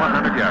 and even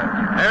 100 yards.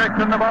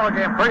 Eric's in the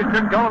ballgame. 1st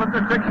and goal at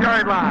the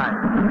 6-yard line.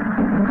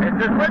 It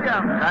is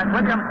Williams, and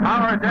Williams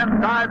powers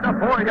inside the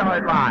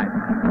 4-yard line.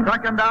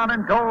 2nd down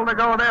and goal to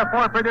go there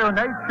for Purdue.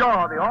 Nate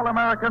Shaw, the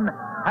All-American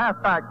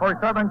halfback for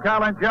Southern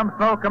Cal, and Jim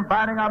Snow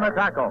combining on the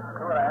tackle.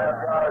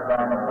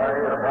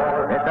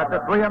 It's at the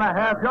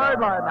 3.5-yard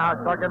line now.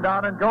 2nd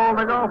down and goal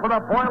to go for the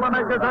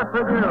Boilermakers at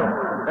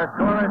Purdue. The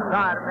score is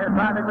tied, and they're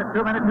tied with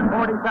 2 minutes and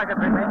 40 seconds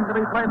remaining to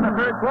be played in the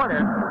 3rd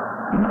quarter.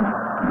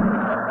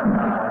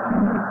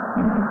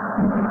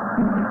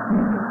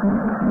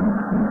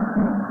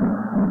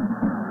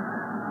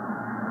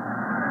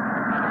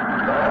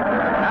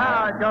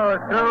 Now it goes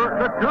to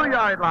the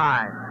 2-yard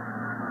line.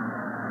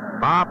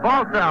 Bob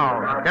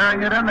Baltzell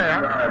carrying it in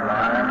there.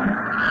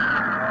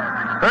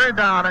 3rd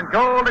down and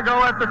goal to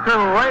go at the 2.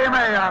 Ray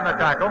May on the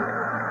tackle.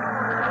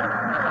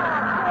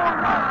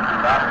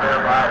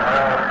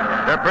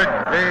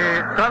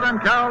 The Southern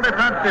Cal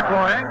defense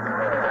deploying.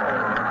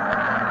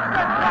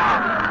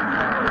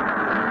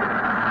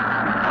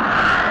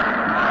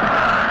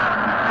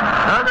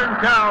 Southern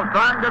Cal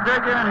trying to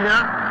dig in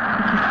here.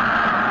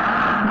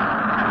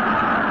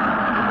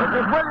 This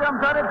is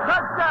Williams, and it's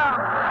touchdown.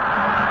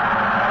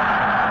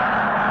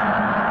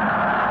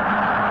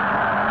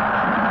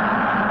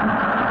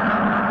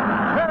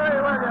 Terry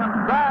Williams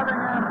driving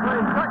in for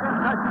his 2nd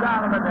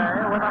touchdown of the day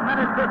with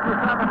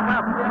 1:57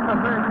 left in the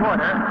 3rd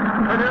quarter.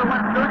 Purdue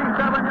went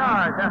 37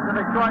 yards after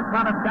the short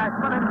punt of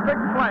Cashman in 6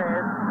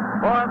 plays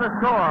for the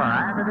score.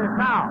 And it is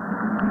now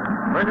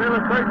Purdue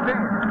is 13.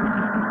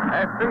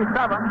 SC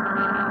 7.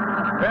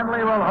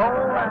 Finley will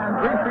hold and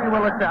Griese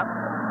will accept.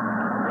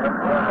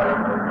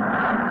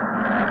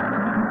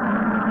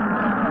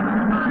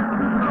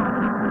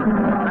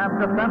 Snap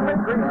to Finley.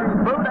 Griese's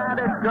boot, and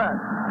it's good.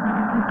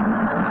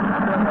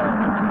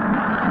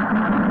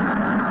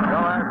 So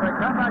as they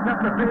come back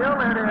up the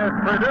field, it is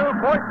Purdue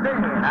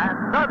 14 and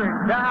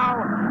Southern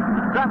Cal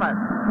 7.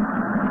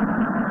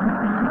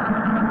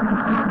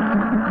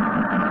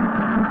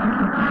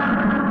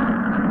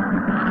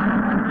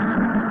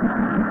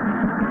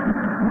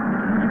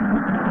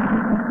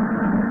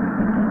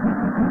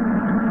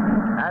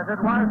 As it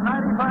was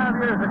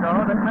 95 years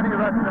ago that many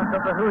residents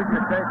of the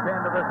Hoosier State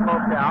came to this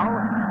locale,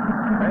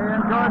 they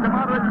enjoyed the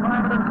moderate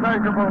climate and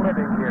pleasurable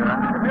living here, and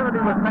the community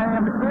was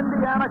named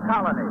Indiana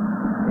Colony.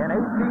 In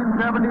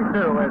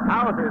 1872, as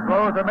houses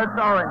rose amidst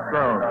orange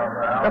groves.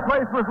 The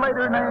place was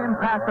later named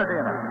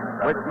Pasadena,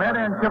 which meant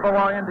in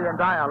Chippewa Indian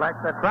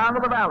dialect the crown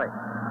of the valley.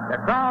 The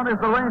crown is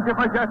the range of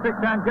majestic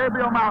San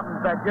Gabriel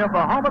Mountains that give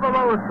the home of the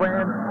Rose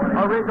Queen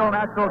a regal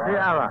natural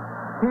tiara.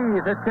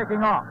 Keys is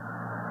kicking off.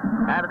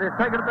 And it is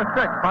taken at the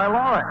 6 by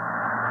Lawrence.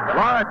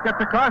 Lawrence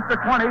gets across the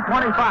 20,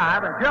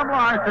 25, and Jim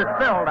Lawrence is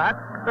filled at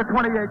the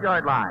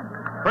 28-yard line.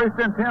 First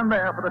and 10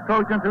 there for the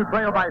Trojans, who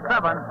trail by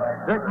 7.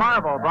 Dick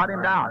Marvel brought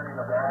him down.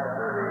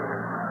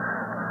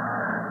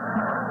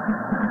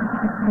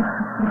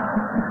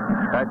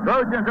 The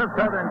Trojans of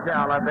Southern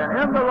Cal have been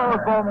in the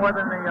Rose Bowl more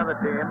than any other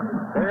team.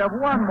 They have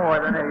won more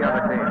than any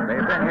other team.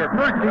 They've been here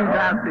 13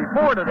 times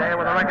before today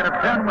with a record of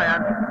 10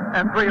 wins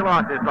and 3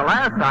 losses. The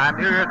last time,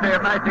 New Year's Day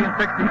of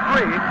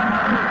 1963,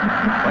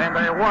 when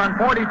they won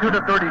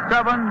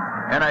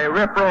 42-37 in a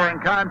rip-roaring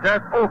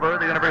contest over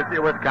the University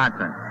of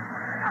Wisconsin.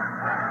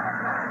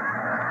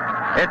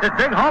 It's a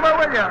big Homer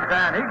Williams,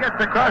 and he gets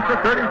across the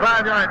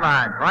 35-yard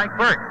line. Frank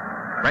Burke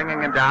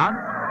bringing him down.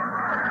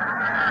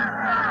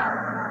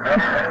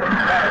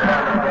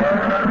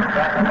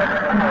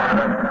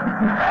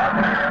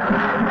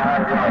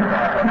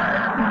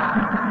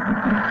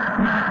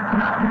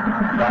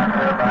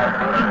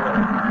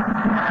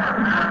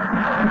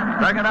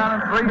 Second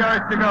down and 3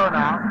 yards to go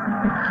now.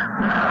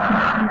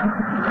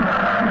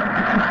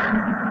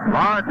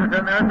 Lawrence is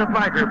in there at the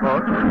flanker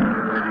post.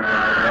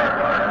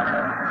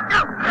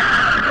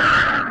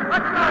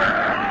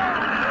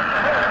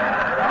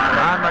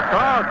 Don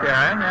McCall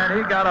carrying, and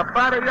he got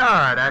about a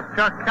yard. That's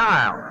Chuck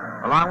Kyle,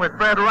 along with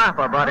Fred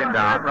Raffa, brought him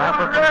down.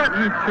 Raffa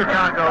from East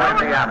Chicago,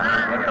 Indiana.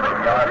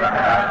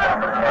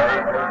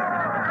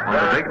 Well,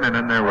 the big man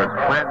in there was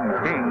Clanton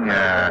King,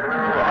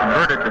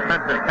 converted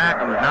defensive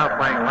tackle, who's now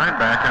playing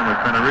linebacker, and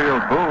has been a real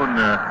boon.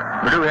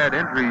 Purdue had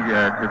injury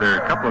to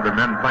a couple of their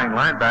men playing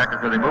linebacker,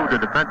 so they moved to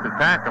defensive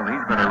tackle.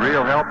 He's been a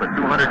real help at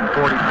 240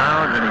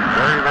 pounds, and he's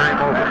very, very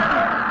mobile.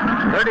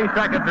 30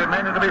 seconds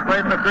remaining to be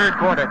played in the third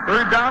quarter.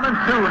 Third down and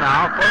 2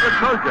 now for the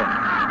Trojans.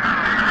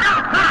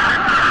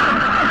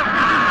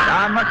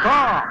 Don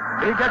McCall,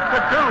 he gets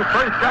the 2.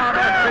 First down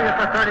and 3 at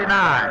the 39.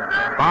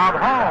 Bob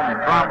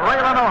Holmes from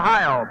Raylan,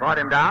 Ohio, brought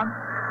him down.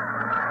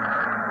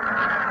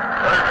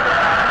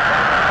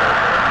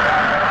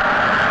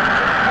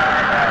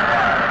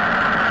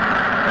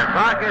 The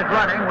clock is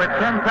running with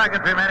 10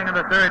 seconds remaining in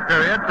the third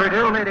period.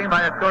 Purdue leading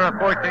by a score of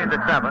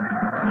 14-7.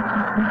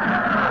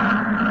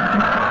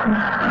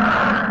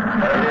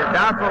 It is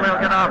doubtful he'll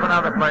get off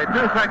another play. 2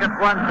 seconds,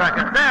 1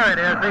 second. There it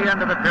is, the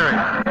end of the period.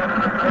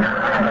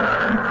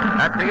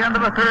 At the end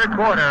of the third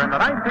quarter in the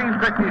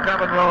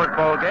 1967 Rose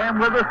Bowl game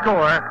with the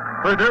score,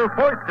 Purdue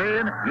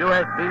 14,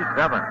 USC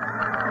 7.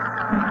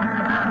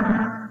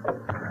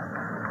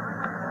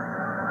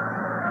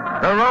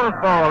 The Rose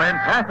Bowl in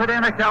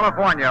Pasadena,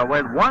 California,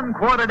 with 1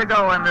 quarter to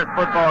go in this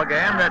football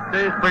game that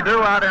sees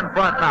Purdue out in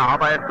front now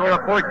by a score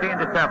of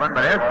 14-7,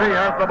 but SC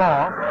has the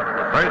ball.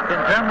 First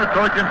and 10, the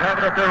Trojans have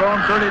it at their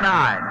own 39.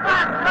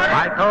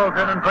 Mike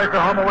Holton and place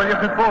of Homer Williams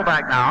at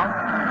fullback now.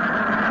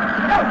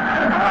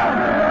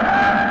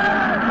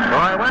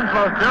 Troy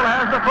Winslow still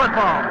has the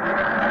football.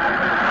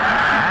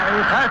 And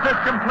he passes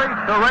complete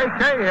to Ray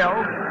Cahill.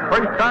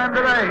 First time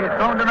today, he's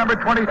thrown to number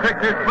 26.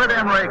 It's split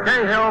in Ray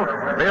Cahill.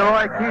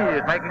 Leroy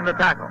Keys making the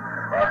tackle.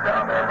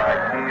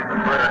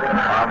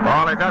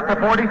 Ball is at the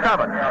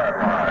 47.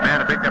 Man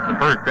who picked up the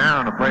first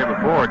down the play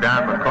before,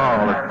 Don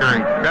McCall, has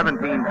carried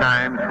 17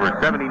 times for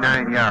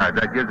 79 yards.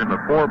 That gives him a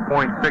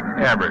 4.6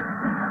 average.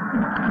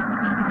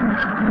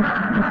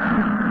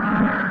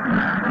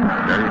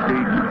 There you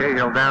see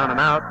Cahill down and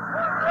out.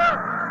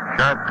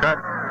 Sharp cut.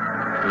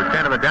 It was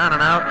kind of a down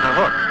and out and a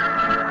hook.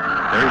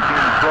 There you see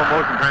him in slow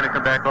motion trying to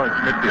come back out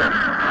to midfield.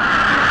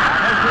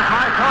 And this is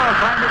Mike Hall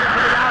trying to get to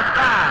the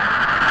outside.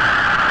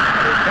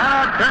 He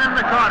cannot turn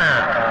the corner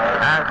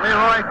as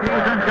Leroy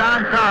Keys and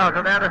John Charles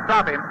are there to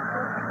stop him.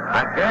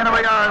 A gain of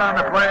a yard on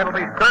the play. It'll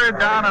be third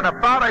down and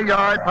about a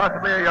yard,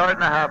 possibly a yard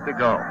and a half to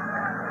go.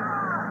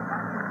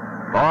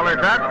 Ball is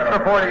at the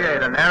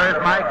 48, and there is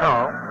Mike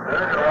Hall.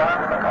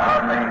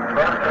 On the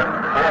first and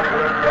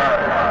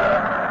 48-yard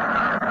line.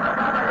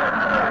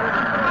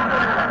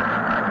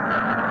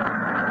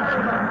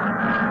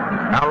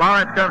 Now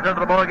Lawrence comes into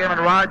the ball game, and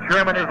Rod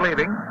Sherman is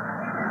leaving.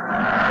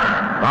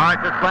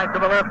 Lawrence is flanked to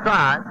the left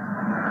side.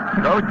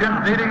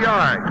 Trojans need a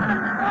yard.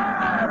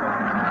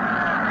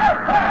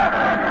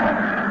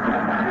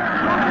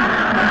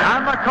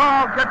 And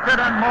McCall gets it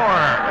and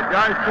more. With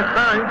yards to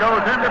spare, he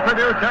goes into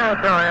Purdue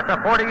territory at the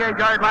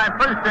 48-yard line.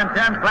 First and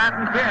 10,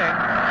 Clanton King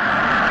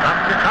from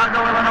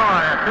Chicago,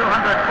 Illinois. A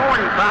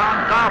 240-pound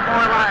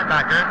sophomore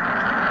linebacker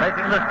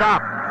making the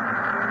stop.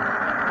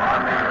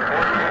 On the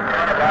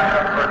 48-yard line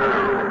of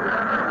Purdue.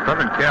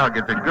 Southern Cal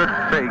gets a good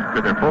fake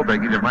to their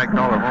fullback, either Mike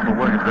Hall or Homer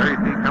Williams. There you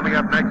see, coming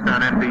up next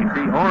on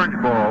NBC,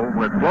 Orange Bowl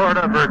with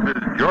Florida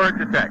versus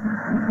Georgia Tech.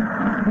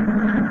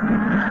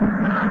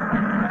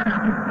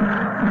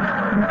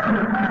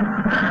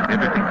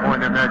 Interesting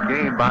point in that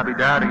game, Bobby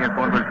Dowd against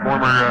one of his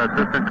former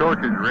assistant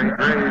coaches, Ray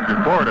Graves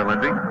of Florida,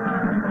 Lindsey.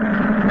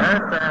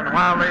 Yes, and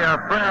while they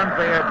are friends,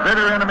 they are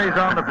bitter enemies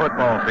on the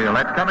football field.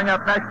 That's coming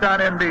up next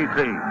on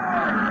NBC.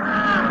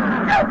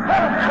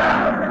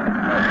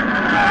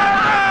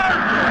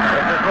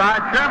 This is Here's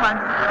Rod Sherman.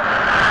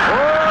 Oh,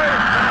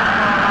 he's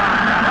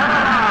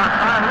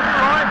by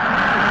Leroy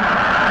Keys,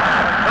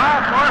 a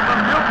sophomore from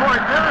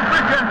Newport News,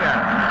 Virginia.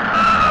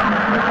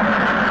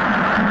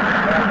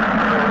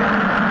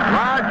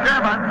 Rod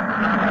Sherman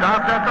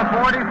stopped at the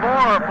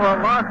 44 for a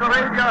loss of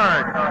 8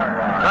 yards.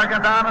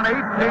 Second down and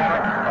 18.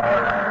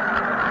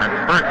 That's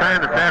the first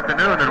time this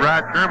afternoon that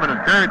Rod Sherman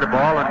has carried the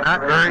ball and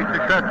not very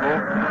successful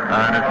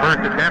in his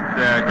first attempt.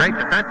 Great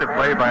defensive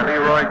play by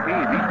Leroy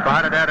Keys. He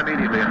spotted that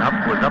immediately and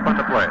was up on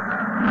the play.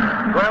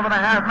 12 and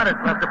a half minutes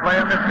left to play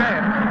in this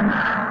game.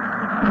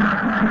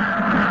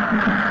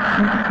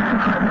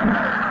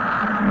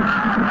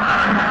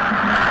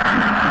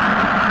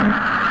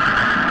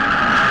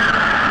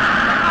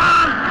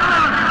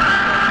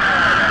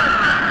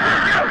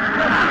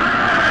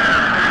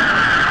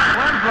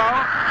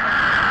 Winslow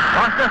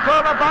wants to throw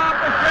the ball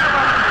to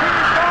Sherman.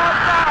 Keys goes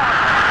down.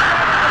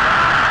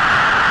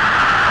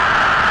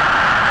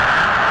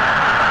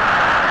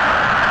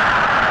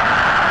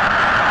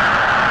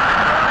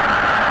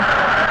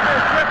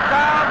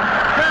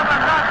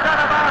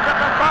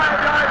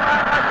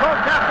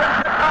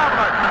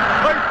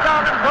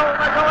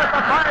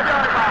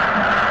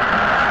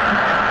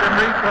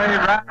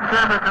 Rod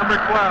Sherman, number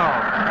 12.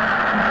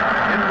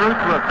 En route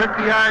to a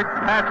 50-yard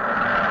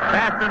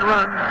pass and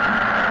run.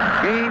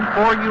 Gain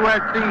for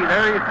USC.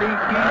 There you see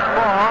Keys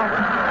fall.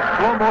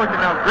 Slow motion.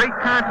 Now, great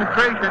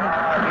concentration.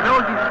 He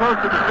knows he's close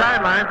to the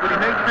sidelines, but he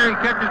makes sure he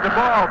catches the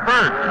ball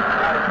first.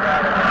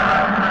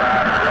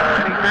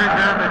 Then he turns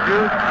down the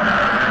juice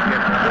and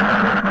gets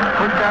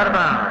pushed out of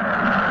bounds.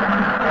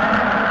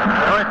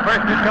 So it's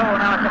first and goal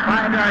now at the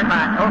 5-yard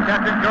line.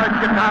 Co-captain George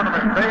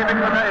Katanovic saving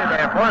the day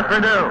there for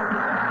Purdue.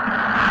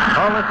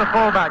 Oh, it's the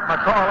fullback,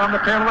 McCall on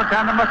the tail of the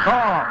tandem.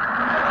 McCall.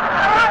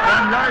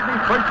 1 yard, he's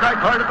pushed back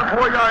hard at the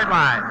 4-yard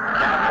line.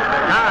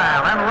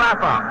 Kyle and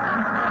Rappa.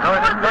 So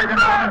it's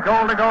second down and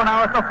goal to go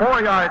now at the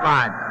 4-yard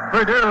line.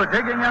 Purdue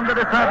digging into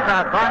defense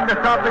now, trying to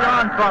stop the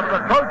onslaught of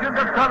the Trojans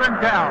of Southern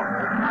Cal.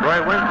 Roy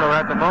Winslow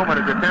at the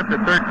moment has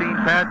attempted 13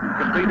 passes,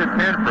 completed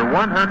 10 for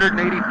 184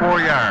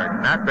 yards.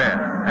 Not bad.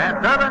 And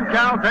Southern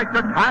Cal takes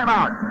a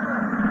timeout.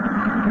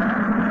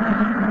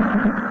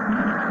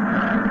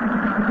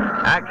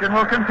 Action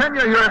will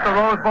continue here at the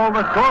Rose Bowl.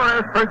 The score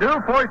is Purdue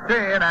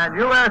 14 and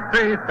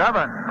USC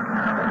 7.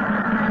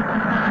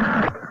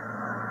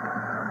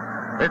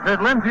 It's at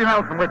Lindsey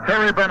Nelson with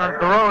Terry Bennett at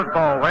the Rose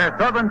Bowl, where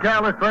Southern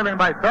Cal is trailing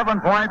by 7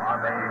 points.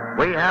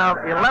 We have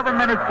 11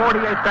 minutes,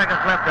 48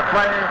 seconds left to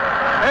play.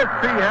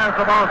 SC has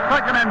the ball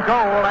second and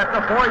goal at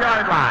the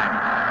 4-yard line.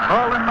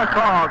 Colin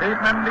McCall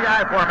deep in the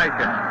I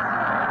formation.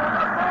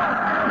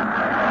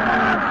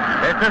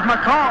 This is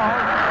McCall,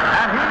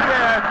 and he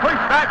is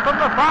pushed back from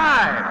the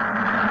 5.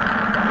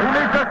 He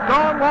leads a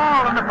stone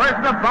wall in the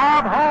person of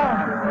Bob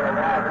Holmes.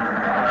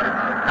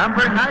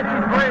 Number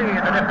 93,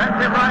 the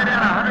defensive right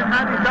end,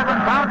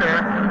 197-pounder.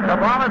 The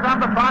ball is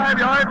on the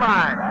 5-yard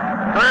line.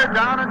 Third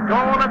down and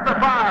goal at the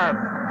 5.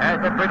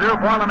 As the Purdue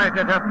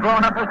Boilermakers have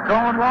thrown up a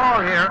stone wall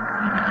here.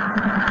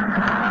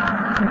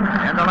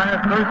 In the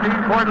last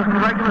 13 quarters of the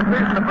regular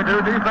season, the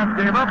Purdue defense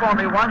gave up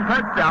only 1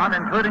 touchdown,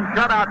 including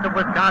shutouts of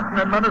Wisconsin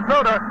and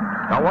Minnesota.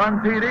 The 1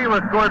 TD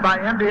was scored by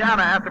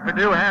Indiana after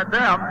Purdue had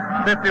them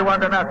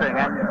 51-0.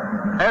 And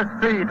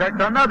SC takes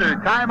another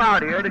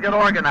timeout here to get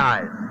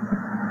organized.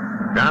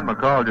 John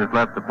McCall just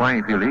left the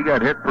playing field. He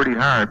got hit pretty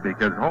hard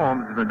because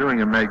Holmes has been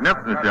doing a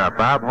magnificent job.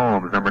 Bob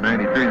Holmes, number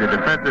 93, the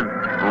defensive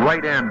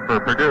right end for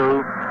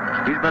Purdue.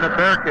 He's been a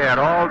Bearcat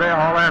all day,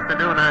 all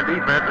afternoon on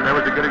defense, and that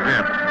was a good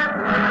example.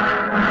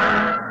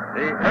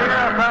 The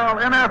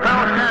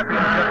AFL-NFL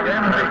Championship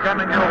game will be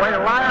coming your way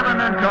live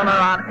and in color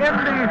on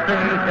NBC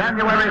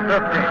January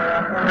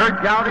 15th.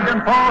 Kurt Gowdy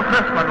and Paul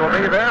Sisman will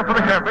be there for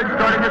the coverage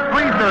starting at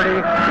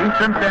 3:30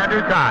 Eastern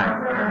Standard Time.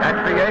 That's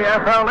the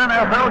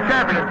AFL-NFL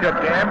Championship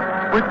game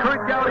with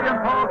Kurt Gowdy and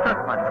Paul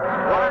Sisman.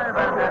 Live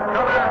and in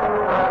color.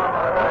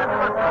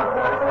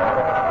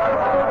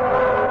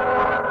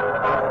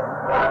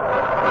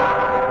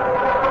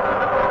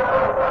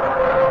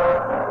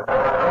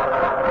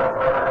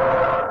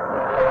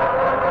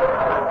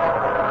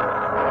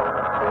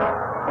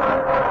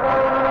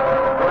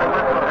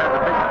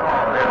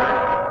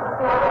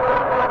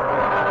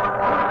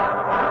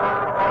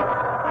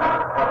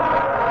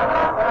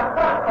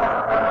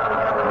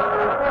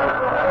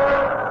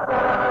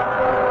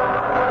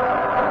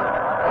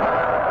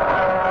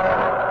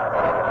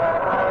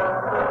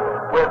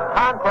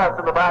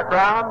 In the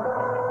background,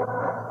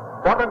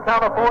 Southern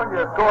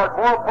California scored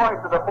more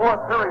points in the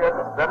fourth period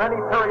than any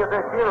period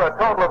this year, a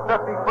total of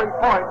 53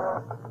 points.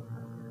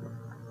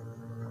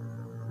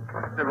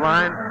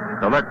 Line,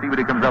 so let's see what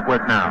he comes up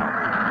with now.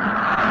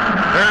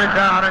 Third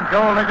down and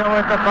goal to go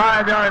at the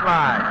 5-yard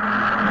line.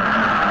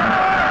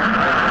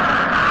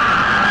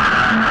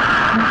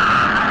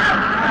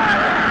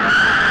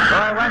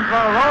 Roy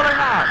Winslow rolling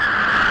out.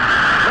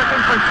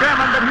 Looking for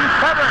Sherman, but he's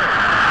covered.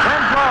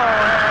 Winslow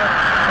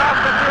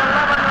stopped at the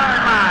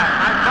 11-yard line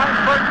by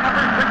Frankfurt,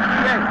 number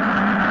 68.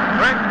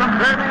 Brings from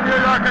Derby, New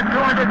York, a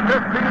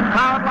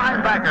 215-pound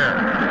linebacker.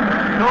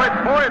 So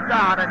it's fourth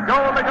down, and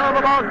goal to go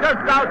the ball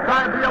just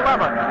outside the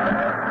 11.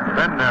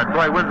 Been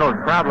Troy Winslow's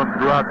problem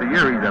throughout the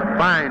year. He's a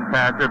fine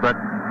passer, but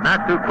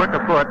not too quick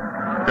a foot.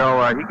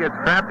 So he gets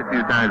trapped a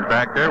few times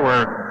back there,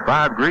 where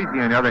Bob Griese,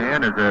 on the other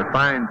hand, is a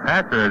fine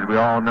passer, as we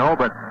all know,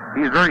 but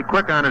he's very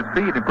quick on his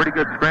feet, a pretty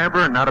good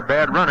scrambler, and not a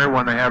bad runner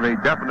when they have a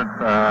definite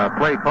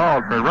play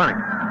called for running.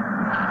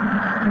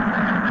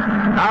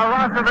 Now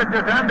Rosevich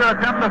is in to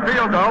attempt the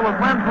field goal with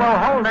Winslow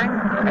holding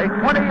a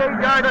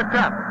 28-yard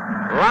attempt.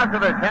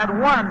 Rosevich had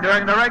one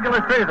during the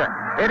regular season.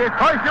 It is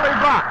partially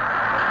blocked,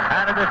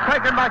 and it is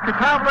taken by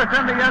Katavlis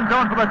in the end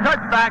zone for the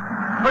touchback.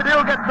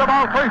 Purdue gets the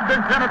ball first and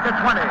 10 at the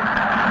 20.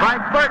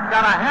 Frank Burke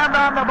got a hand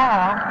on the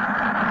ball.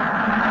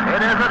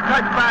 It is a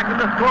touchback,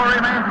 and the score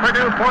remains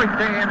Purdue 14,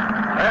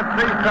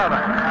 FC 7.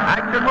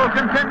 Action will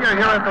continue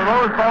here at the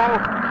Rose Bowl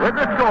with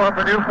the score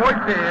Purdue 14,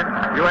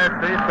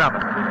 USC 7.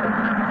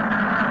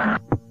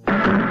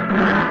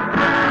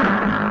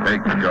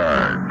 Take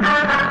charge.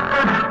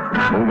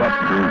 Move up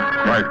to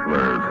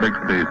Chrysler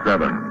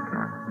 67.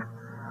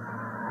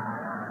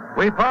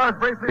 We pause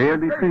briefly.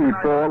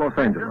 NBC for Los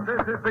Angeles.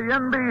 This is the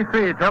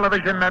NBC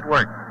television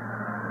network.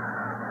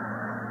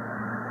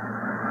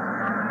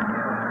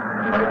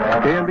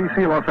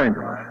 NBC Los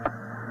Angeles.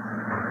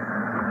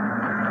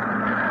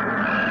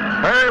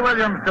 Perry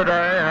Williams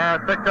today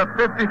has picked up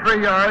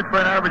 53 yards for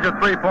an average of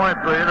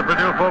 3.3. The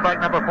Purdue fullback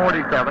number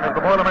 47 as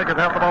the Boilermakers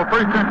have the ball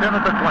first and 10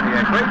 at the 20.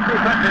 A great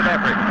defensive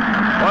effort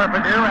for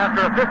Purdue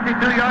after a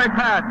 52-yard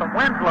pass from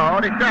Winslow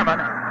to Sherman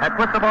had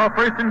put the ball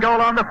first and goal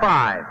on the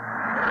 5.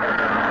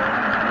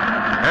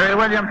 Perry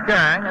Williams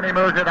carrying, and he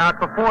moves it out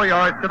for 4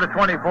 yards to the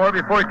 24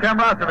 before Tim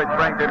Rosevich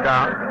brings him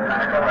down.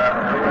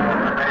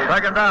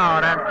 Second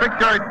down and 6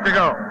 yards to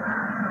go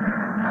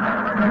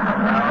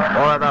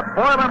for the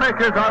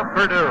Boilermakers of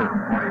Purdue.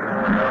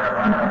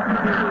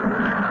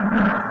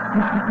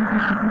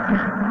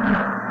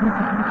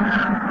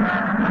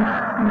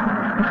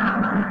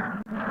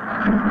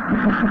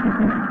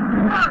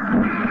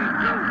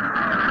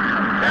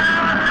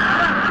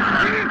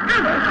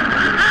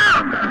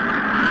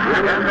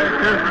 And they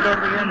choose to go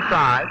to the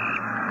inside.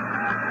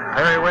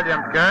 Perry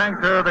Williams carrying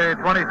to the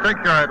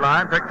 26-yard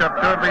line, picked up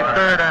to the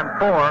 3rd and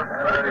 4.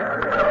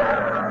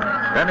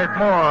 Dennis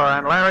Moore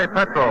and Larry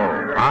Petrol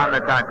on the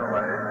tackle.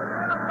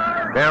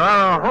 There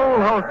are a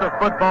whole host of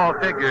football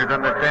figures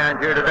in the stand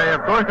here today,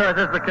 of course, as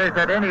is the case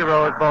at any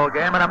Rose Bowl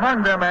game, and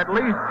among them at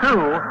least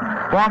 2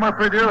 former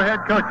Purdue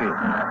head coaches,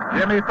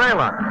 Jimmy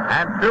Phelan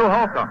and Stu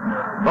Holcomb,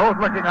 both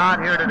looking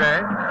on here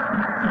today.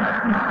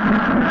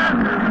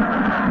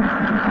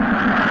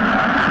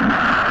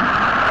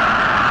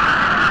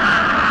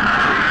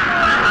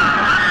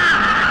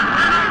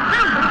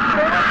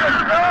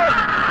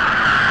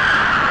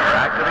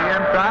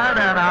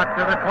 And out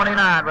to the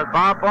 29 with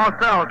Bob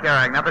Bossell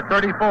carrying, number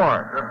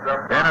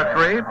 34. Then a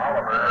 3.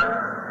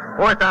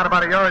 Fourth down,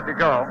 about a yard to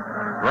go.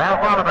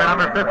 Ralph Oliver,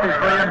 number 53,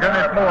 and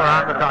Dennis Moore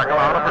on the tackle.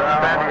 Oliver from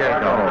San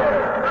Diego.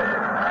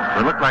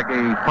 It looked like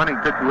a funny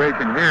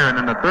situation here, and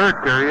in the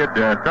third period,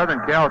 Southern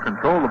Cal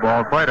controlled the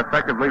ball quite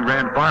effectively,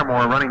 ran far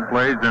more running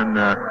plays than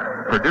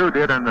Purdue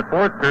did. In the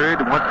fourth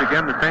period, once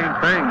again, the same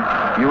thing.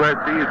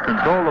 USC has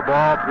controlled the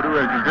ball. Purdue,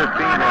 as you've just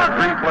seen, had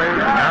 3 plays,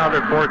 and now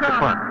they're forced to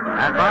punt.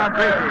 And Bob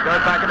Griese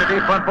goes back into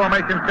deep punt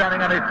formation, standing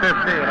on his 15.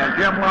 And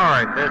Jim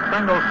Lawrence is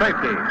single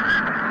safety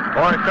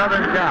for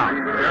Southern Cal.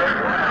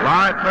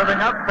 Lawrence moving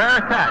up,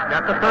 fair catch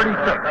at the 36.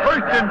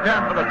 First and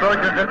 10 for the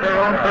Trojans at their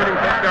own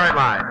 36-yard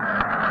line.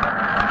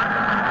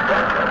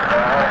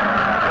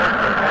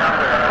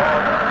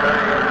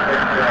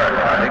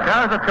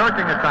 Because of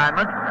coaching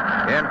assignments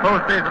in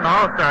postseason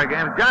All-Star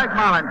games, Jack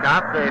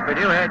Mollenkopf, the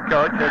Purdue head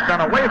coach, has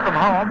gone away from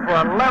home for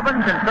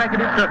 11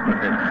 consecutive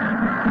Christmases.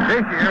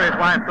 This year, his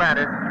wife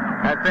Gladys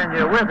has sent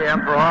you with him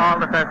for all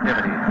the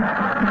festivities.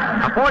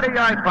 A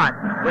 40-yard punt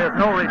with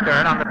no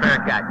return on the fair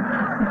catch.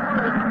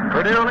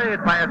 Purdue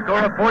leads by a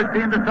score of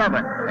 14-7.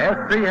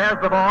 SC has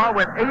the ball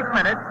with 8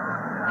 minutes,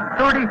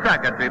 30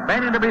 seconds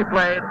remaining to be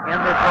played in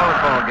this Rose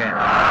Bowl game.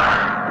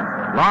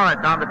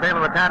 Lawrence on the tail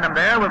of a tandem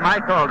there with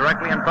Mike Hull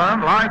directly in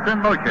front. Lawrence in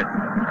motion.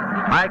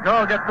 Mike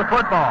Hull gets the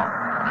football.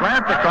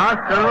 Slants across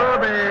to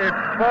the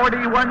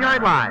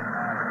 41-yard line.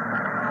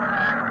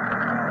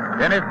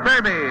 Dennis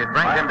Serby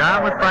brings him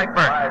down with Frank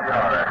Burke.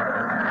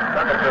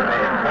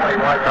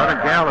 Southern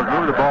Cal has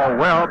moved the ball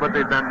well, but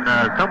they've been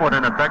somewhat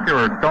ineffective,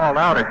 or stalled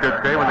out, I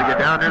should say, when they get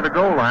down near the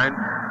goal line.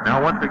 Now,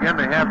 once again,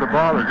 they have the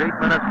ball. There's 8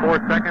 minutes, 4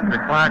 seconds.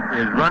 The clock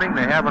is running.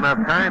 They have enough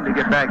time to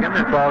get back in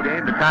this ball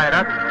game to tie it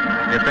up.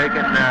 If they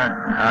can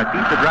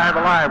keep the drive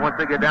alive once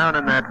they get down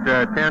in that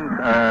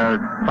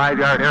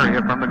 5-yard area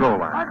from the goal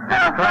line.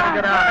 And trying to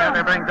get out, and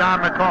they bring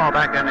Don McCall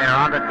back in there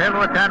on the tail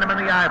of a tandem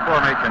in the I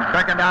formation.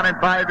 Second down and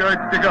 5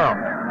 yards to go.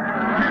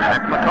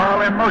 That's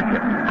McCall in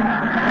motion.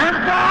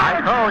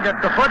 McCall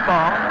gets the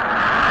football.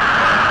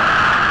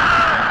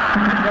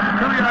 Gets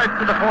 2 yards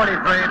to the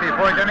 43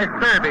 before Dennis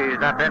Serby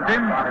is up in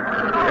him.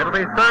 It'll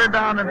be third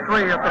down and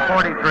 3 at the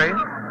 43.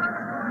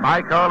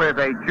 Michael is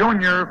a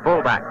junior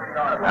fullback,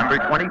 number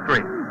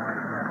 23.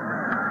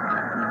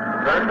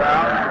 Third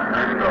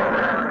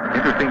down.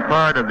 Interesting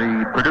part of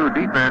the Purdue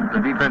defense, the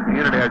defensive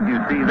unit, as you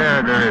see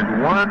there, there is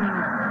one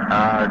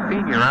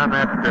senior on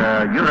that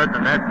unit,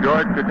 and that's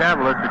George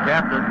Katavalis, the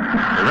captain.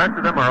 The rest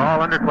of them are all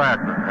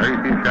underclassmen. There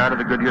you see a shot of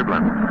the Goodyear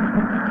blimp.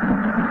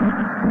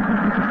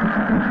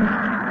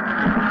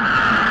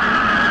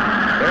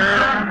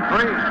 Third and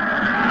 3.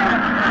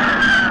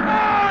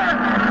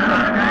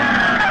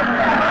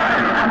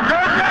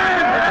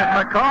 This is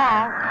McCall.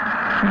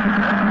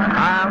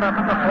 Piled up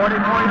at the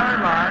 44-yard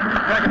line.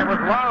 Second, it was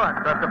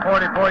Lawrence at the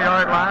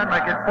 44-yard line.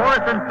 Make it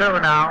 4th and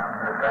 2 now.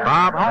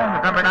 Bob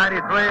Holmes, number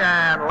 93,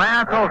 and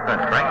Lance Olson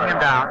bringing him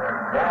down.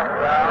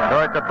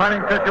 So it's a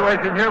punting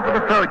situation here for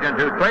the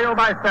Trojans, who trail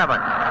by 7.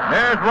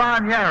 There's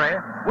Ron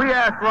Yary. We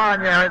asked Ron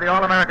Yary, the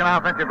All-American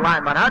offensive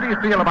lineman, how do you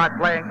feel about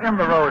playing in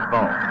the Rose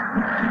Bowl?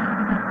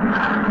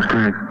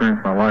 Great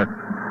experience in my life.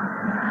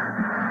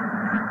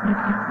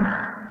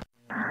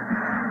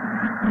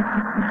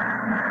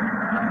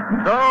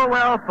 So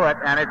well put,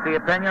 and it's the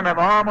opinion of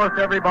almost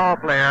every ball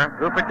player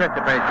who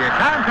participates here.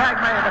 Contact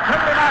made. The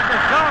penalty mark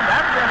is shown.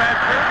 That's the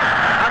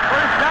a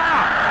first down.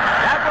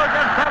 That will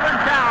give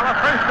Southern Cal a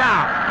first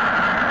down.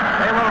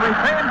 They will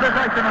retain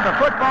possession of the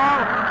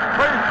football.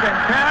 First and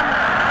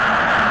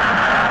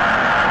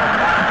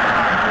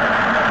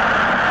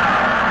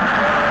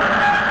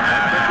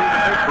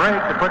 10.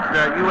 Break to put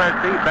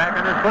USC back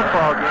in this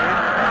football game.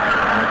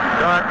 As you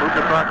saw it, moved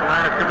across the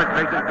line of scrimmage,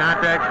 making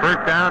contact.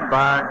 First down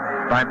by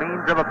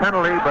means of a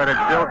penalty, but it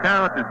still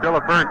counts. It's still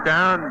a first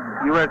down.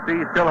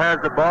 USC still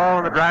has the ball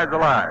and the drive's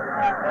alive.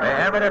 They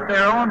have it at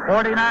their own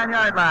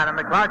 49-yard line, and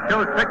the clock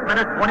shows 6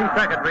 minutes, 20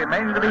 seconds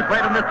remaining to be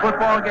played in this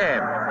football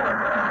game.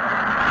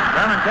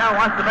 Southern Cal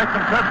wants to make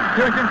some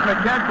substitutions, but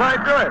can't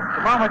quite do it. At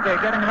the moment, they're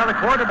getting another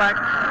quarterback,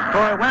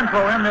 Troy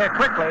Winslow, in there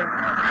quickly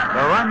to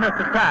run this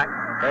attack.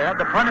 They have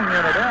the punting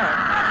unit in.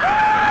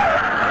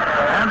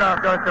 Handoff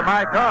goes to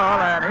Mike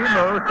Hall, and he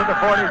moves to the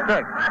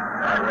 46.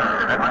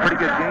 That's a pretty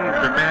good game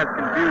for mass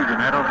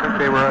confusion. I don't think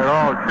they were at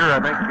all sure.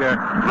 I think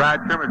Rod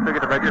Sherman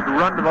figured if I just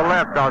run to the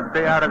left, I'll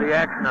stay out of the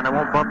action and I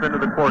won't bump into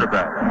the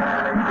quarterback.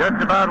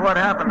 Just about what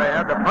happened. They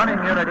had the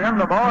punting unit in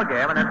the ball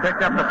game and then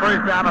picked up the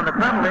first down on the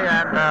penalty,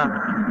 and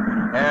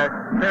as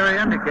Terry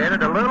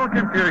indicated, a little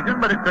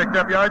confusion, but it picked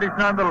up yardage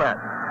nonetheless.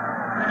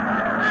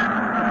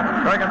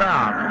 Second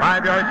down,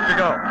 5 yards to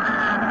go.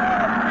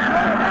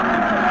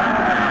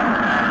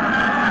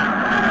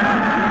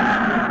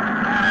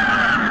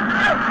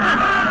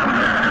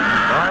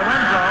 Roy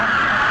Winslow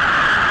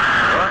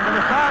going to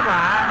the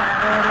sideline,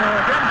 and it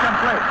is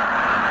incomplete.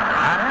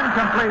 An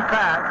incomplete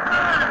pass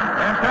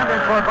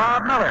intended for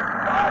Bob Miller,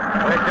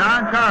 with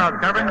John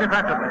Charles covering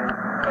defensively.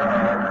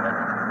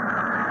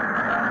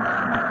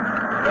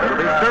 It'll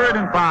be 3rd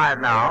and 5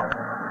 now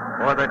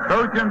for the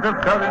Trojans of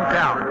Southern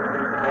Cal.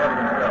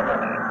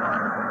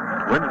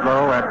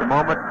 Winslow, at the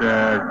moment,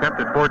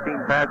 attempted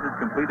 14 passes,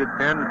 completed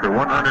 10 for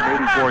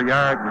 184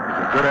 yards, which is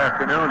a good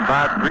afternoon.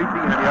 Bob Griese,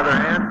 on the other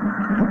hand,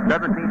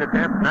 17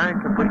 attempts,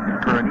 9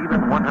 completions for an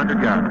even 100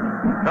 yards.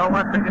 So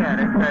once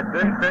again, it's that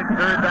big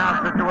third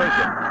down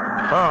situation.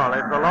 Paul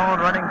is the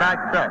lone running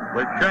back set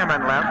with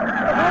Sherman left.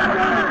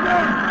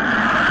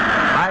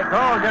 Mike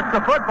Hall gets the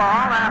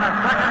football, and a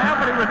second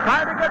effort. He was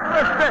trying to get to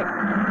the stick.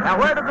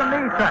 Now, where did the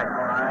knee touch?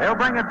 They'll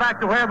bring it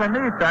back to where the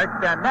knee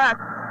touched, and that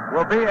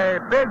will be a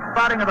big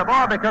spotting of the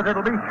ball because it'll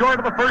be short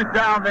of the first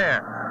down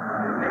there.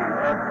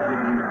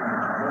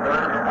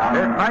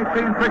 This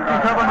 1967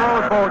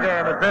 Rose Bowl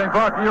game is being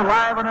brought to you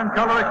live and in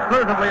color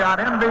exclusively on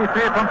NBC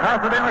from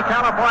Pasadena,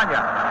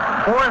 California.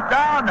 4th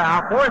down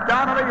now, 4th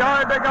down and a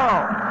yard to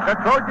go. The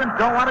Trojans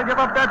don't want to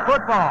give up that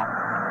football.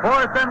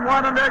 4th and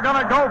 1, and they're going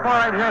to go for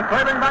it here,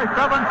 trailing by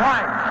 7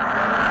 points.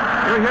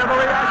 You hear the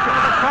reaction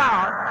of the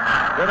crowd.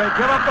 Do they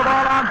give up the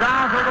ball on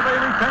downs, or do they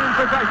retain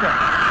possession?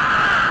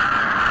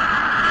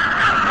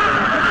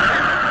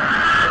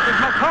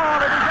 McCall,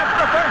 and he gets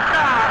the first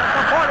down at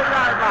the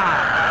 40-yard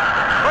line.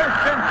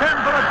 First and 10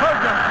 for the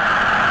Trojans.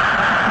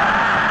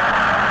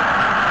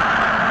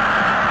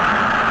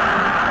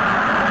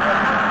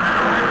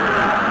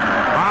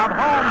 Bob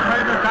Holmes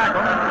made the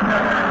tackle.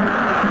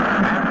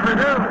 And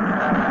Purdue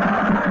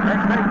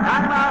takes a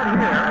timeout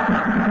here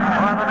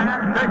for the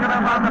man shaken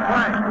up on the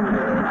play.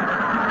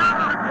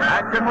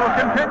 Action will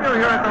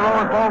continue here at the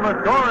Rose Bowl. The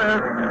score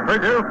is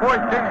Purdue 14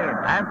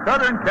 and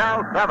Southern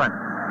Cal 7.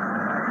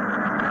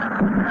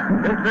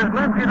 This is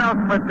Lindsey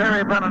Nelson with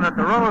Terry Brennan at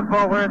the Rose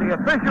Bowl, where the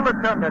official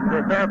attendance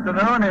this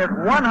afternoon is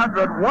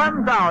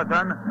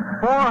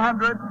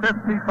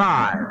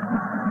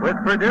 101,455, with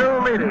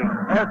Purdue leading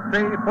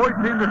SC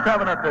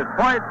 14-7 at this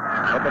point.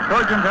 But the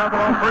Trojans have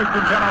their own first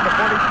and 10 on the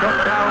 40.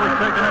 Coach Dow was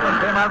taken up and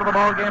came out of the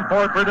ball game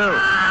for Purdue.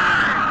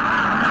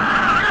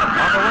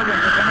 Uncle Williams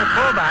is in his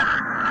fullback,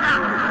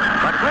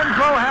 but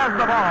Winslow has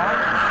the ball.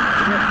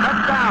 He is cut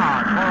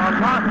down for a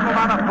loss of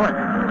about a foot.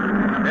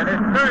 It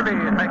is Kirby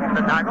making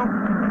the tackle.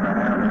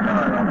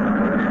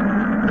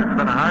 This has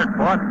been a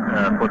hard-fought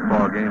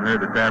football game here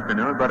this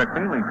afternoon, but a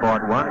cleanly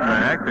fought one.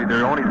 Actually, there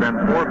have only been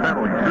 4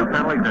 penalties, 2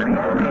 penalties on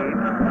each team.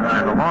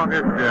 And the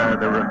longest,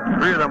 there were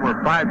 3 of them were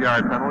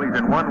 5-yard penalties,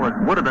 and one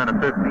would have been a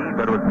 15,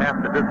 but it was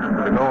half the distance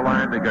to the goal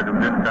line because it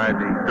was inside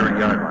the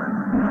 30-yard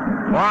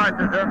line. Morris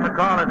is in the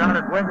call as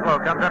Ernest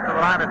Winslow comes up to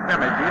the line of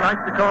scrimmage. He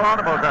likes to call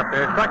audibles up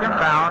there. Second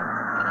down,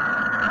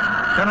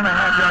 10.5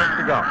 yards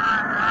to go.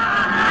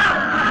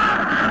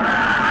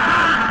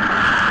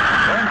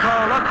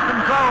 Winslow looks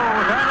and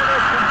throws, and it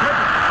is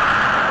complete.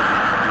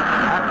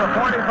 At the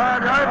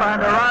 45-yard line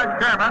to Rod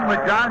Sherman,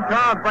 with John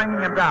Charles bringing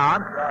him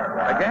down.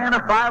 A gain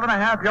of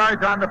 5.5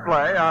 yards on the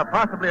play,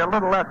 possibly a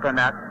little less than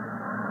that.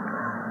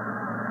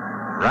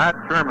 Rod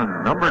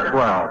Sherman, number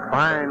 12,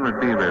 fine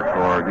receiver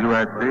for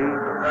USC.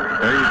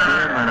 There you see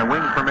him in a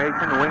wing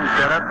formation, wing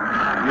setup.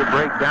 You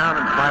break down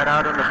and slide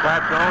out in the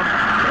flat zone.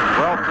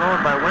 Well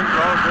thrown by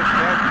Winslow. This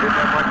catch didn't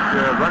have much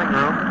running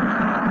room.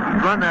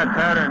 He's run that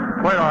pattern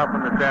quite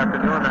often this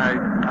afternoon.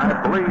 I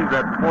believe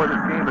that before this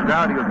game is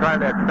out, he'll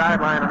try that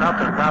sideline and up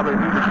and probably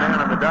leave his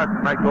man on the dust and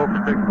might go for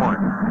 6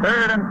 points.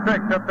 3rd and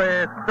 6 at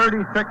the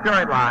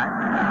 36-yard line.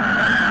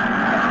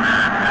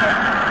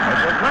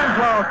 It is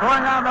Winslow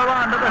throwing on the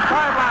run to the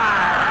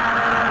sideline.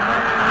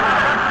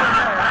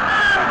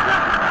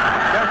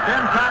 Just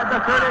inside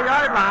the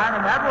 30-yard line,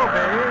 and that will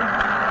be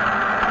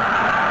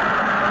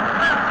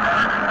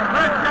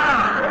first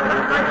down.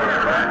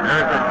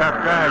 There's a tough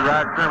guy,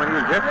 Rod Sherman. He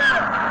was hit in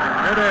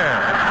midair.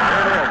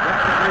 There it is.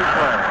 That's the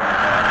replay.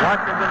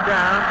 Watches him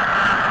down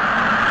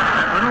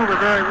and maneuver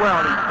very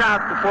well. He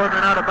stops before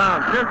being out of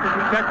bounds. Just as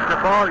he catches the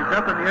ball, he's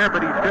up in the air,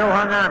 but he still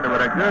hung on to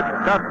it. A good,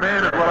 tough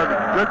man as well as a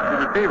good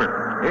receiver.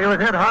 He was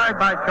hit hard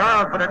by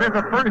Charles, but it is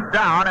a first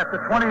down at the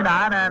 29,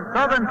 and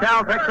Southern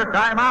Cal takes a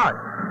timeout.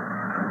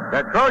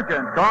 The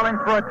Trojans calling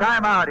for a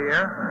timeout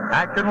here.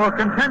 Action will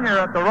continue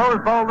at the Rose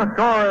Bowl. The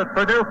score is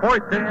Purdue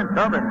 14,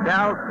 Southern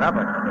Cal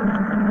 7.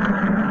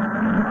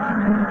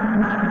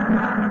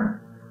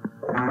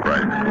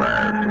 Price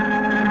class.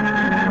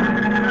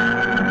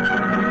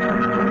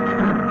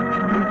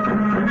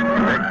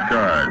 Take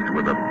charge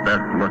with the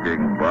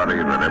best-looking body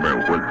that ever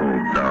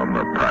whistled down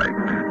the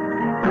pike.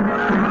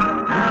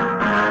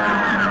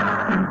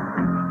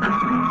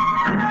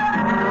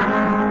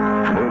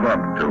 Move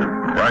up to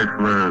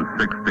Chrysler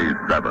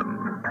 67.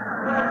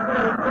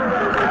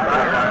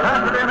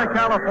 Pasadena,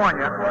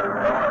 California,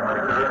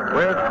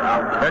 with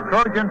the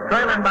Trojans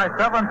trailing by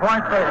 7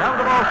 points. They held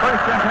the ball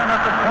first and 10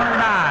 at the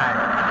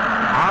 29.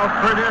 Of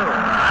Purdue.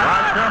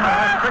 Rod Sherman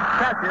has 6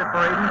 catches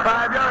for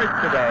 85 yards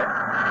today.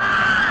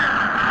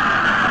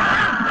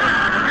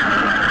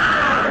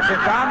 This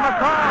is Don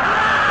McCall.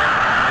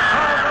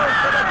 Ball goes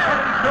to the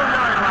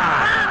 22-yard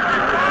line.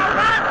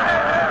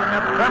 Picking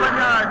up 7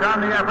 yards on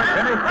the effort.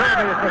 Dennis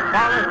Davies, the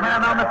smallest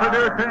man on the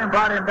Purdue team,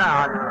 brought him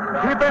down.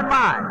 Keep in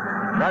mind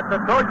that the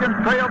Trojans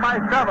trail by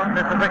 7.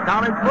 This is a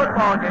college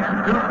football game.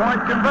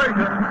 2-point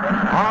conversion.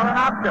 All an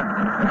option.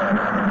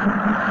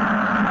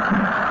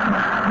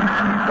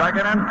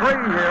 2nd and 3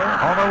 here.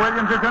 Homer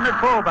Williams is in at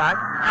fullback.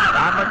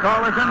 Don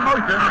McCall is in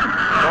motion.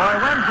 Troy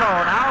Winslow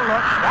now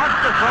looks, wants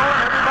to throw,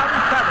 and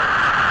everybody's covered.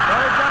 So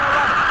he's going to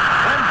run it.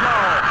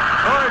 Winslow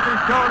throws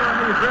his shoulder, and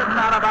he's ridden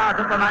out of bounds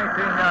at the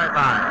 19-yard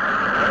line.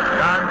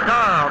 John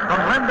Charles from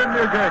Linden,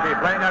 New Jersey,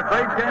 playing a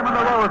great game in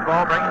the Rose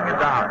Bowl, bringing it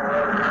down.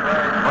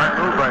 Fine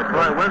move by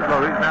Troy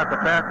Winslow. He's not the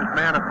fastest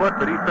man afoot,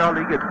 but he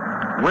felt he could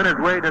win his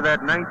way to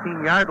that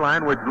 19-yard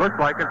line, which looks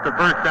like it's the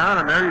first down,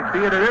 and there you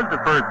see it. It is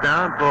the first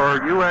down for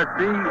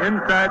USC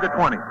inside the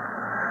 20.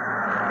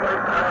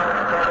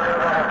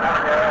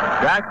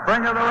 Jack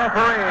Springer, the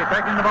referee,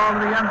 taking the ball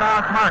to the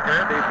inbound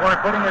marker before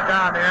putting it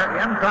down there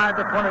inside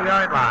the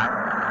 20-yard line.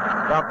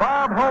 The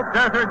Bob Hope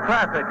Desert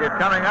Classic is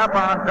coming up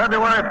on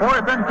February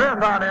 4th and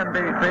 5th on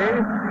NBC.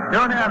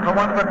 Tune in for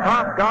one of the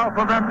top golf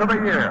events of the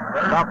year.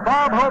 The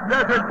Bob Hope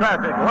Desert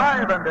Classic,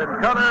 live and in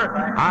color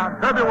on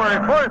February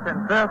 4th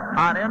and 5th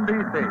on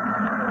NBC.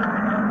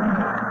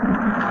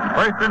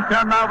 First and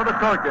 10 now for the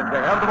Trojans.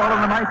 They have the ball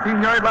on the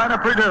 19-yard line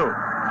of Purdue.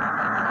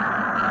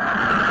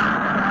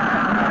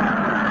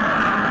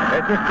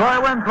 This is Troy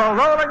Winslow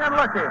rolling and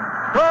looking.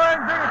 Throwing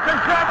deep to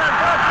Sherman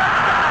for a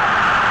touchdown.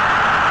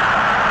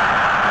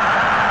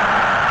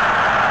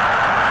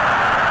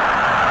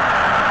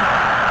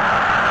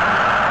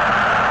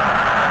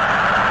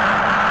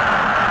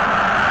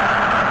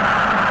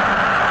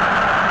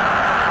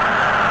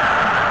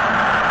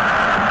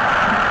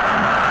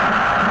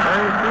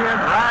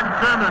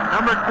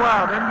 Number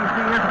 12, NBC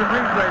instant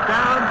replay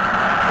down,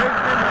 straight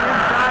in the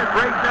inside,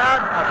 breakdown,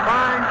 a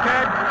fine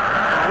catch.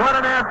 What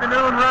an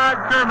afternoon Rod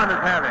Sherman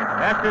is having.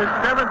 That's his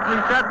 7th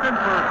reception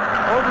for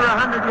over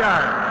 100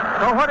 yards.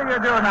 So what do you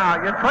do now?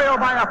 You trail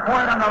by a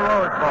point on the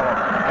Rose Bowl.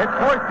 It's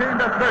 14-13.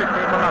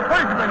 Well, the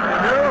first thing you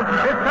do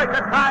is take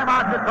a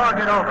timeout to talk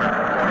it over.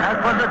 That's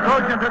what the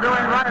Trojans are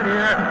doing right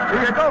here.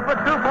 Do you go for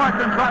 2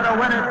 points and try to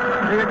win it?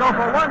 Do you go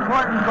for 1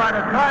 point and try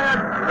to tie it?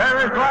 There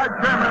is Rod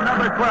Sherman,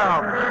 number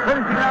 12,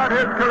 finishing out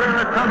his career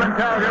at Southern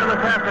Cal here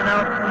this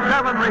afternoon.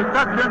 7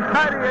 receptions,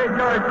 98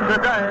 yards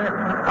today.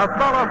 A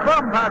fellow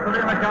from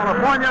Pasadena,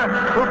 California,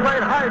 who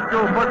played high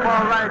school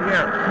football right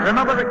here.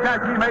 Remember the catch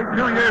he made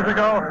 2 years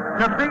ago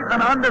to beat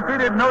an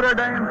undefeated Notre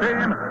Dame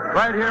team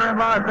right here in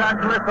Los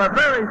Angeles. The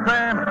very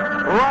same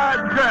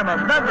Rod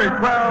Sherman, number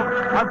 12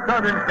 of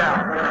Southern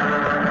Cal.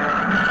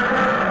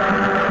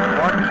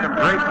 Watching some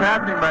great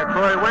passing by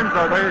Troy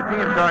Winslow. There's your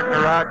team talking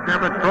to Rod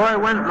Sherman. Troy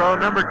Winslow,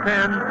 number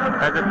 10,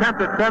 has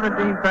attempted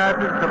 17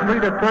 passes,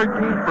 completed 13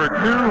 for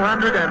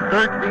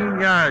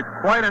 213 yards.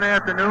 Quite an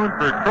afternoon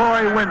for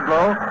Troy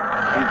Winslow.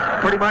 He's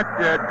pretty much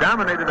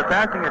dominated the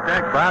passing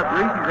attack. Bob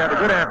Griese's had a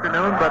good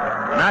afternoon, but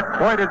not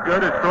quite as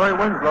good as Troy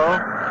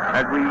Winslow.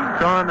 As we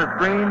saw on the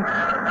screen,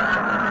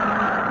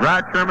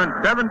 Rod Sherman,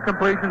 7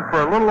 completions for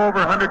a little over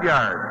 100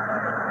 yards.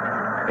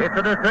 It's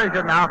a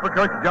decision now for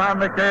Coach John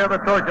McKay of the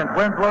Trojans.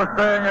 Winslow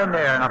staying in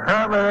there, and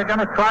apparently they're going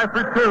to try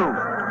for 2.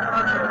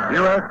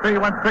 USC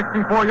went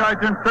 64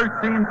 yards in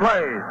 13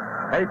 plays.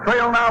 They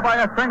trail now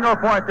by a single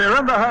point. They're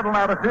in the huddle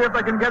now to see if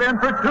they can get in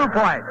for 2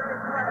 points.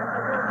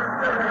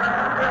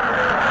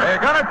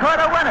 They're going to try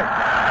to win it.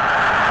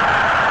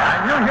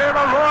 And you hear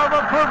the roar of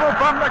approval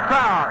from the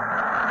crowd.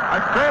 A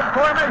straight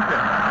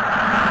formation.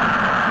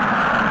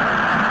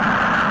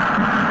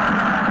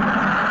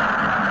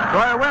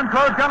 Troy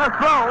Winslow's going to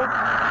throw.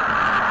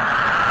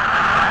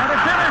 And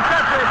it's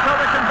intercepted, so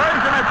the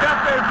conversion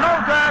attempt is no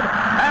good.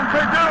 And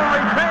Purdue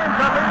retains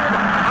the lead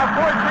of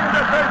 14-13.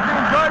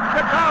 George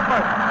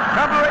Katopoulos,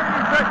 number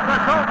 86, the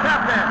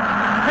co-captain,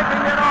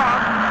 kicking it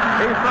off.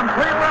 He's from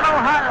Cleveland,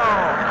 Ohio.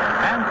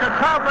 And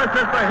Katopoulos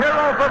is the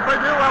hero for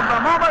Purdue of the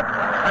moment.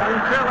 And we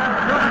still have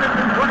 2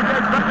 minutes and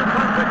 28 seconds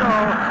left to go.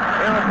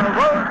 Here is the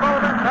Rose Bowl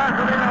in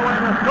Pasadena,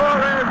 where the score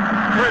is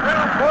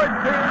Purdue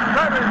 14,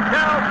 Southern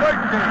Cal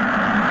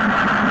 13.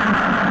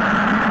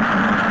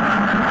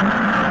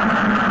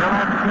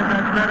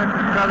 Credit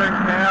to Southern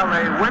Cal.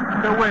 They went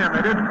to win.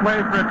 They didn't play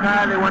for a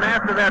tie. They went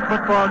after that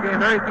football game.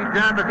 There you see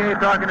John McKay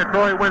talking to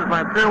Troy Winslow.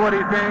 I'm sure what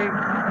he's saying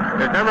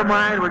is, never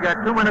mind, we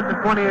got 2 minutes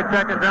and 28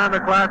 seconds on the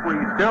clock. We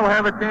still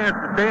have a chance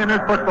to stay in this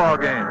football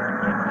game.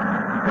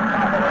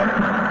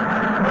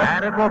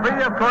 And it will be,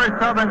 of course,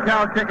 Southern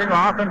Cal kicking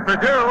off, and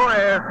Purdue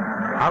is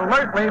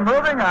alertly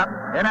moving up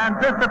in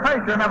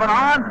anticipation of an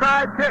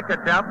onside kick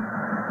attempt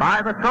by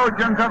the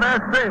Trojans of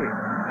SC.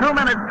 2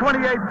 minutes,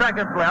 28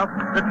 seconds left.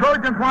 The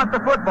Trojans want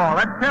the football.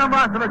 That's Tim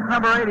Rosovich,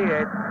 number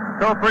 88.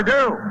 So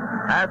Purdue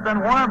has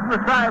been warned from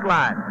the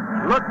sideline.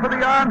 Look for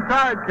the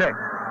onside kick.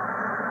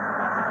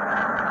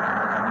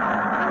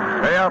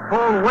 They are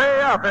pulled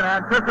way up in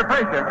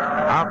anticipation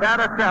of that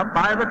attempt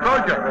by the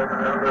Trojans.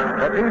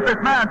 The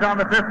deepest man's on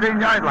the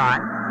 15-yard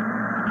line.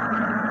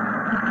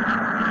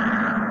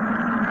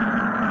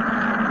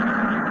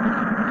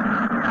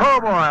 Oh,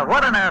 boy,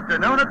 what an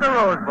afternoon at the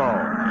Rose Bowl.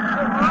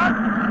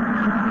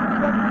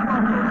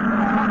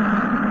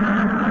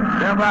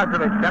 Tim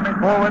Rosovich coming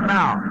forward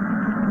now.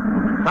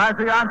 Tries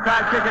the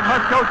onside kick. It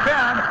must go 10.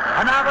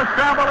 And now the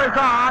scramble is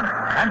on.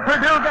 And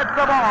Purdue gets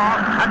the ball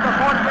at the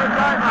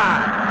 48-yard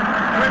line.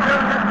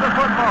 Purdue gets the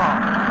football.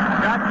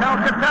 Got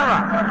Calcaterra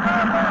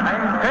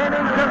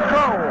maintaining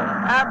control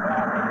at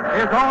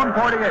his own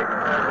 48.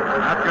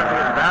 That's going to be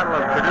a battle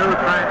of Purdue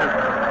trying to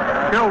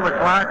kill the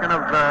clock and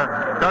of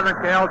Southern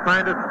Cal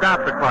trying to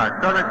stop the clock.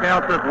 Southern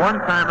Cal took 1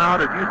 timeout,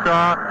 as you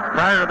saw,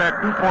 prior to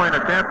that 2-point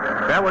attempt.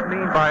 That would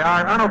mean by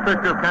our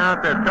unofficial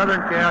count that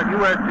Southern Cal,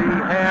 USC,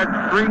 had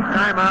 3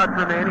 timeouts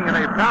remaining, and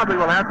they probably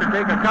will have to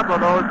take a couple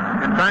of those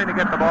in trying to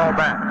get the ball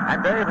back.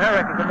 And Dave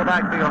Herrick is in the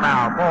backfield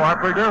now for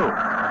Purdue.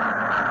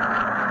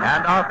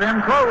 And off in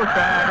close,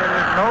 and it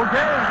is no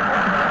gain.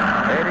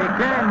 Eddie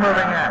King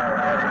moving in.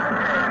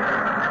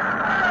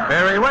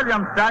 Barry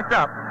Williams stacked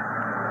up.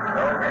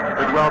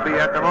 Could well be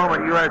at the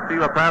moment. USC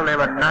will probably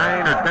have a 9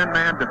 or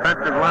 10-man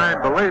defensive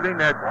line, believing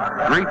that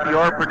Griese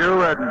or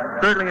Purdue, and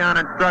certainly on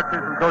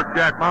instructions from Coach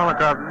Jack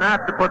Molotov,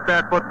 not to put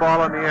that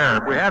football in the air.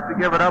 If we have to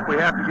give it up, we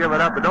have to give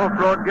it up, but don't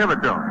throw it and give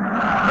it to them.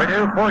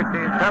 Purdue 14,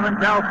 7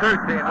 Cal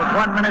 13 with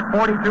 1 minute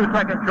 42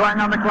 seconds showing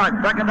on the clock.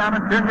 Second down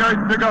and 10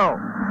 yards to go.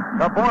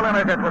 The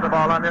Boilermakers hit with the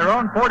ball on their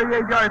own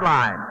 48-yard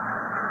line.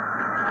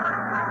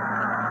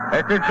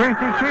 It is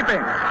Griese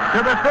keeping to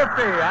the 50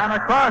 and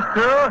across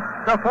to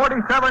the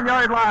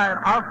 47-yard line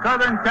of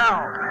Southern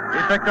Cal. He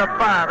picked up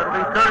 5. It'll be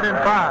 3rd and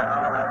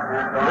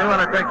 5. We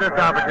want to take this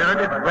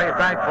opportunity to say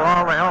thanks for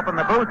all the help in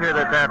the booth here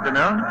this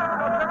afternoon.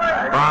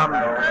 From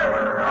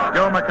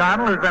Joe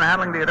McConnell, who's been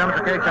handling the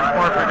identification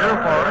for Purdue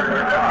for us,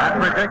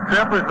 and for Dick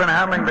Tripp, who's been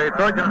handling the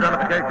Trojan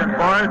identification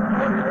for us,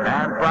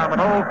 and from an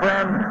old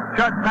friend,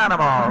 Chuck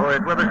Panama, who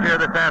is with us here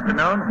this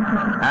afternoon,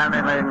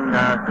 handling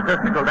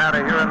statistical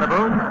data here in the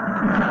booth.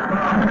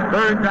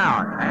 3rd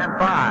down and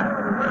 5.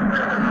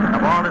 The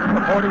ball is at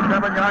the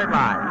 47-yard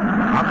line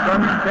of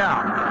Southern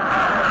Cal.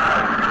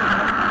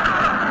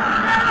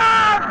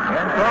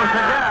 In close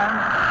again.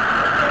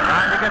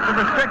 Trying to get to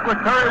the stick with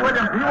Terry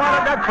Williams. He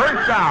wanted that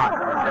first down.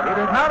 He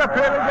did not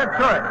appear to get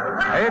to it.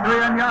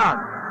 Adrian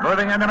Young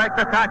moving in to make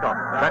the tackle.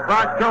 The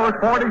clock shows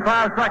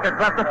 45 seconds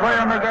left to play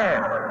in the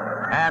game.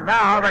 And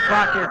now the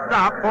clock is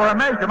stopped for a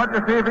measurement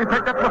to see if he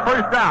picked up the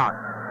first down.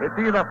 It's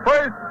either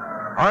first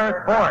or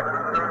it's fourth.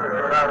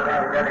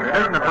 It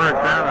isn't the first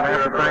down, and I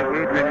have to thank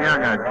Adrian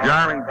Young. A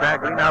jarring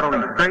tackle. He not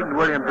only straightened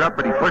Williams up,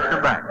 but he pushed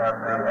him back.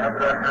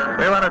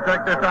 We want to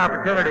take this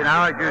opportunity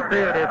now, as you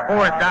see it is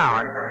fourth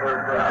down,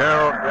 to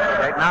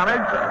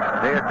acknowledge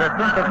the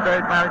assistant of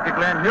stage manager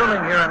Glenn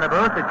Hewling here in the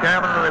booth, the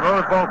chairman of the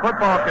Rose Bowl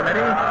Football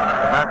Committee,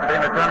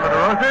 Pasadena Tournament of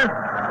the Roses,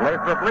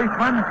 Lathrop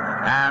Leishman,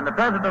 and the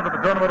president of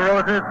the Tournament of the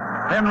Roses,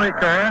 Henry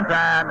Kearns,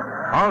 and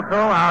also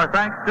our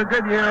thanks to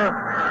Goodyear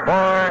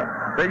for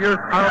the use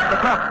of the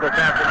cup this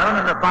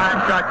afternoon and the fine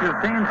shot you've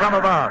seen from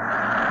above.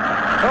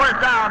 Fourth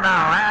down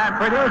now, and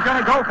Purdue's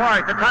going to go for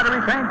it to try to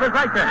retain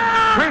possession.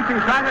 Griese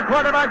trying to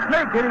quarterback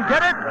sneak. Did he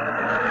get it?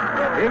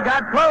 He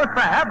got close.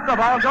 Perhaps the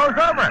ball goes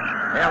over.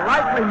 They'll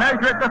likely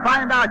measure it to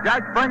find out.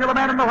 Jack Springer, the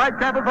man in the white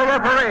cap, is the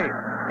referee.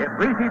 If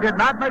Griese did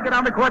not make it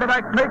on the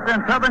quarterback sneak,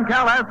 then Southern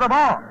Cal has the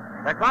ball.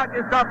 The clock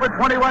is stopped with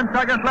 21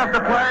 seconds left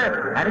to play,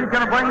 and he's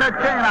going to bring that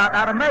chain out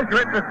now to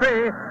measure it to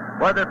see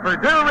whether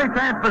Purdue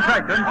retains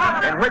possession,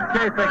 in which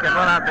case they can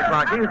run out the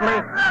clock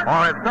easily,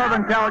 or if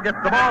Southern Cal gets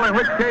the ball, in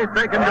which case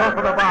they can go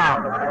for the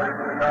bomb.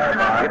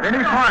 If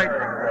any part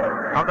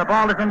of the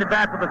ball is in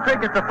advance of the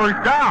stick, it's a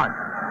first down.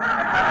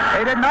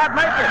 They did not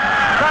make it.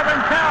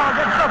 Southern Cal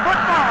gets the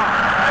football.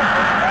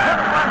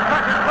 21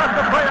 seconds left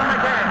to play in the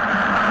game.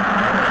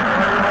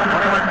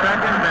 21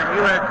 seconds, and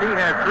USC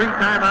has 3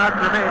 timeouts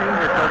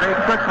remaining, so they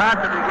could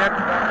possibly get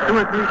 2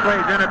 or 3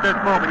 plays in at this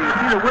moment. You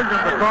see the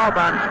wisdom of the call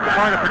by the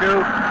part of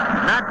Purdue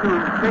not to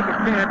take a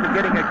chance of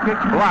getting a kick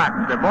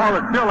blocked. The ball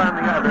is still on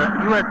the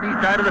USC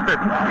side of the 50.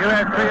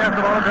 USC has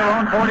the ball at their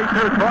own 42.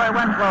 Troy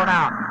Winslow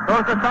now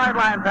throws the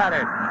sideline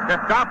pattern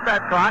to stop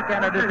that clock,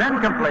 and it is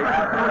incomplete.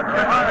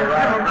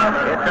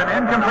 It's an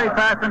incomplete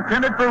pass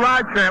intended for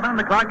Rod Sherman.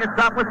 The clock is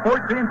stopped with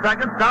 14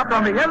 seconds, stopped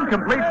on the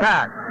incomplete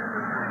pass.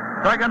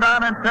 Second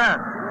down and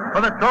 10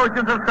 for the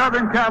Trojans of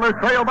Southern Cal, who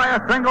trail by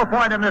a single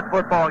point in this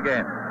football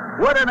game.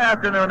 What an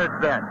afternoon it's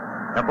been.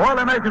 The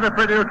Boilermakers of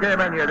Purdue came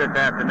in here this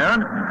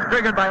afternoon,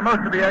 figured by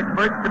most of the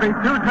experts to be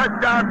 2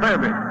 touchdown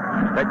favorites.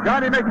 The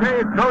Johnny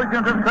McCabe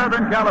Trojans of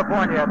Southern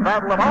California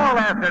battled them all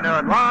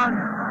afternoon long,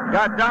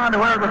 got down to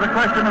where it was a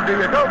question of do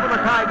you go for the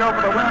tie, go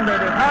for the win. They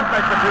did not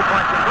make the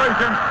 2-point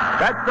conversion.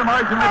 That's the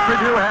margin that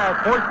Purdue has,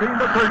 14-13.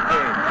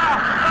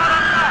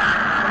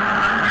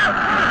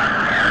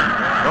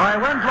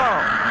 Troy Winslow.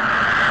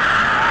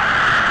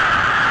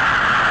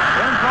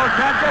 Winslow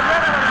can't get rid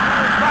of it.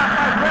 It's stopped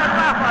by Fred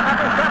Laffa,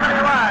 number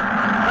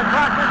 71. The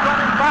clock is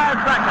running 5